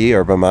Guayaki,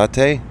 Yerba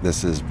Mate.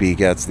 This is B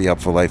Gets the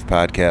Up for Life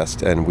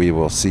podcast, and we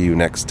will see you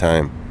next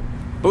time.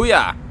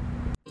 Booyah!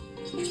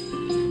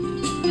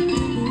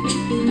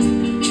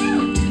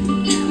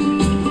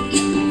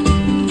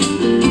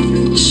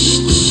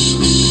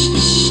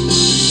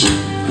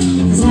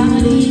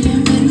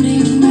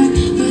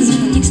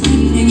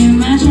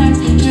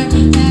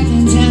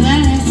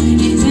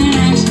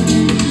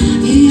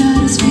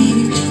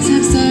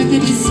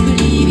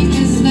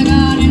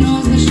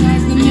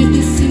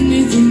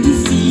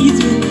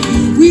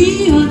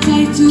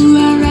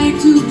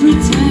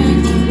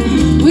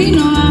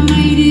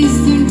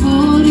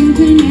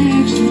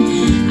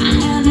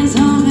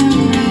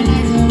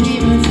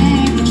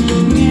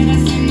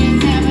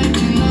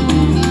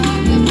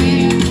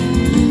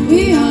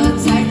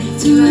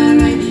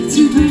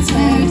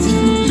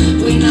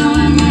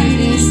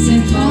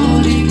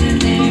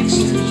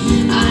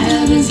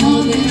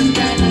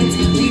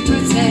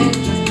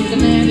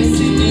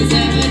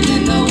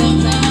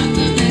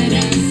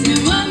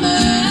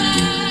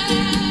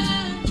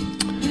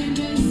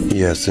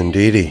 Yes,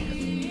 indeedy.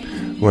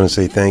 I want to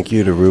say thank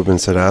you to Reuben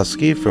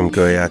SADOWSKY from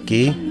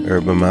Guayaki,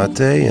 Yerba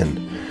Mate, and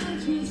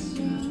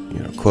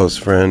close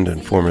friend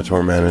and former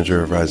tour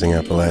manager of Rising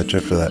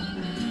Appalachia, for that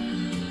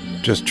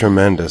just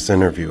tremendous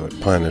interview at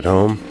Planet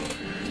Home.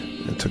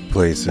 It took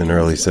place in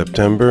early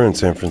September in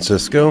San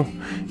Francisco.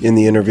 In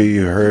the interview,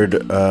 you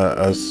heard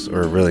us,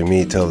 or really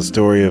me, tell the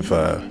story of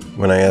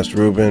when I asked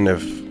Reuben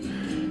if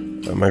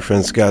my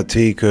friend Scott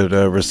T could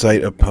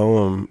recite a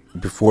poem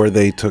before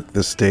they took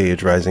the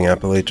stage. Rising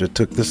Appalachia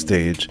took the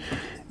stage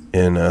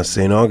in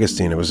St.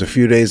 Augustine. It was a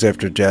few days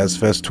after Jazz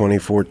Fest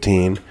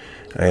 2014.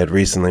 I had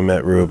recently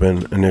met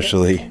Reuben,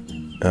 initially,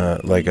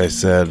 like I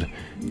said,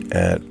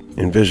 at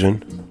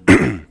Envision,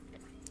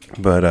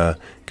 but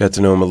got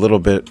to know him a little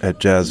bit at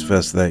Jazz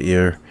Fest that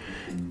year,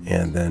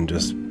 and then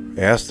just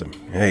asked him,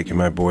 hey, can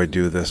my boy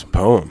do this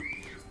poem?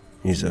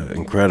 He's an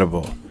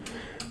incredible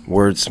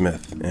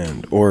wordsmith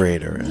and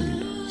orator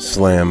and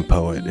slam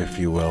poet, if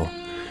you will,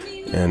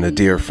 and a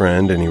dear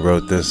friend, and he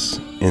wrote this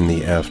in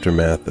the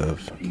aftermath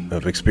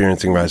of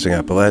experiencing Rising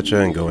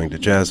Appalachia and going to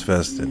Jazz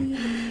Fest, and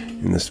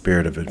in the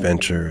spirit of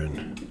adventure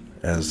and,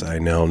 as I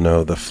now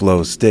know, the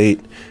flow state.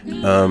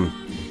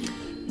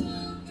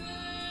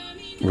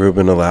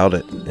 Reuben allowed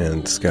it,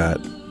 and Scott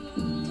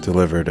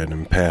delivered an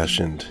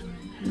impassioned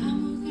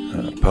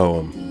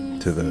poem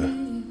to the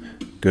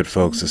good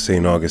folks of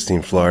St.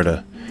 Augustine,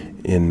 Florida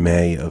in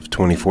May of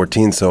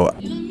 2014. So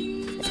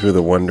through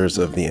the wonders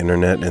of the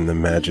internet and the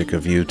magic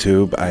of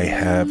YouTube, I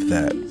have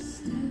that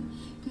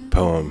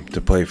poem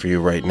to play for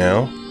you right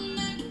now.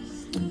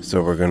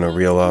 So we're going to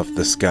reel off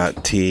the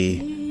Scott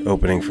T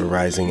opening for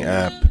Rising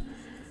App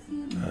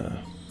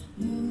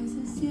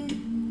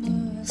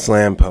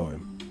slam poem.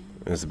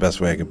 It's the best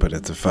way I could put it.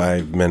 It's a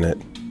 5-minute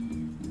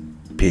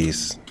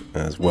piece.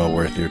 It's well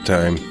worth your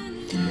time.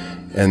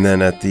 And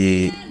then at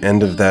the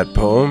end of that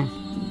poem,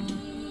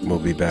 we'll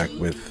be back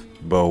with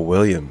Beau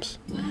Williams,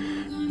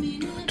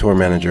 tour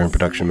manager and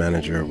production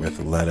manager with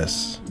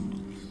Lettuce.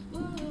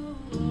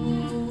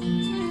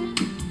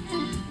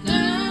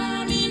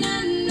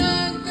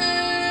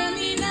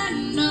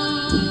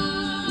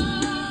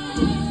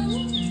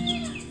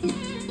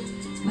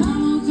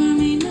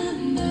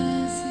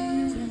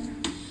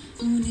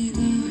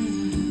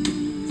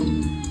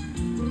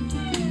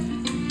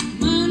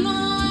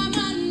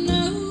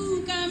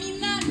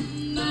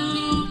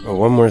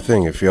 One more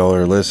thing, if y'all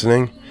are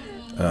listening,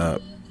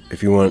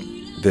 if you want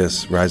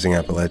this Rising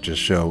Appalachia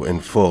show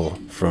in full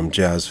from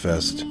Jazz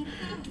Fest,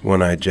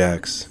 One Eye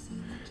Jacks,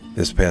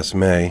 this past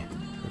May,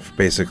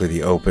 basically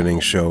the opening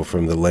show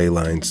from the Ley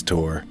Lines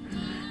tour,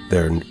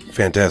 their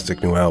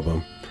fantastic new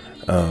album,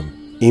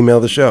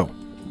 email the show,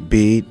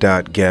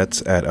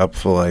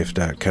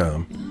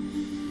 b.gets@upfullife.com,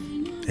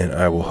 and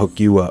I will hook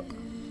you up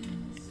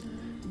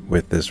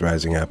with this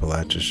Rising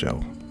Appalachia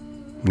show.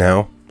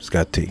 Now,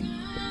 Scott T.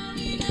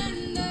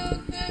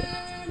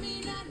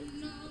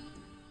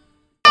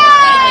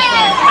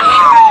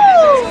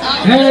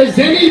 Has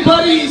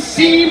anybody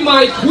seen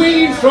my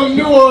queen from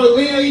New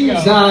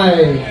Orleans?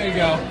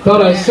 I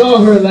thought I saw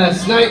her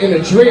last night in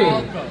a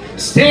dream,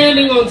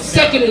 standing on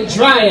 2nd and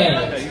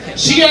Dryad.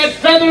 She had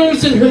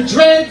feathers in her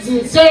dreads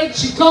and said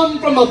she come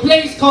from a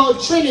place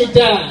called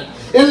Trinidad.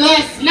 And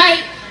last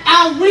night,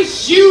 I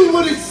wish you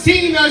would have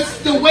seen us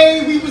the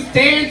way we was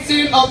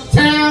dancing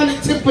uptown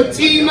at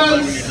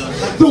Tipitina's,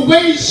 the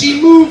way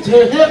she moved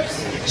her hips.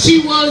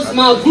 She was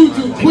my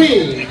voodoo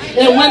queen,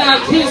 and when I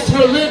kissed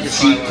her lips,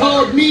 she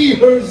called me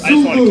her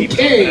Zulu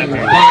king.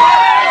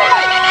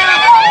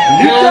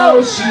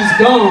 Now she's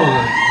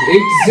gone,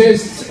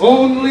 exists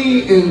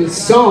only in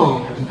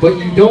song, but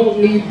you don't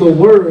need the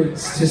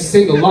words to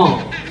sing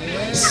along.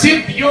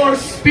 Sip your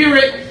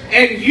spirit,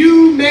 and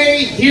you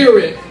may hear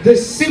it, the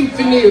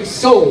symphony of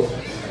soul.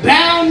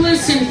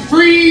 Boundless and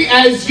free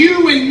as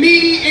you and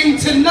me,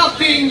 into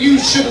nothing you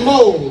should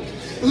mold.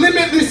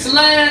 Limitless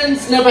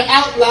lands never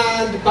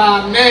outlined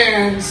by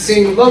man,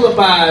 sing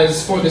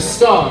lullabies for the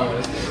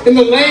stars. In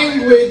the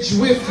language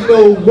with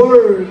no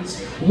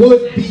words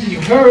would be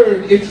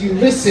heard if you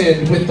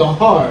listened with the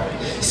heart.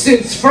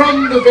 Since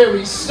from the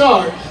very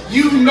start,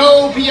 you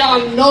know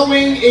beyond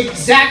knowing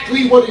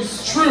exactly what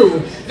is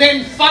true,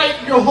 then fight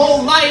your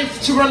whole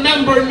life to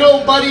remember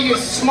nobody is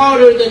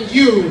smarter than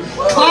you.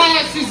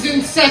 Class is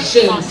in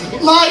session.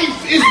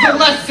 Life is the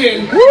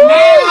lesson.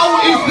 Now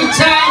is the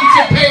time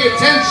to pay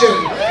attention.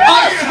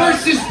 Us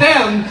versus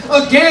them,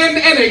 again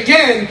and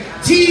again.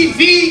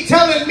 TV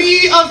telling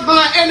me of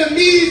my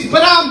enemies,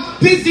 but I'm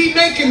busy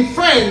making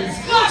friends.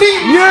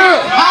 Things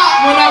get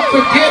hot when I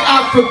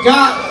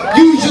forgot.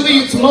 Usually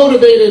it's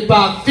motivated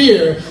by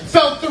fear.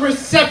 Felt the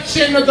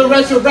reception of the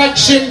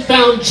resurrection,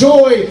 found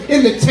joy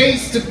in the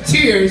taste of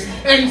tears.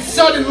 And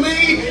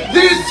suddenly,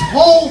 this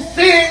whole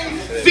thing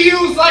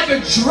feels like a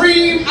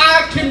dream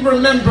I can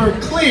remember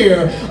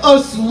clear.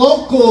 Us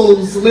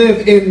locals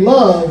live in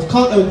love,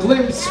 caught a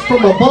glimpse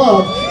from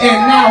above,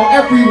 and now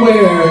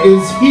everywhere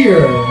is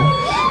here.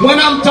 When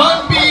I'm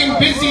done being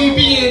busy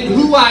being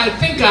who I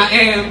think I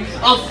am,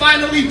 I'll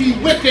finally be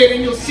with it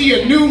and you'll see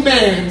a new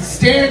man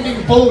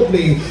standing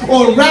boldly.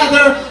 Or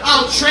rather,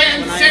 I'll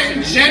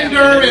transcend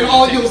gender and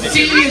all you'll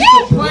see is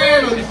the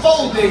plan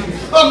unfolding.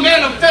 A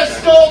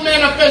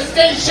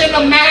manifestation,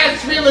 a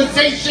mass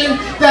realization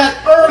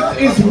that Earth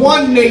is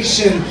one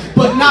nation,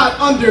 but not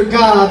under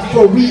God,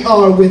 for we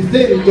are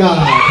within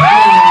God.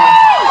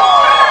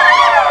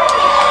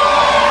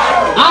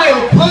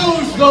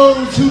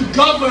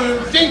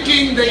 govern,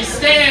 thinking they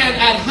stand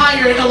at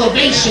higher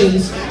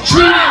elevations,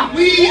 treating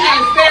we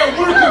as their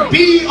worker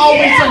bee,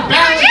 always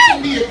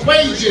unbalancing the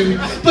equation.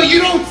 But you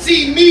don't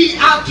see me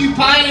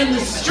occupying the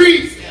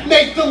streets,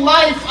 make the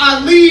life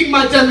I lead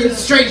my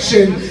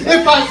demonstration.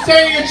 If I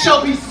say it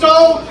shall be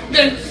so,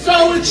 then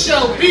so it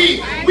shall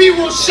be. We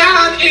will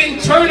shine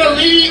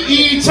internally,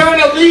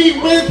 eternally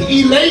with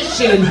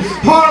elation.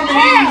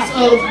 Harmonies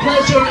of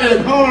pleasure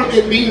and harm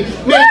in me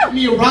make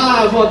me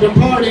arrive on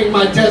departing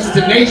my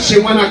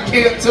destination. When I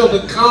can't tell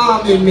the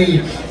calm in me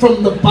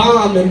from the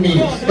bomb in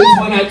me is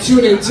when I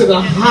tune into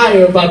the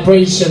higher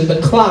vibration. The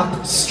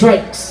clock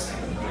strikes.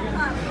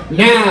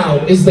 Now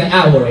is the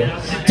hour.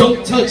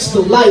 Don't touch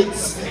the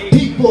lights.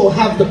 People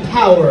have the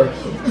power.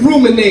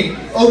 Ruminate,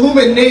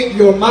 illuminate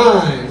your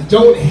mind.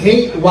 Don't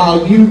hate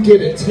while you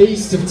get a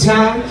taste of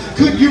time.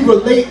 Could you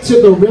relate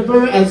to the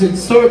river as it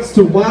starts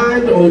to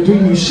wind, or do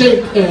you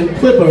shake and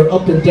quiver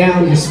up and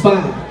down your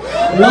spine?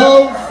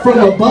 Love from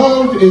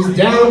above is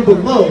down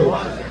below.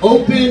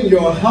 Open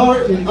your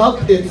heart and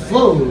up it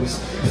flows.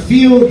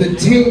 Feel the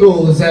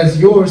tingles as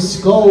your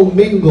skull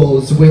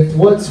mingles with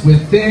what's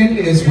within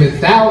is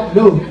without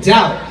no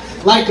doubt.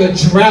 Like a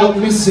drought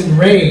missing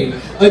rain,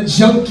 a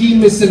junkie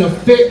missing a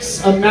fix,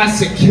 a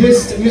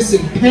masochist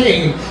missing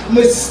pain,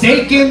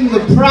 mistaking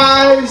the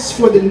prize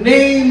for the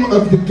name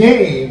of the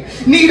game.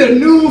 Need a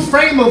new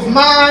frame of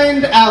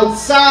mind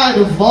outside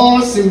of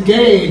loss and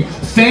gain,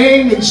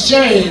 fame and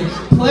shame,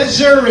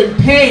 pleasure and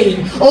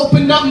pain.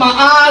 Opened up my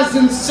eyes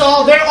and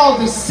saw they're all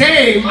the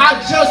same. I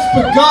just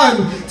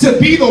begun to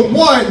be the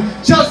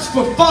one, just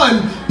for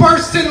fun,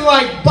 bursting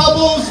like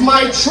bubbles.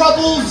 My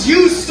troubles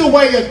used to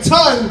weigh a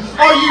ton.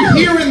 Are you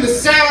hearing the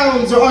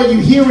sounds, or are you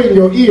hearing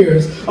your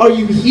ears? Are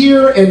you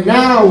here and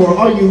now, or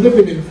are you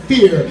living in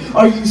fear?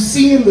 Are you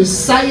seeing the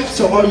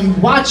sights, or are you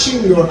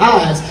watching your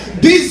eyes?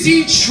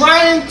 Busy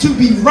trying to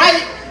be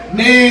right?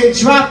 Man,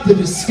 drop the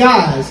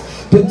disguise.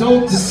 But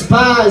don't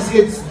despise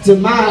its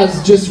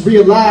demise, just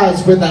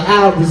realize where the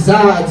I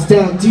resides,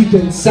 down deep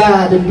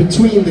inside, in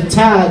between the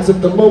tides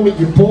of the moment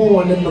you're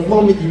born and the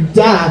moment you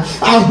die.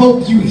 I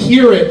hope you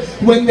hear it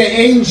when the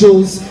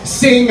angels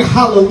sing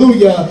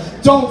hallelujah.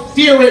 Don't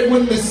fear it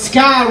when the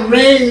sky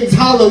rains,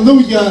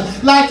 hallelujah.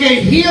 Like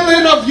a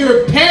healing of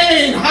your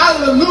pain,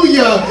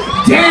 hallelujah.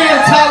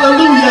 Dance,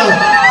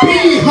 hallelujah.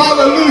 Be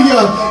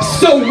hallelujah.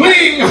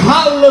 Swing,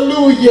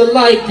 hallelujah,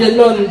 like an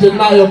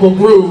undeniable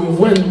groove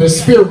when the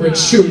spirit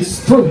shoots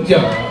through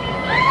ya.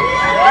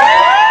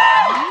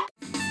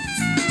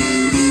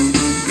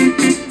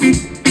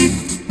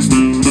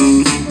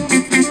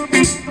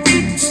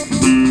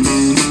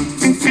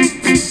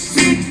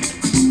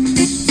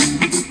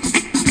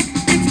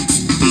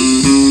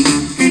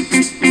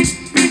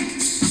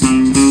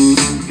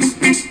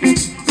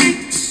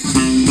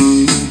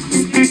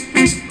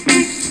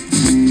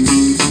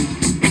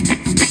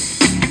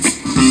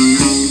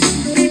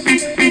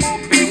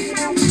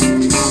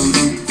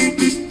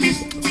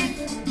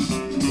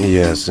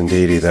 Yes,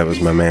 indeedy, that was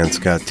my man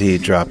Scott T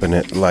dropping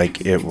it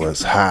like it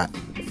was hot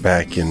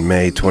back in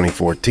May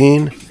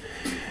 2014.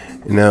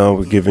 Now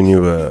we're giving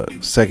you a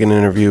second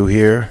interview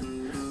here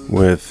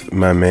with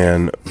my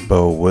man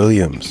Beau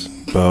Williams.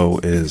 Beau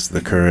is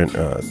the current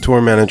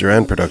tour manager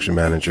and production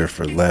manager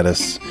for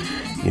Lettuce.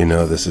 You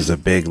know, this is a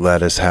big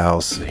Lettuce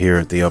house here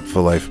at the Up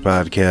for Life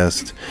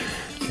podcast.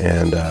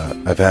 And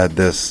I've had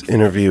this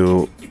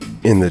interview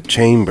in the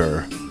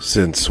chamber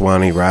since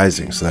Swanee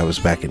Rising, so that was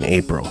back in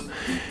April.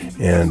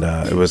 And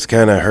it was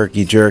kind of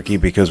herky-jerky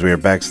because we were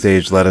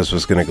backstage. Lettuce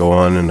was going to go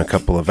on in a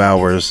couple of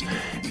hours.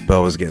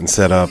 Beau was getting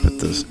set up at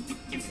this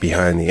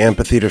behind the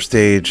amphitheater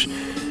stage.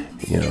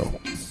 You know,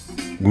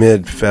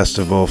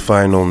 mid-festival,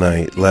 final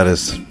night.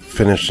 Lettuce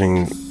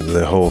finishing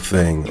the whole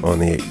thing on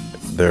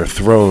their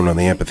throne on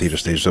the amphitheater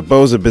stage. So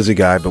Beau's a busy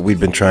guy, but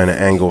we'd been trying to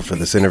angle for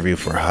this interview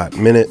for a hot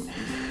minute.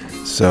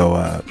 So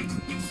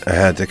I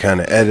had to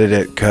kind of edit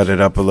it, cut it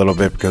up a little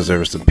bit because there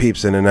were some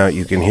peeps in and out.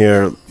 You can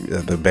hear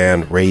the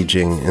band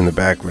raging in the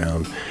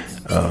background.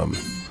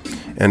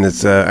 And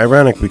it's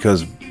ironic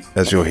because,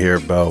 as you'll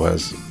hear, Beau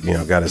has,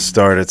 got his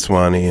start at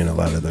Swanee, and a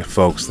lot of the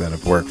folks that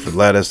have worked for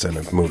Lettuce and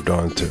have moved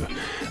on to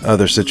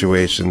other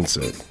situations,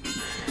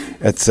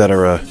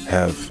 etc.,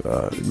 have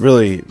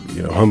really,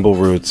 humble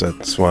roots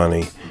at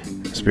Swanee,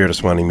 Spirit of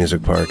Swanee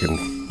Music Park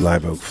in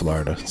Live Oak,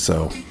 Florida.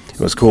 So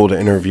it was cool to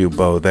interview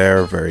Beau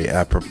there, very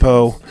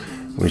apropos.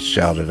 We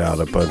shouted out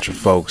a bunch of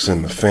folks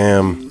in the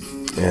fam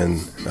and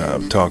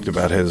talked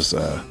about his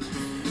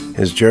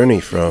journey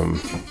from,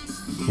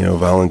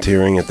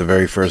 volunteering at the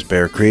very first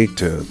Bear Creek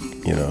to,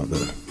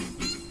 the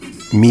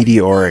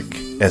meteoric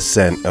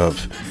ascent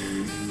of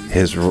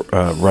his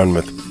run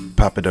with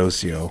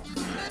Papadosio,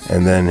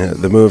 and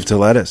then the move to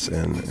Lettuce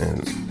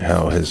and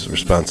how his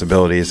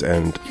responsibilities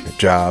and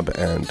job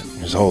and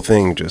his whole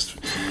thing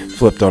just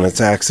flipped on its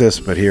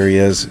axis. But here he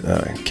is,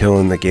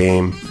 killing the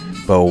game,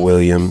 Beau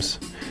Williams.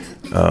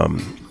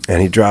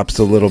 And he drops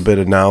a little bit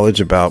of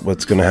knowledge about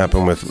what's going to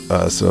happen with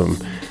some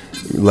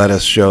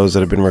Lettuce shows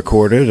that have been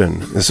recorded.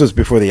 And this was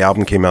before the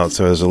album came out,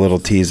 so there's a little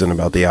teasing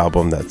about the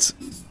album that's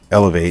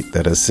Elevate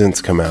that has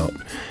since come out.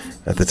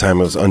 At the time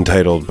it was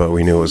untitled, but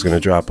we knew it was going to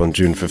drop on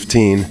June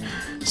 15.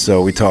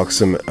 So we talked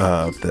some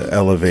of the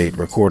Elevate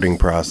recording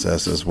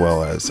process, as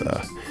well as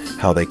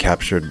how they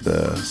captured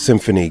the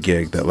symphony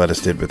gig that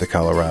Lettuce did with the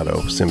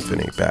Colorado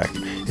Symphony back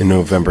in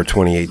November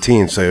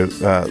 2018. So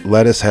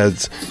Lettuce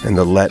Heads and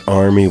the Let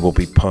Army will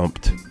be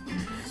pumped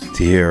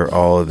to hear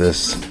all of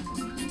this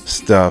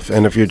stuff.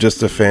 And if you're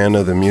just a fan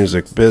of the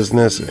music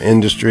business,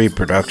 industry,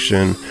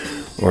 production,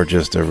 or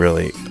just a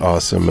really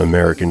awesome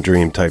American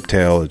dream type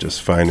tale of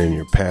just finding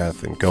your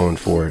path and going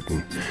for it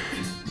and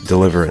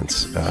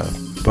deliverance,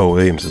 Beau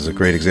Williams is a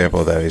great example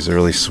of that. He's a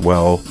really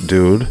swell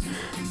dude.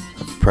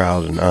 I'm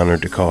proud and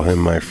honored to call him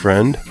my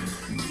friend,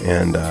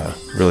 and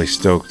really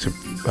stoked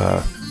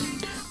to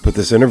put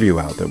this interview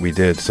out that we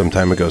did some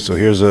time ago.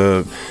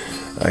 So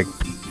I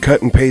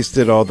cut and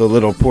pasted all the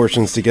little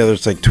portions together.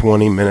 It's like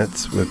 20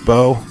 minutes with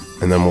Beau,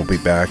 and then we'll be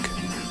back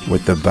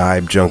with the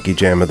Vibe Junkie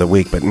Jam of the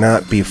Week, but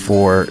not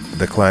before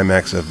the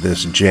climax of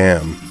this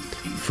jam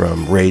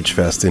from Rage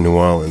Fest in New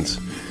Orleans,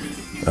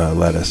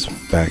 Lettuce,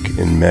 back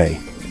in May.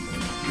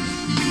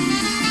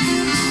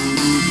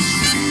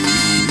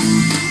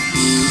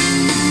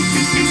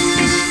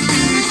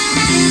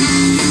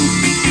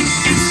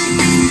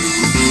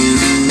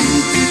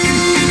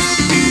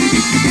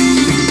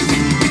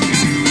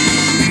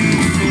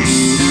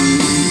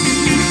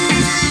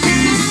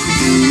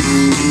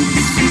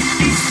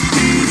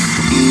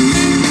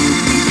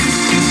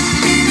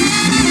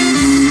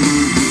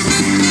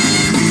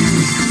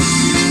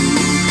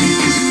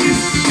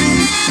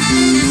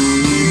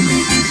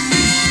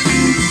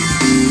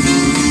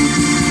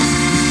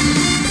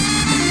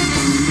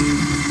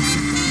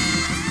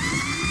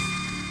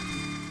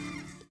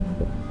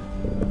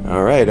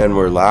 And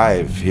we're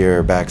live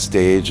here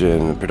backstage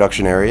in the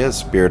production area,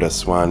 Spirit of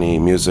Swanee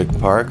Music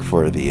Park,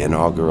 for the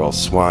inaugural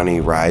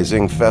Swanee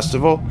Rising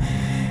Festival.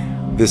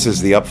 This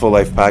is the Up Full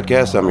Life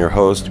podcast. I'm your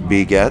host,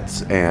 B.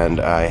 Getz, and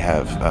I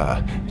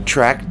have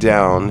tracked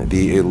down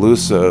the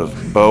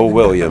elusive Beau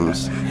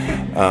Williams,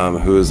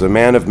 who is a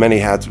man of many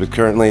hats, but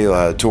currently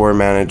a tour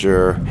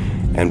manager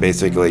and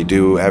basically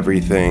do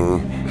everything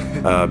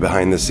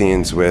behind the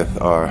scenes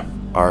with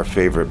our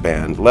favorite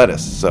band,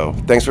 Lettuce. So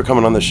thanks for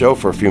coming on the show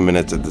for a few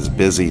minutes at this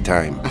busy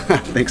time.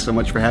 Thanks so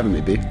much for having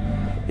me, B.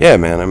 Yeah,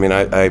 man. I mean,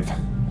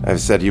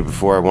 I've said to you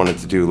before, I wanted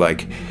to do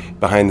like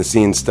behind the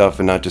scenes stuff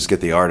and not just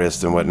get the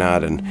artists and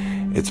whatnot.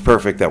 And it's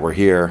perfect that we're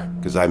here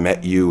because I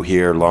met you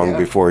here long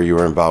before you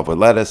were involved with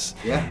Lettuce.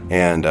 Yeah.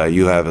 And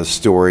you have a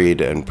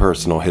storied and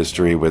personal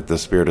history with the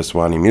Spirit of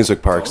Swanee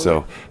Music Park.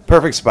 So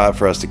perfect spot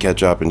for us to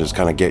catch up and just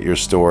kind of get your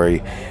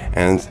story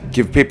and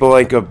give people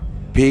like a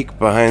peek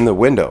behind the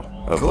window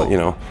of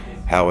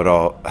how it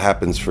all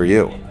happens for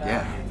you.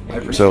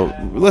 Yeah. So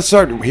let's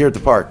start here at the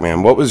park,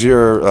 man. What was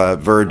your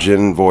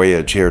virgin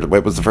voyage here?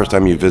 What was the first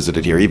time you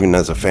visited here, even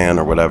as a fan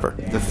or whatever?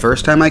 The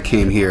first time I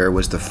came here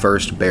was the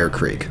first Bear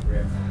Creek.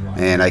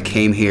 And I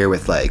came here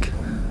with like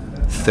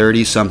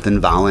 30-something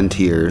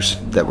volunteers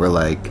that were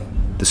like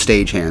the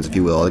stagehands, if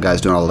you will, the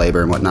guys doing all the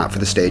labor and whatnot for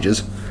the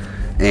stages.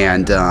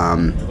 And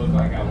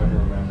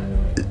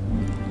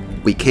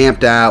we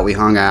camped out, we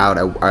hung out.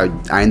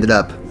 I ended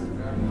up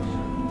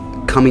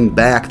coming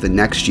back the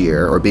next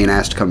year, or being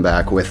asked to come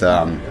back with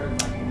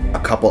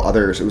a couple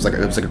others. It was like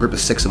a group of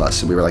 6 of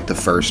us, and we were like the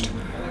first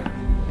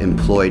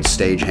employed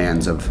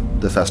stagehands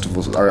of the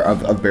festivals, or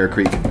of Bear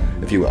Creek,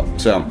 if you will.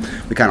 So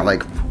we kind of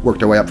like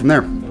worked our way up from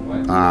there.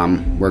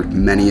 Worked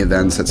many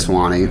events at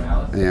Swanee,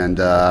 and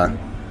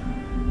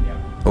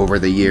over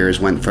the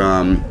years went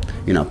from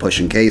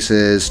pushing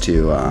cases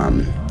to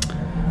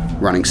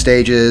running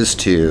stages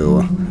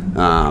to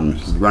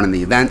running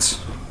the events.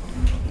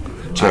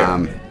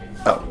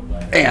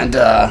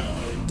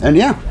 And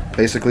yeah,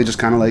 basically just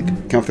kind of like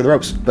came up through the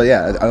ropes. But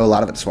yeah, I owe a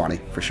lot of it to Swanee,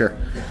 for sure.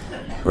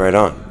 Right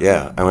on.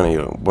 Yeah, I'm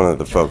one of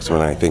the folks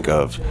when I think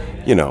of,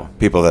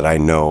 people that I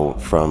know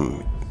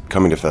from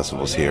coming to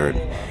festivals here, and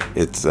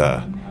it's,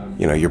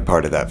 you're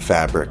part of that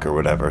fabric or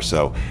whatever.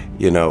 So,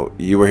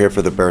 you were here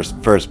for the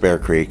first Bear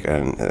Creek,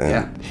 and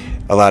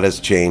a lot has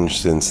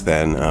changed since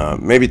then.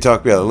 Maybe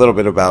talk a little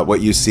bit about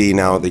what you see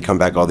now that you come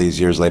back all these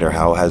years later.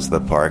 How has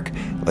the park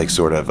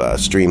sort of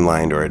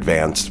streamlined or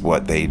advanced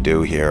what they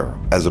do here,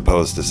 as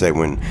opposed to, say,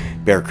 when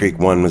Bear Creek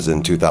 1 was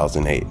in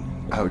 2008?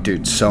 Oh,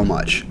 dude, so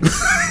much.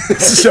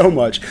 So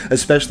much.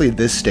 Especially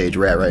this stage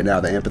we're at right now,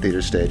 the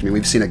amphitheater stage. I mean,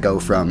 we've seen it go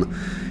from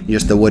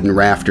just the wooden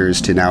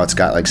rafters to now it's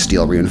got like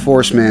steel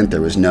reinforcement.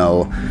 There was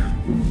no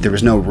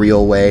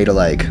real way to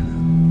like,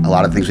 a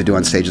lot of things we do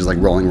on stages like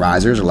rolling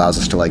risers allows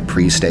us to like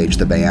pre-stage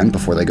the band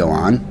before they go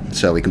on,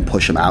 so we can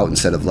push them out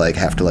instead of like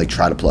have to like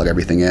try to plug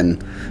everything in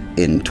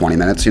 20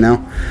 minutes, and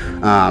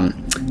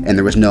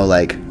there was no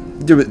like,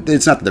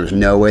 it's not that there was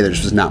no way, there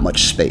just was not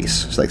much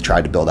space. So they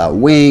tried to build out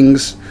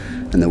wings,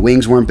 and the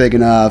wings weren't big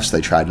enough, so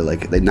they tried to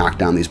they knocked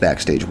down these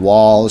backstage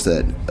walls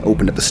that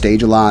opened up the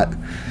stage a lot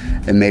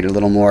and made it a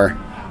little more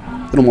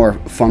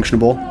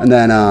functionable. And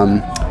then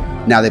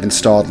now they've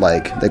installed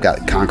they've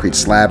got a concrete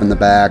slab in the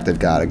back, they've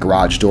got a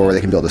garage door where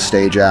they can build a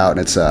stage out, and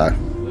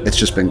it's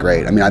just been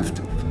great. I mean,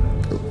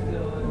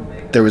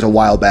 there was a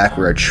while back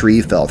where a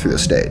tree fell through the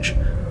stage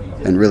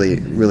and really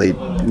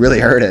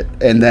hurt it.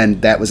 And then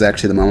that was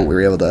actually the moment we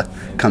were able to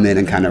come in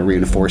and kind of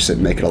reinforce it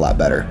and make it a lot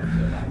better.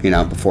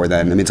 Before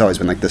then, I mean, it's always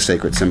been like the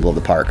sacred symbol of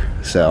the park.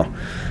 So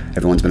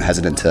everyone's been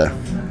hesitant to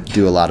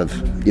do a lot of,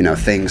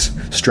 things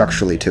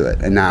structurally to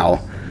it. And now,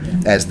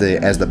 as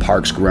the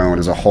park's grown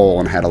as a whole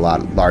and had a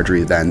lot larger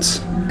events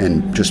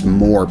and just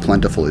more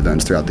plentiful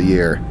events throughout the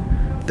year,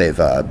 they've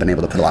been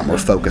able to put a lot more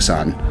focus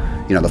on,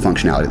 the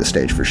functionality of the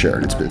stage for sure.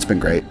 And it's been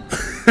great.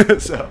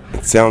 So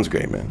it sounds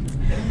great, man.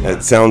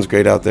 It sounds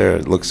great out there.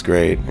 It looks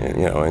great,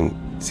 and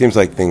it seems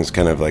like things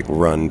kind of like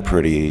run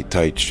pretty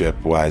tight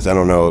ship-wise. I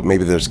don't know,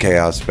 maybe there's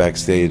chaos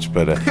backstage,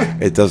 but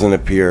it doesn't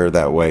appear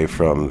that way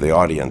from the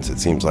audience. It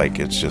seems like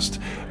it's just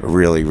a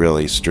really,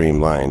 really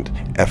streamlined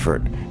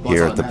effort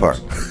here at the park.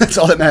 That's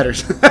all that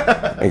matters.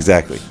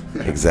 Exactly.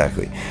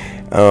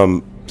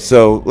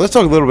 So let's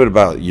talk a little bit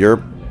about your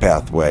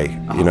pathway,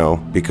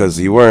 because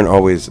you weren't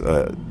always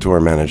a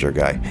tour manager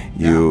guy.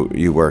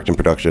 You worked in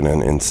production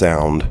and in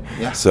sound.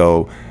 Yeah.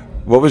 So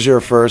what was your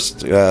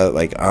first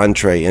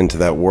entree into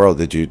that world?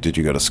 Did you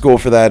go to school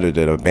for that, or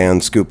did a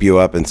band scoop you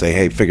up and say,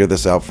 hey, figure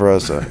this out for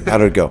us? How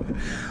did it go?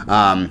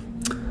 I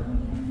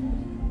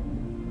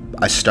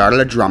started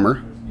a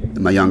drummer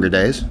in my younger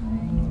days.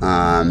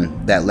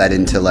 That led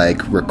into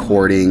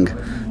recording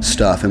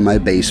stuff in my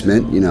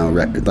basement,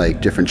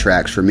 different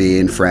tracks for me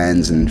and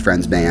friends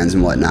bands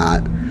and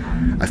whatnot.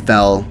 I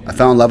fell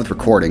in love with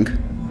recording,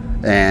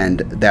 and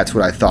that's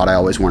what I thought I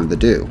always wanted to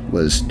do,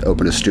 was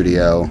open a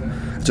studio.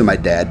 That's what my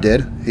dad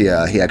did. He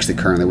actually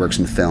currently works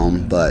in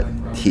film, but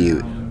he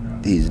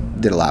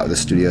did a lot with the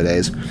studio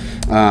days.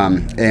 My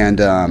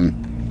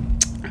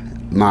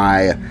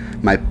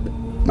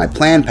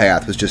plan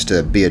path was just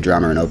to be a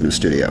drummer and open a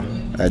studio.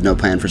 I had no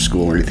plan for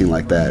school or anything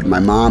like that. My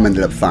mom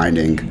ended up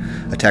finding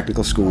a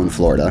technical school in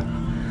Florida.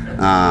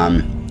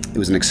 It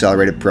was an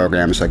accelerated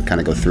program, so I can kind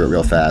of go through it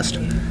real fast.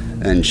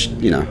 And she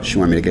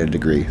wanted me to get a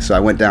degree. So I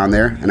went down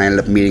there, and I ended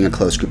up meeting a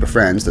close group of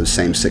friends, those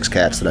same 6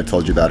 cats that I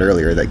told you about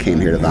earlier that came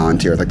here to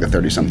volunteer with the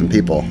 30-something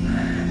people.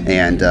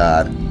 And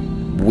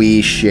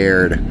we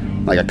shared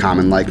a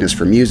common likeness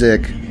for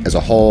music as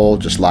a whole,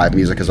 just live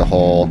music as a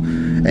whole,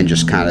 and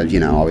just kind of,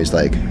 always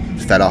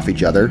fed off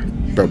each other,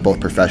 both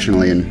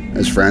professionally and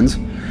as friends.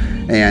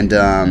 And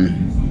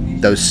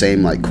those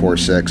same core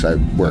 6 I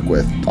work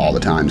with all the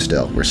time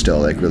still. We're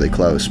still really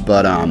close.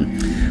 But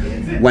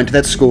went to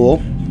that school,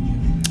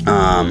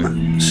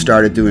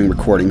 started doing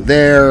recording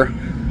there,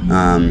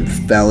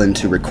 fell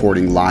into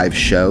recording live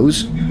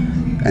shows,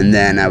 and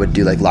then I would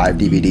do live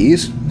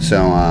DVDs.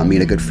 So me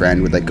and a good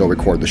friend would go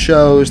record the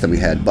shows. Then we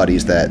had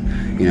buddies that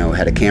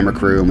had a camera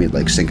crew, and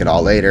we'd sync it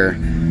all later.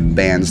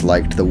 Bands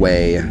liked the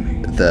way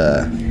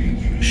the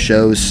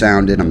shows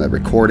sounded on the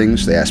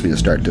recordings. They asked me to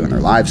start doing their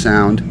live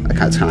sound.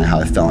 That's kind of how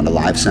I fell into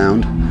live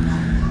sound.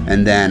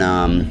 And then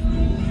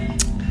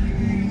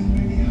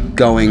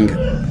going,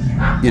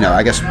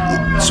 I guess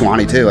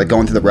Swanee too,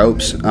 going through the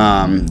ropes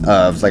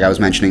of, I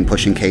was mentioning,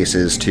 pushing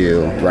cases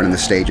to running the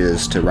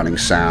stages to running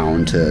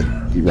sound to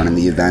running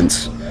the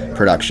events,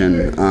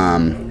 production.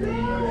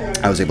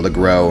 I was able to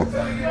grow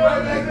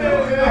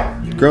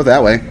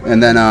that way.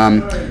 And then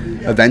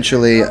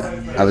eventually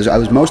I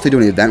was mostly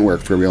doing event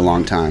work for a real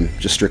long time,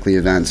 just strictly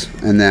events.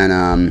 And then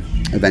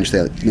eventually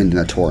I ended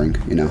up touring,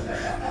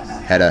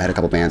 had a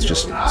couple bands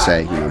just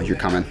say, you're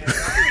coming.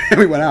 And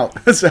we went out.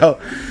 So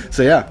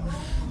yeah.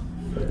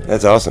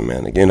 That's awesome,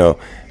 man.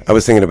 I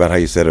was thinking about how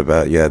you said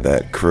about,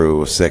 that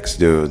crew of 6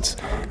 dudes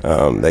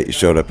that you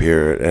showed up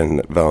here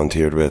and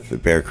volunteered with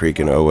at Bear Creek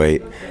in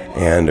 2008.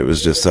 And it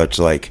was just such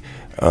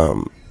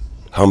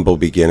humble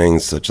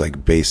beginnings, such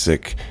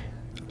basic,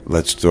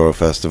 let's throw a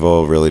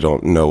festival, really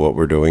don't know what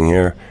we're doing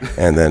here.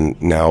 And then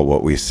now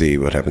what we see,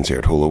 what happens here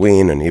at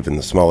Halloween and even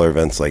the smaller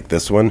events like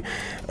this one,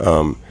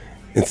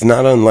 it's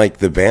not unlike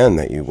the band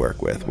that you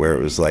work with, where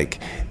it was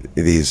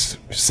these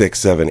 6,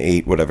 7,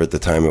 8, whatever at the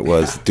time it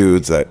was,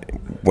 dudes that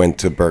went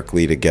to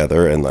Berkeley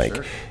together and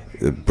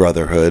the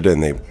brotherhood,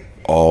 and they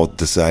all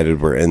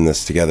decided we're in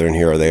this together, and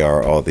here they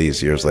are all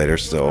these years later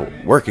still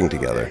working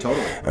together.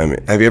 Totally. I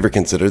mean, have you ever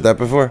considered that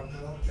before?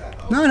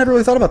 No, I never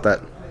really thought about that.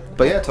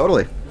 But yeah,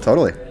 totally.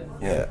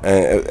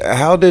 Yeah.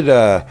 How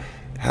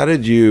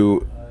did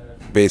you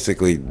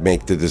basically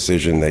make the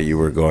decision that you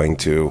were going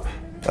to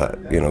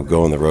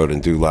go on the road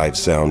and do live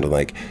sound,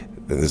 and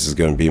this is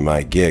going to be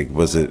my gig?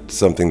 Was it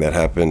something that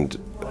happened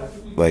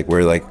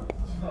where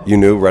you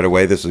knew right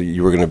away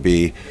you were going to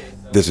be,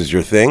 this is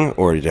your thing,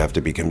 or did you have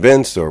to be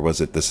convinced, or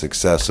was it the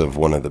success of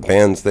one of the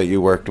bands that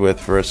you worked with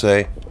for a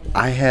say?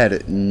 I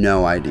had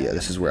no idea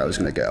this is where I was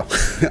going to go.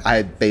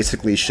 I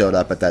basically showed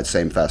up at that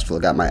same festival,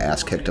 got my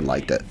ass kicked, and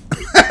liked it.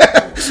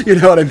 You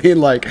know what I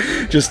mean?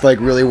 Just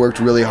really worked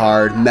really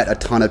hard, met a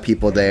ton of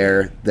people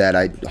there that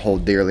I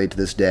hold dearly to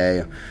this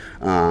day.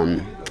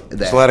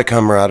 There's a lot of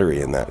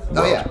camaraderie in that world.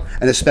 Oh yeah,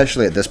 and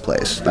especially at this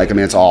place.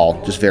 It's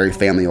all just very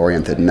family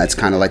oriented, and that's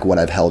kind of what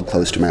I've held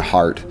close to my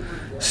heart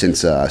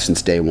since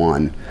day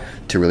one.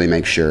 to really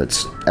make sure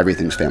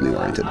everything's family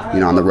oriented.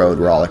 On the road,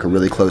 we're all like a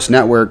really close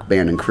network,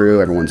 band and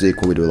crew, everyone's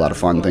equal, we do a lot of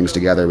fun things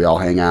together, we all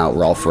hang out,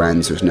 we're all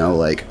friends, there's no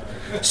like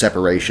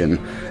separation,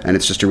 and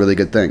it's just a really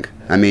good thing.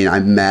 I mean, I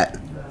met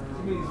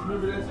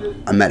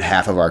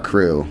half of our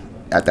crew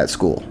at that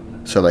school,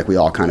 so like we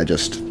all kind of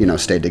just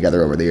stayed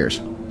together over the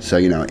years. So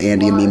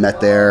Andy and me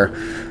met there,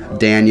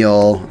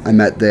 Daniel I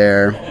met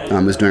there,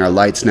 was doing our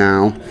lights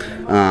now.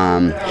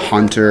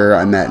 Hunter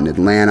I met in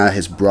Atlanta,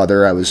 his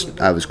brother I'm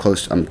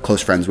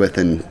close friends with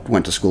and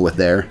went to school with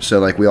there. So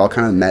like we all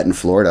kind of met in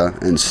Florida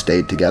and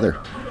stayed together,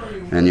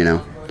 and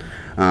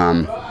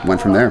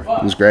went from there.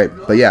 It was great.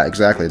 But yeah,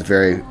 exactly, it's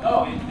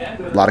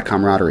a lot of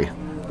camaraderie.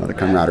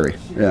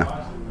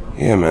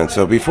 Yeah, man.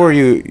 So before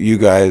you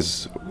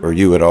guys or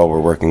you at all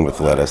were working with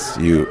Lettuce,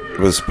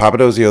 was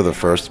Papadosio the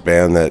first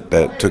band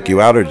that took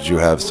you out, or did you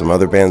have some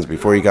other bands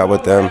before you got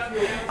with them?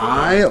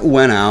 I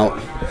went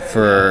out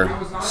for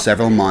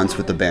several months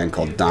with a band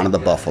called Donna the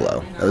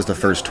Buffalo. That was the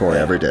first tour I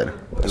ever did.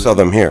 I saw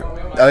them here.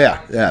 Oh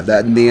yeah.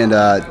 That me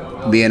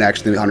and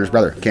actually Hunter's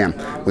brother Cam,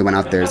 we went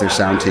out there as their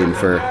sound team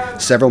for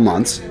several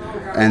months,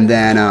 and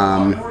then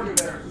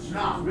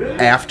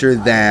after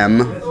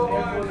them,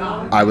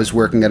 I was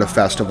working at a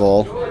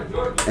festival,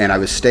 and I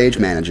was stage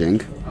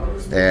managing.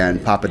 And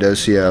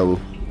Papadosio,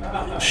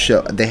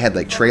 they had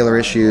like trailer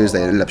issues.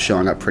 They ended up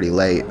showing up pretty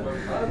late,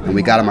 and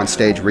we got them on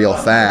stage real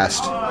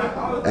fast.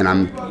 And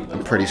I'm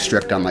pretty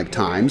strict on like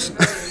times,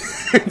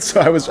 so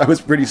I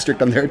was pretty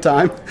strict on their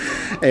time.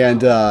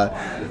 And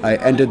I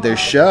ended their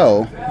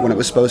show when it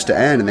was supposed to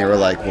end, and they were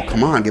like, "Well,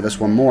 come on, give us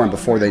one more." And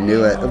before they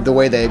knew it, the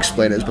way they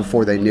explained it is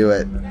before they knew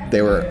it,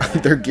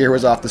 their gear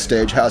was off the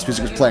stage, house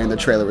music was playing, the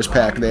trailer was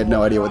packed, and they had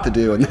no idea what to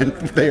do. And then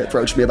they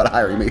approached me about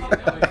hiring me.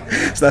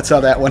 So that's how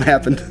that one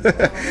happened.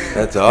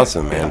 That's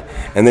awesome, man.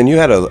 And then you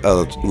had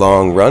a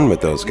long run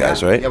with those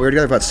guys, right? Yeah, we were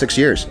together for about 6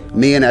 years.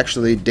 Me and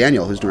actually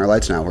Daniel, who's doing our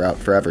lights now, we're out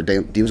forever. D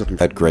was with him.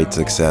 Had great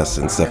success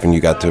and stuff, and you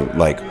got to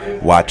like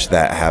watch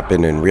that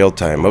happen in real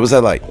time. What was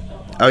that like?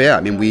 Oh yeah,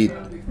 I mean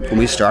when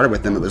we started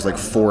with them, it was like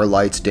 4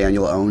 lights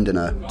Daniel owned in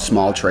a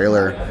small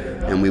trailer,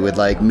 and we would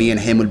like, me and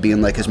him would be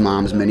in like his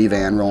mom's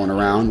minivan rolling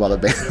around while the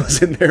band was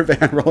in their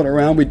van rolling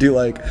around. We'd do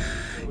like,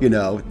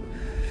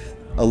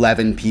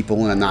 11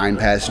 people in a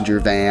 9-passenger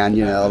van,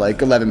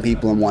 like 11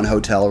 people in one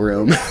hotel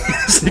room,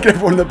 sneaking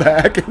everyone in the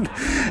back,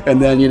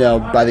 and then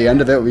by the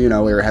end of it, we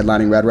were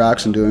headlining Red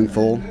Rocks and doing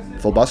full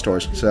bus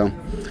tours. So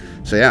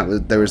yeah,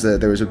 there was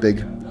a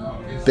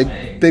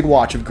big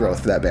watch of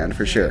growth for that band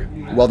for sure.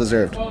 Well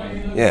deserved.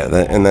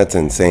 Yeah, and that's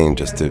insane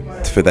just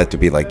for that to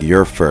be like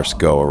your first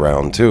go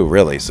around too,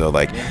 really. So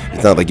like,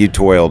 it's not like you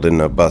toiled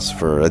in a bus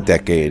for a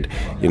decade,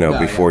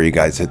 before you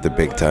guys hit the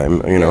big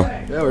time,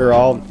 Yeah, we were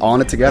all on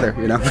it together,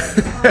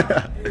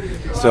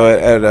 So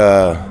at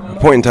a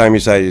point in time, you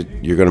decided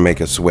you're going to make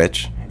a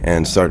switch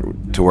and start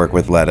to work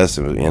with Lettuce,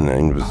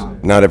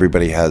 and not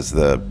everybody has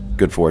the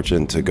good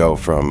fortune to go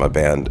from a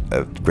band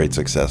of great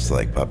success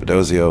like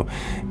Papadosio,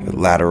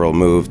 lateral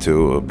move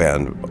to a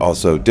band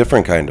also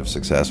different kind of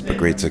success but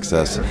great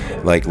success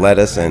like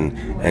Lettuce, and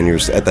you're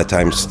at that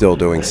time still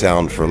doing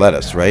sound for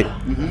Lettuce, right?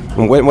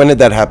 Mm-hmm. When did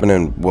that happen,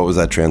 and what was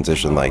that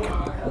transition like?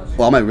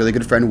 Well, my really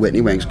good friend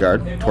Whitney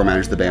Wangsgard tour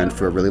managed the band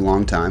for a really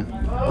long time.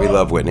 We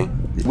love Whitney.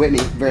 Whitney,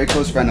 very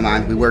close friend of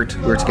mine. We worked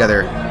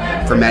together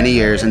for many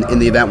years in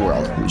the event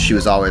world. She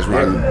was always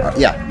running.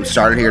 We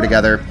started here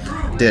together.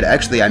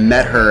 I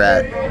met her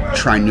at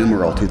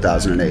Trinumeral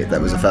 2008. That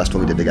was a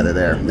festival we did together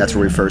there. That's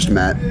where we first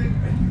met,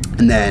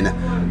 and then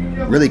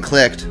really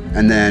clicked,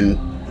 and then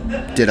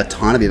did a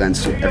ton of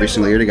events every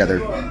single year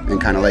together, and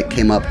kind of like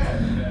came up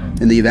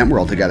in the event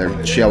world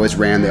together. She always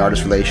ran the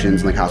artist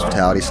relations and like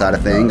hospitality side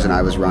of things, and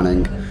I was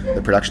running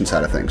the production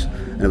side of things,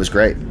 and it was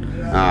great.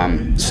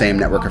 Same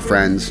network of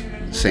friends,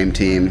 same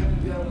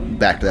team,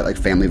 back to that like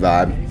family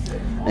vibe,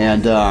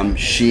 and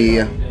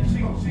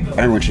I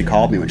remember when she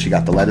called me when she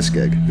got the Lettuce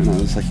gig, and I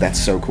was like, that's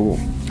so cool.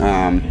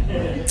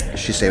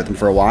 She stayed with them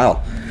for a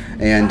while,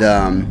 and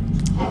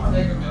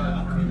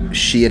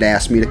she had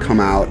asked me to come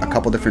out a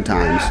couple different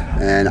times,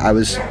 and I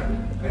was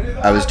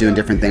doing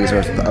different things. I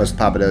was with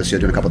Papadosio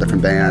doing a couple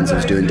different bands. I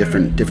was doing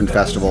different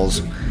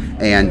festivals,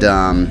 and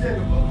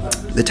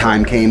the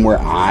time came where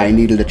I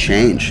needed a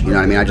change. You know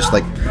what I mean? I just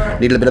like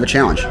needed a bit of a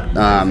challenge.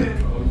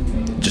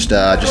 Just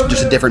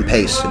a different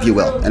pace, if you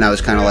will. And I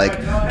was kind of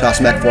like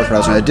tossing back and forth what I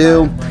was going to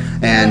do.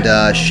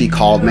 And she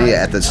called me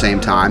at the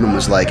same time and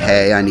was like,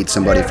 "Hey, I need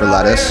somebody for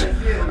Lettuce,"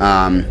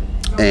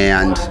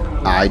 and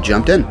I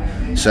jumped in.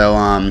 So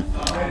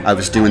I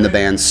was doing the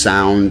band's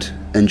sound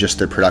and just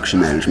their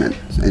production management,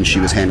 and she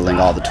was handling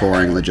all the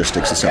touring,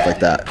 logistics, and stuff like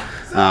that.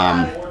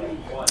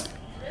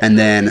 And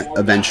then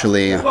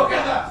eventually,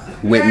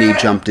 Whitney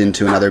jumped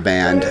into another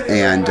band,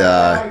 and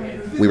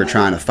we were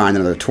trying to find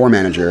another tour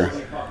manager.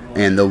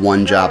 And the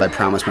one job I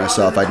promised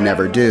myself I'd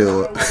never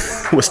do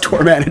was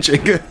tour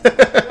managing.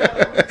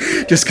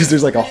 Just because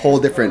there's like a whole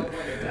different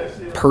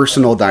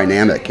personal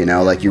dynamic,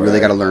 like you really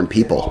got to learn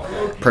people.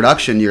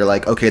 Production, you're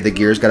like, okay, the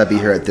gear's got to be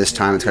here at this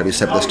time, it's got to be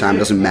set at this time. It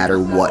doesn't matter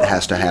what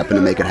has to happen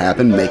to make it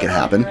happen, make it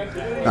happen.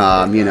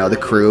 The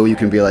crew, you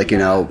can be like,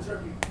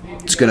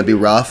 it's going to be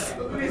rough,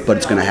 but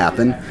it's going to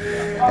happen.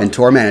 And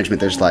tour management,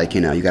 there's like,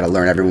 you got to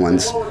learn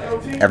everyone's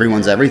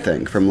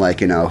everything, from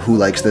like, who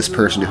likes this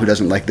person to who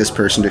doesn't like this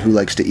person, to who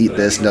likes to eat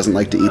this and doesn't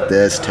like to eat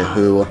this, to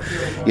who,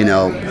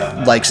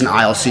 likes an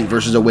aisle seat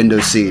versus a window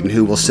seat, and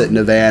who will sit in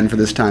a van for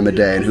this time of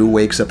day, and who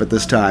wakes up at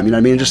this time. You know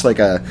what I mean? Just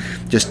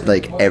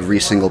like every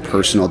single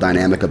personal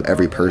dynamic of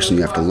every person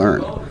you have to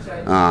learn.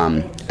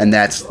 And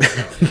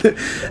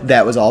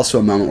that was also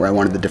a moment where I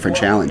wanted a different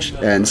challenge.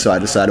 And so I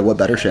decided what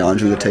better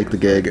challenge than to take the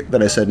gig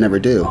that I said never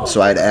do.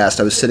 So I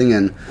was sitting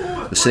in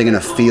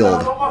a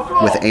field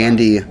with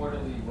Andy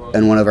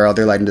and one of our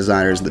other lighting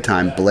designers at the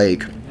time,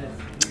 Blake.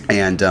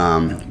 And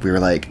we were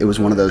like, it was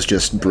one of those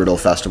just brutal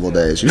festival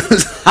days. It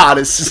was hot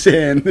as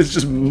sin. It was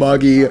just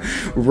muggy.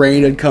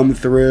 Rain had come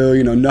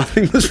through.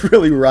 Nothing was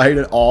really right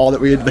at all that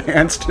we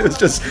advanced. It was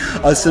just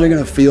us sitting in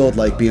a field,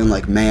 like being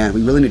like, man,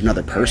 we really need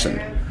another person.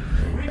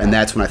 And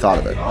that's when I thought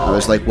of it. I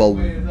was like, well,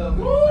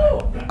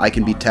 I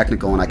can be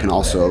technical and I can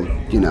also,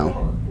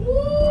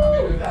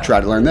 try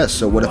to learn this.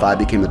 So what if I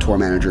became the tour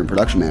manager and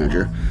production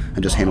manager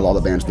and just handled all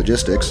the band's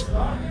logistics?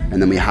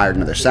 And then we hired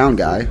another sound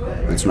guy.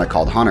 That's when I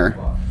called Hunter.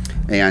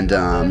 And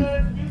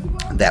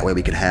that way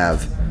we could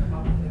have,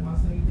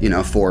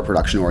 4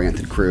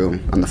 production-oriented crew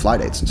on the fly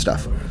dates and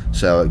stuff.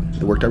 So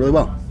it worked out really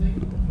well.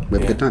 We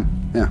have a good time.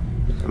 Yeah.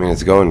 I mean,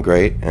 it's going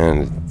great,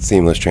 and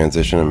seamless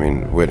transition. I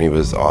mean, Whitney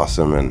was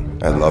awesome,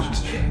 and I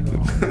loved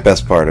the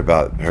best part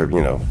about her,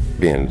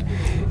 being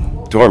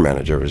tour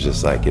manager was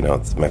just like,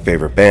 it's my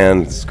favorite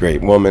band. It's a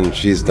great woman.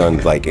 She's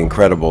done like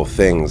incredible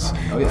things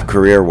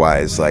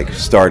career-wise, like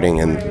starting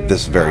in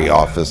this very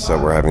office.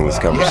 So we're having this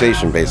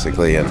conversation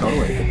basically, and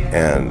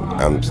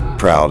I'm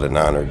proud and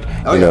honored,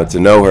 to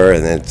know her.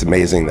 And it's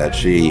amazing that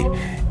she,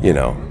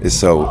 is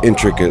so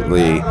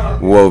intricately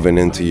woven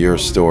into your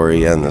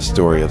story and the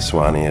story of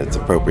Swanee. It's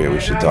appropriate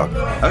we should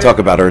talk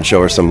about her and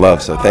show her some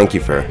love. So thank you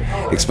for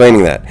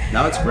explaining that.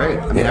 No, it's great.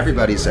 I mean,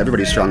 everybody's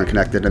strong and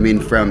connected. I mean,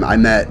 I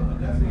met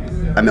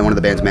one of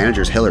the band's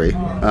managers, Hillary,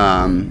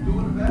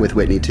 with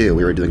Whitney too.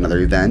 We were doing another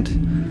event,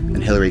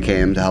 and Hillary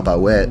came to help out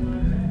Whit,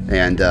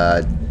 and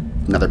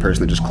another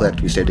person that just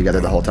clicked. We stayed together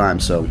the whole time.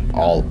 So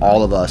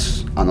all of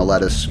us on the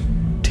Lettuce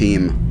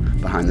team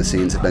behind the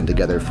scenes have been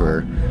together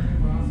for,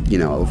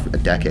 over a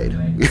decade.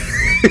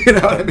 You know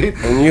what I mean?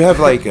 And you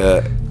have like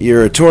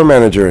you're a tour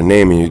manager in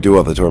name, and you do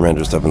all the tour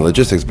manager stuff and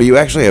logistics, but you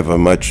actually have a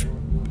much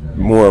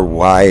more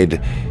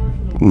wide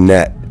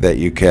net that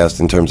you cast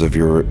in terms of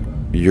your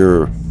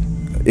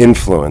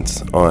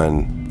influence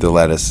on the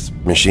Lettuce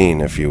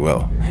machine, if you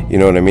will. You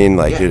know what I mean?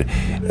 Like,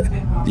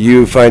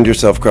 you find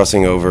yourself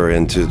crossing over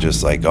into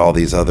just like all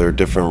these other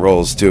different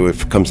roles too.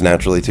 It comes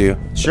naturally to you.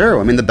 Sure.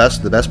 I mean, the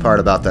best part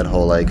about that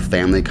whole like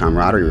family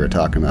camaraderie we were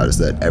talking about is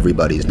that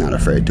everybody's not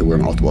afraid to wear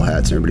multiple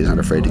hats, and everybody's not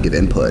afraid to give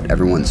input.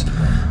 Everyone's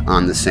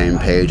on the same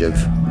page of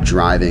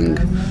driving,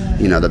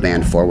 the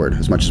band forward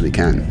as much as we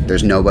can.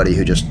 There's nobody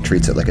who just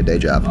treats it like a day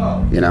job.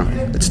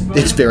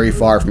 It's very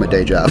far from a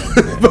day job,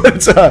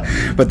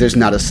 but there's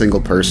not a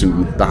single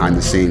person behind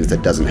the scenes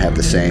that doesn't have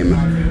the same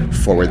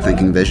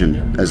forward-thinking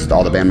vision as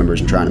all the band members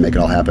and trying to make it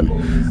all happen.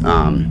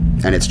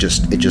 And it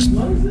just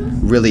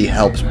really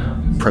helps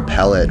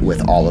propel it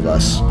with all of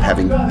us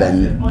having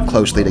been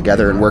closely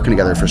together and working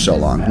together for so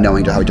long,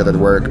 knowing how each other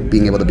work,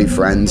 being able to be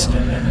friends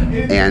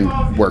and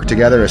work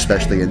together,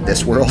 especially in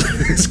this world,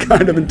 is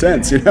kind of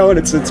intense, and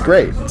it's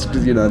great. It's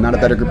not a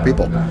better group of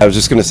people. I was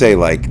just going to say,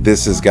 like,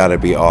 this has got to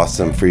be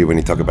awesome for you when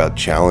you talk about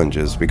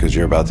challenges, because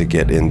you're about to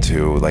get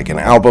into like an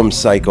album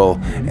cycle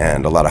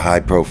and a lot of high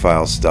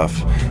profile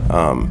stuff.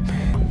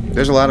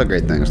 There's a lot of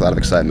great things, a lot of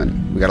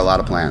excitement. We got a lot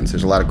of plans.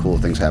 There's a lot of cool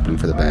things happening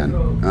for the band.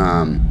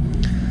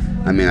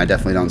 I mean, I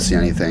definitely don't see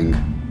anything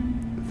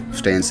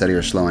staying steady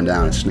or slowing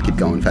down. It's just gonna keep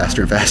going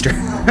faster and faster.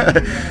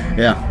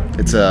 Yeah,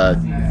 it's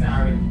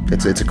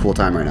a cool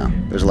time right now.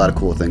 There's a lot of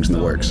cool things in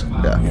the works.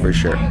 Yeah, for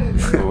sure.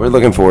 Well, we're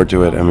looking forward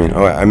to it. I mean,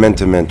 I meant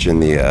to mention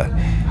the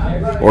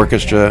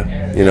orchestra,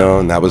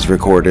 and that was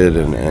recorded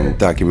and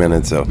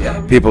documented. So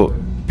people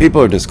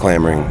are just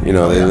clamoring.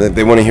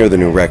 They want to hear the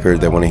new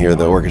record. They want to hear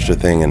the orchestra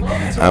thing, and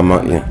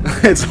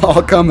it's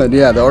all coming.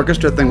 Yeah, the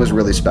orchestra thing was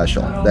really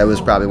special. That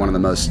was probably one of the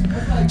most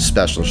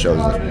special shows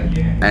that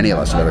any of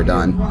us have ever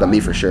done, but me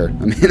for sure.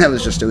 I mean, it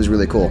was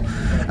really cool.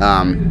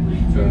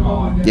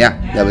 Yeah,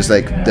 that was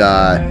like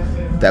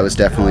that was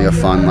definitely a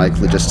fun like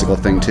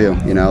logistical thing too.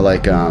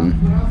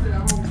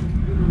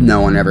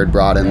 No one ever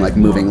brought in like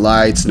moving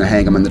lights and to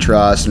hang them in the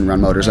truss and run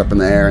motors up in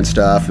the air and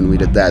stuff, and we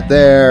did that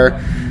there.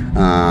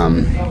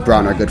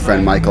 Brought in our good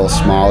friend Michael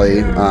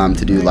Smalley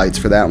to do lights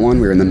for that one.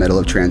 We were in the middle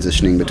of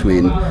transitioning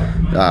between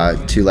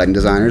 2 lighting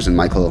designers, and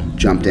Michael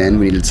jumped in.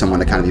 We needed someone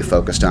to kind of be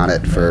focused on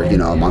it for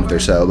a month or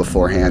so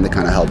beforehand to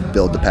kind of help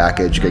build the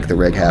package, get the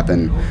rig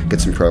happen, get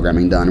some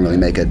programming done, really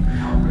make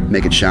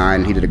it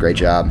shine. He did a great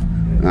job.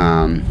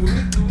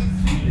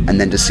 And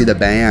then to see the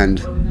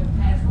band,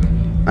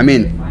 I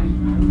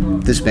mean,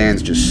 this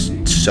band's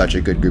just such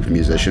a good group of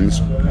musicians.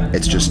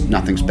 It's just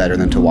nothing's better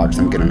than to watch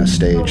them get on a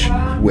stage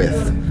with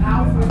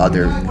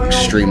other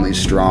extremely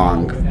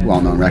strong,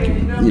 well-known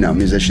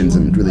musicians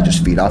and really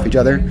just feed off each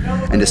other.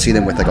 And to see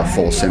them with like a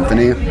full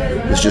symphony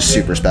was just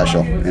super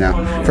special,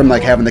 from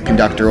like having the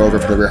conductor over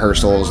for the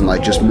rehearsals and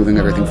like just moving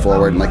everything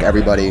forward and like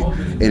everybody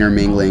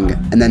intermingling,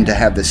 and then to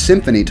have the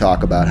symphony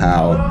talk about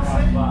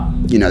how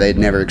they'd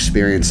never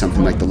experienced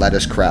something like the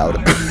Lettuce crowd.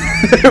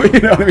 You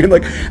know what I mean?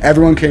 Like,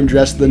 everyone came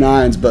dressed to the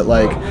nines, but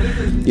like,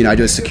 I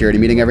do a security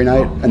meeting every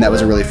night, and that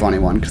was a really funny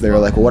one, because they were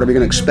like, well, what are we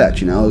going to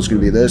expect? It was going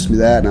to be this, be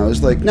that, and I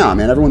was like, no,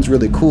 man, everyone's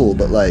really cool,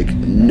 but like,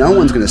 no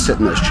one's going to sit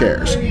in those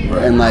chairs.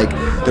 And like,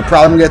 they're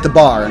probably going to get at the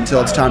bar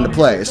until it's time to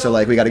play, so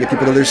like, we got to get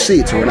people to their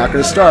seats, or we're not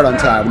going to start on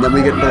time, and then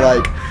we get into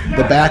like,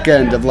 the back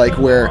end of like,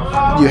 where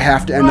you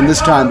have to end in this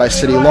time by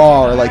city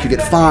law, or like, you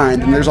get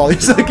fined, and there's all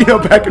these like,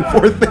 back and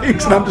forth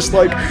things, and I'm just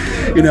like,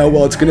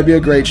 well, it's going to be a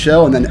great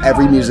show, and then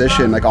every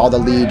musician, like all the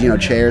lead,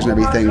 chairs and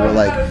everything were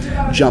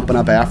like jumping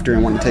up after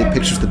and wanting to take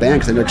pictures with the band,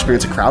 because they never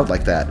experienced a crowd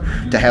like that.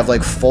 To have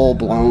like full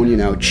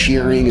blown,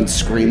 cheering and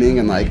screaming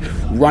and like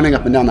running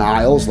up and down the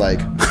aisles, like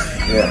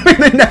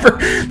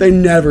they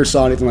never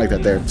saw anything like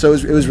that there. So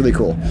it was really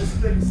cool.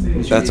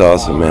 That's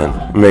awesome,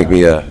 man. Make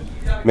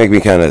me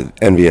kind of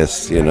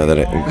envious,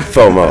 that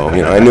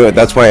FOMO. I knew it.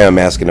 That's why I'm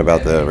asking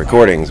about the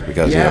recordings,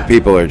 because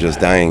people are just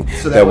dying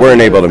that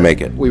weren't able to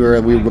make it. We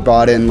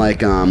brought in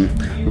like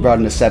we brought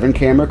in a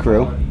 7-camera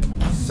crew.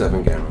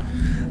 7 camera.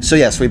 So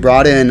yes, we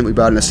brought in a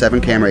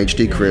 7-camera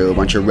HD crew, a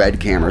bunch of red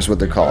cameras, what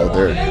they're called.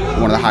 They're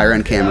one of the higher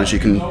end cameras you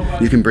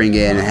can bring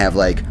in and have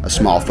like a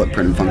small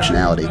footprint and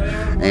functionality.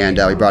 And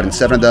we brought in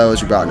 7 of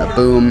those. We brought in a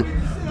boom,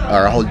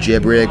 our whole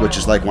jib rig, which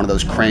is like one of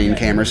those crane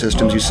camera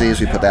systems you see.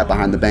 So we put that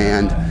behind the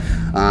band.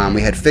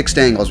 We had fixed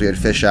angles, we had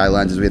fisheye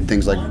lenses, we had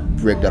things like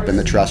rigged up in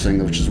the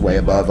trussing, which is way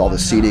above all the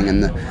seating.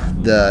 And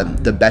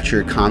the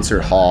Betcher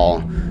Concert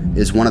Hall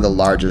is one of the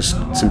largest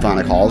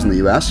symphonic halls in the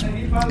U.S.,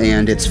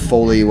 and it's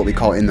fully what we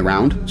call in the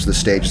round. So the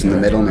stage is in the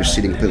middle and there's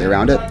seating completely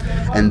around it.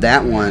 And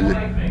that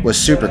one was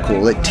super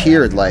cool. It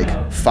tiered like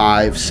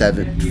 5 or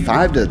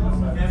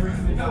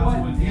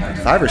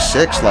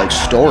 6 like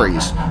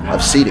stories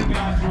of seating.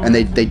 And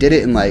they did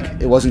it in like,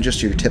 it wasn't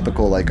just your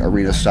typical like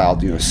arena style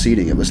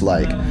seating. It was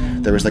like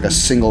there was like a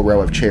single row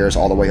of chairs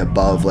all the way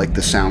above like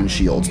the sound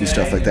shields and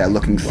stuff like that,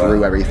 looking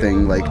through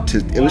everything.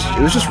 It was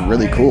just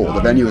really cool.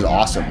 The venue was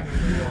awesome.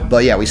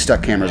 But yeah, we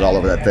stuck cameras all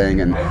over that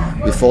thing, and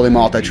we fully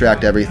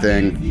multi-tracked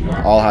everything,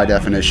 all high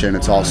definition.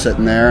 It's all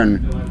sitting there,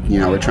 and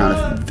we're trying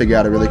to figure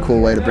out a really cool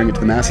way to bring it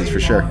to the masses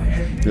for sure.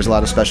 There's a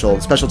lot of special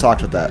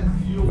talks with that.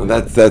 Well,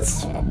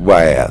 that's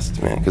why I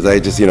asked, man, because I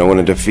just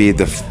wanted to feed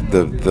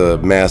the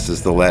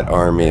masses, the Let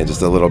Army,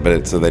 just a little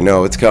bit, so they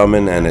know it's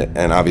coming,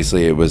 and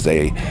obviously it was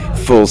a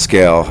full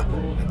scale,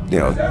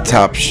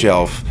 top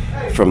shelf.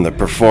 From the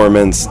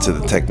performance to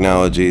the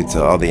technology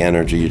to all the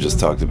energy you just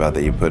talked about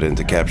that you put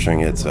into capturing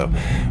it. So,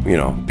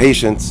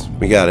 patience,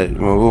 we got it.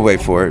 We'll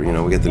wait for it.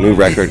 We get the new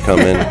record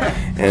coming,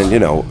 and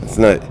it's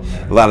not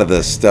a lot of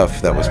the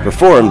stuff that was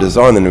performed is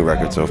on the new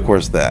record. So of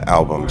course the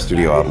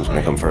studio album's going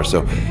to come first.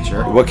 So,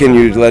 sure. What can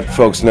you let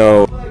folks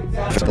know?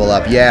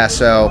 Yeah,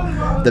 so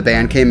the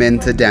band came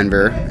into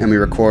Denver and we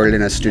recorded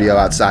in a studio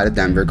outside of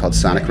Denver called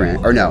Sonic Ranch.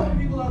 Or no,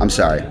 I'm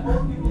sorry.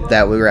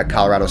 That we were at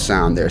Colorado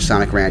Sound there.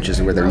 Sonic Ranch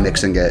is where they're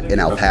mixing it in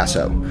El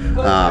Paso.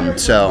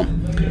 So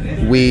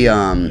we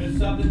went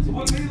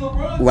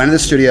to the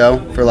studio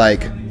for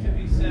like, I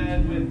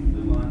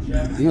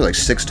think it was like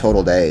 6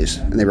 total days,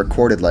 and they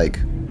recorded like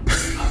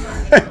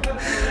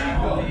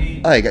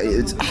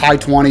it's high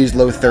 20s,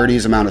 low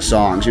 30s amount of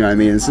songs. You know what I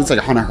mean? It's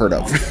like unheard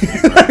of.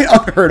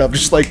 Unheard of.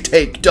 Just like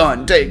take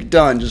done,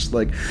 just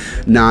like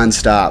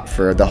nonstop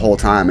for the whole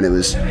time, and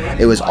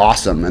it was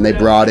awesome. And they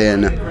brought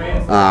in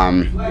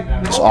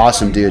this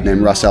awesome dude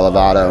named Russ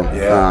Elevato.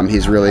 Yeah.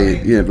 He's really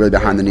really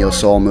behind the Neo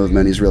Soul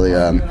movement. He's really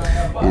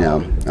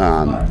D'Angelo,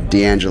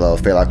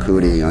 Fela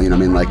Kuti. You know what I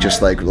mean? Like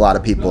just like a lot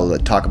of people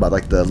that talk about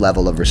like the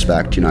level of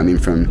respect. You know what I mean,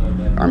 from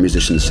our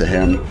musicians to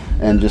him,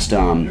 and just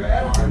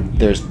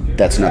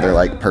that's another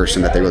like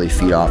person that they really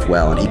feed off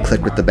well, and he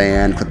clicked with the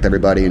band, clicked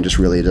everybody, and just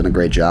really did a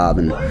great job.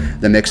 And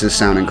the mixes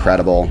sound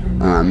incredible.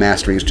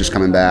 Mastering's just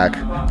coming back.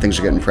 Things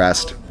are getting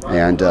pressed,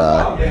 and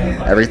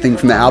everything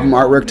from the album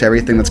artwork to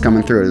everything that's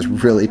coming through is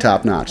really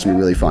top notch. It's gonna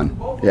be really fun.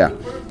 Yeah.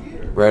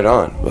 Right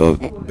on. Well,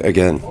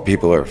 again,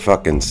 people are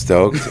fucking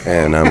stoked,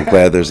 and I'm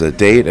glad there's a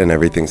date and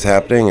everything's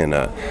happening, and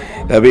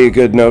that'd be a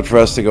good note for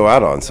us to go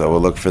out on. So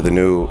we'll look for the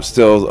new,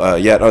 still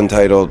yet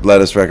untitled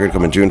Lettuce record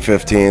coming June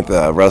 15th.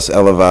 Russ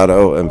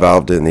Elevato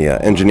involved in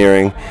the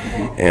engineering,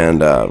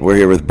 and we're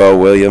here with Beau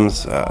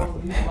Williams,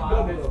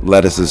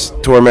 Lettuce's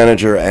tour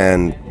manager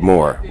and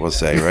more, we'll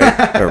say,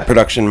 right? Or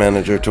production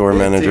manager, tour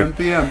manager.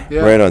 TMPM, yeah.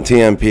 Right on,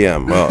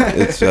 TMPM. Well,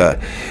 it's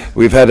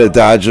we've had to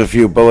dodge a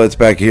few bullets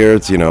back here.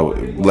 It's,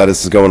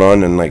 Lettuce is going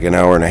on in like an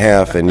hour and a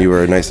half, and you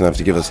were nice enough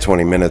to give us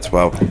 20 minutes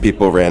while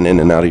people ran in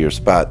and out of your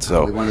spot.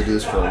 So we wanted to do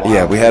this for a while.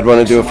 Yeah, we had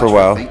wanted to do it for a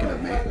while. Thinking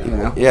of me,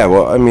 Yeah,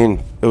 well, I mean,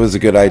 it was a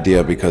good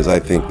idea because I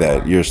think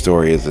that your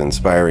story is an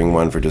inspiring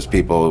one for just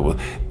people who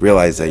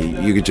realize that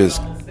you could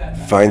just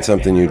find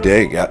something you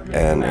dig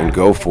and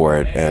go for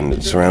it,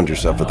 and surround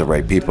yourself with the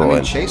right people.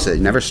 And chase it.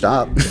 You never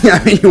stop.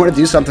 I mean, you want to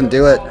do something,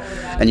 do it.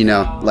 And,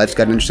 life's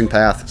got an interesting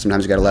path.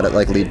 Sometimes you got to let it,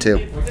 lead too,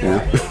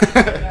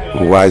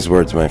 Wise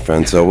words, my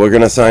friend. So we're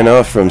going to sign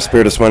off from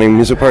Spirit of Swanee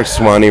Music Park,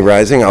 Swanee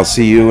Rising. I'll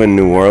see you in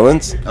New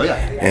Orleans. Oh, yeah.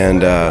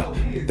 And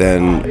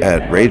then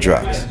at Rage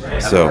Rocks.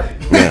 So,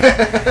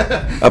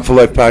 yeah. Up for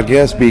Life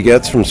Podcast, B.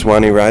 Getz from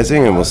Swanee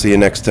Rising, and we'll see you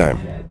next time.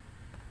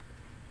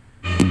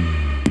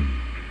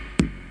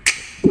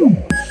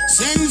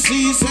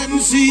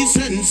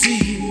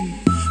 Sensi.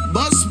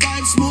 Bus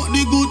vibe, smoke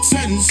the good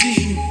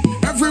sensi.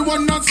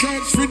 Everyone not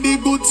search for the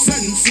good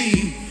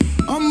sensi.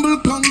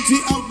 Humble county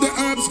out the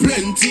herbs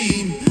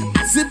plenty.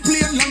 As it play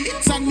along,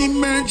 it's an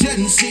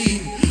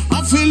emergency.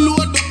 I feel load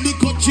up the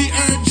country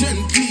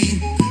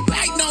urgently.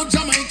 Right now,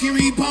 Jamaica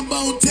reap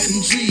about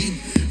 10 tree.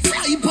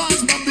 Fly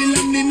past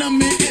Babylon in a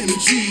me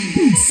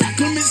entry.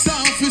 Sackle me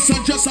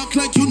officer, just act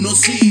like you no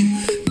see.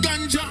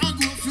 Ganja I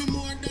go for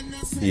more than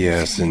a cent.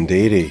 Yes,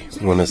 indeedy.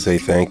 Want to say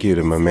thank you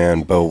to my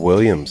man Bo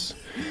Williams,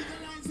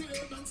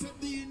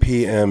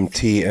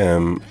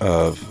 PMTM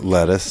of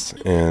Lettuce,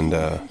 and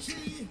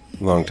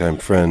longtime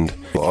friend.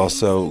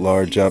 Also,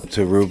 large up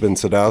to REUBEN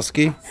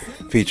SADOWSKY,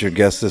 featured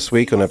guest this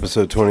week on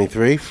episode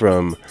 23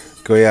 from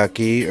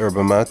Guayaki,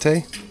 Yerba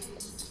Mate.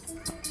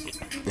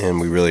 And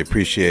we really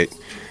appreciate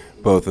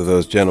both of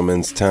those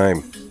gentlemen's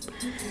time.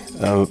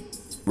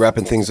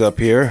 Wrapping things up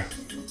here,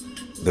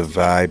 the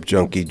Vibe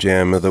Junkie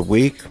Jam of the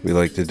Week. We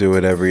like to do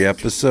it every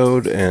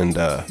episode, and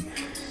I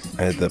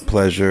had the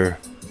pleasure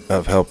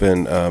of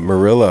helping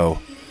Murillo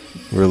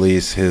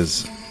release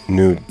his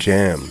new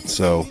jam.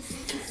 So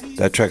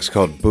that track's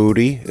called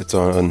Booty. It's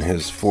on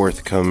his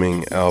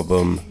forthcoming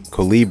album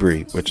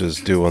Colibri, which is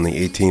due on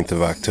the 18th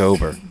of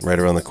October, right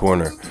around the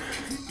corner.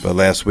 But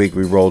last week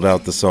we rolled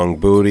out the song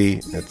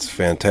Booty. It's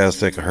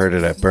fantastic. I heard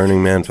it at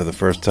Burning Man for the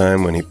first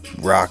time when he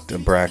rocked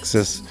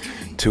Abraxas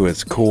to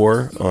its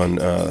core on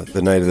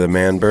the night of the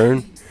Man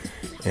Burn.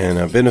 And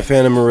I've been a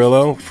fan of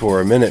Murillo for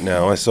a minute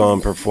now. I saw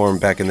him perform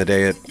back in the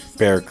day at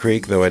Bear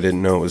Creek, though I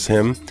didn't know it was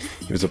him.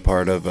 He was a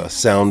part of a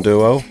Sound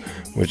Duo,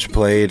 which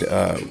played,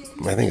 I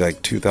think,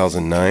 like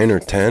 2009 or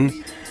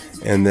 10.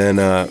 And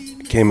then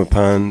came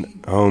upon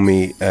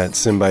homie at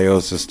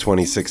Symbiosis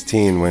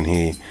 2016 when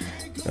he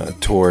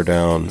tore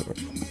down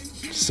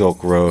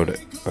Silk Road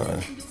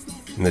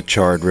in the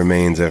charred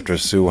remains after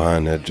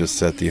Suhan had just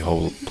set the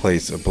whole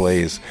place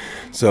ablaze.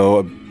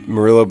 So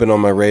Murillo been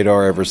on my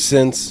radar ever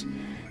since,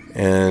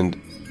 and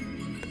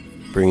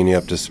bringing you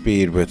up to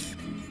speed with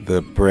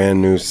the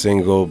brand new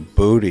single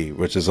Booty,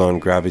 which is on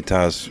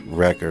Gravitas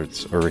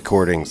Records or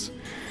Recordings.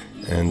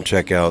 And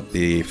check out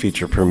the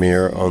feature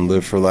premiere on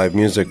Live for Live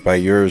Music by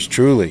yours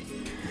truly.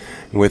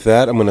 With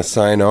that, I'm going to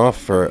sign off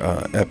for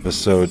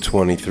episode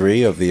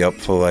 23 of the Up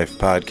for Life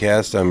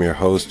podcast. I'm your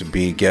host,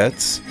 B.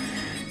 Getz,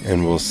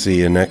 and we'll see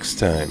you next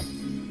time.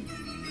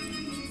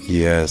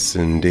 Yes,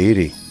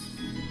 indeedy.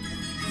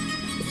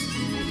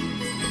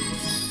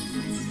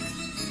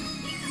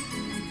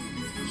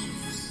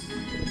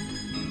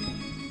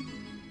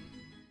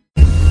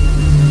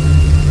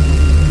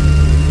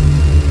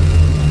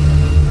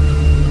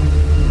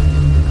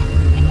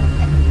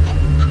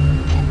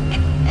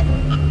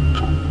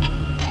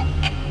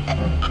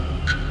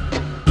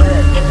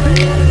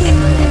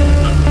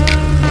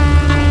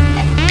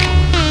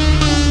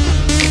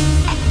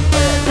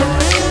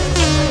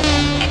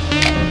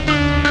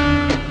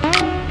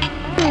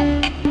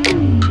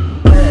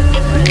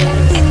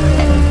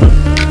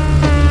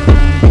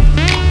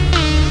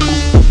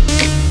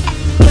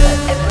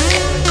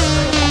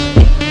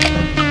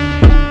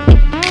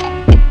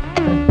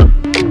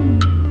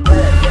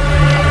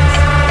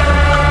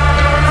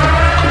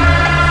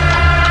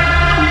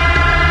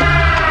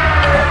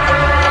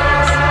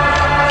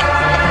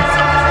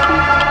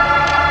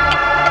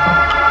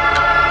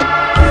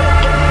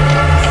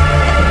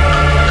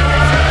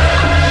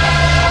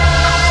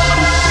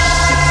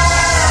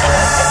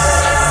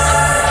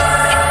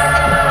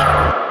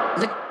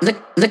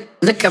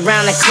 Look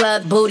around the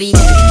club, booty.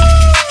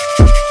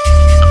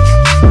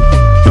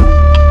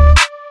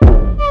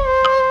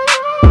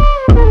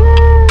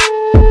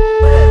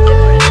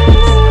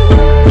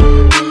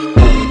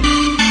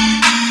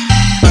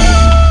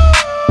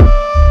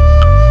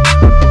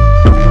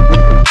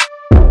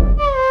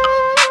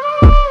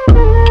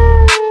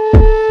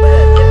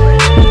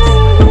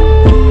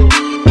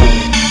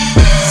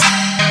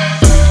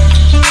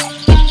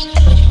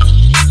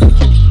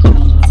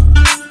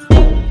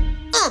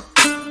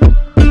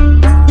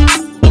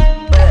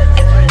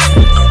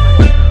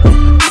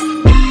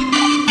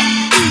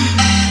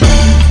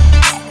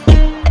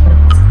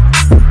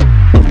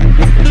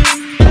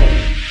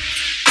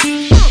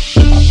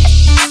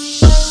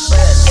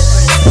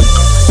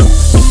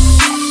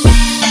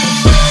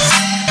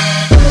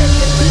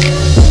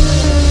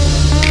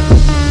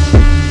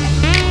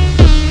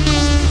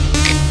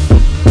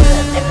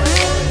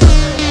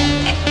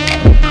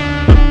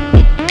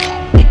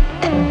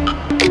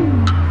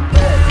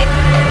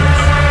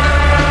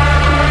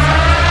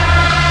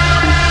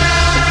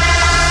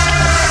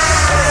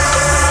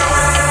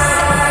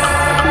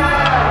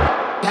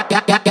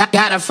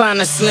 gotta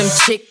find a slim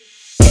chick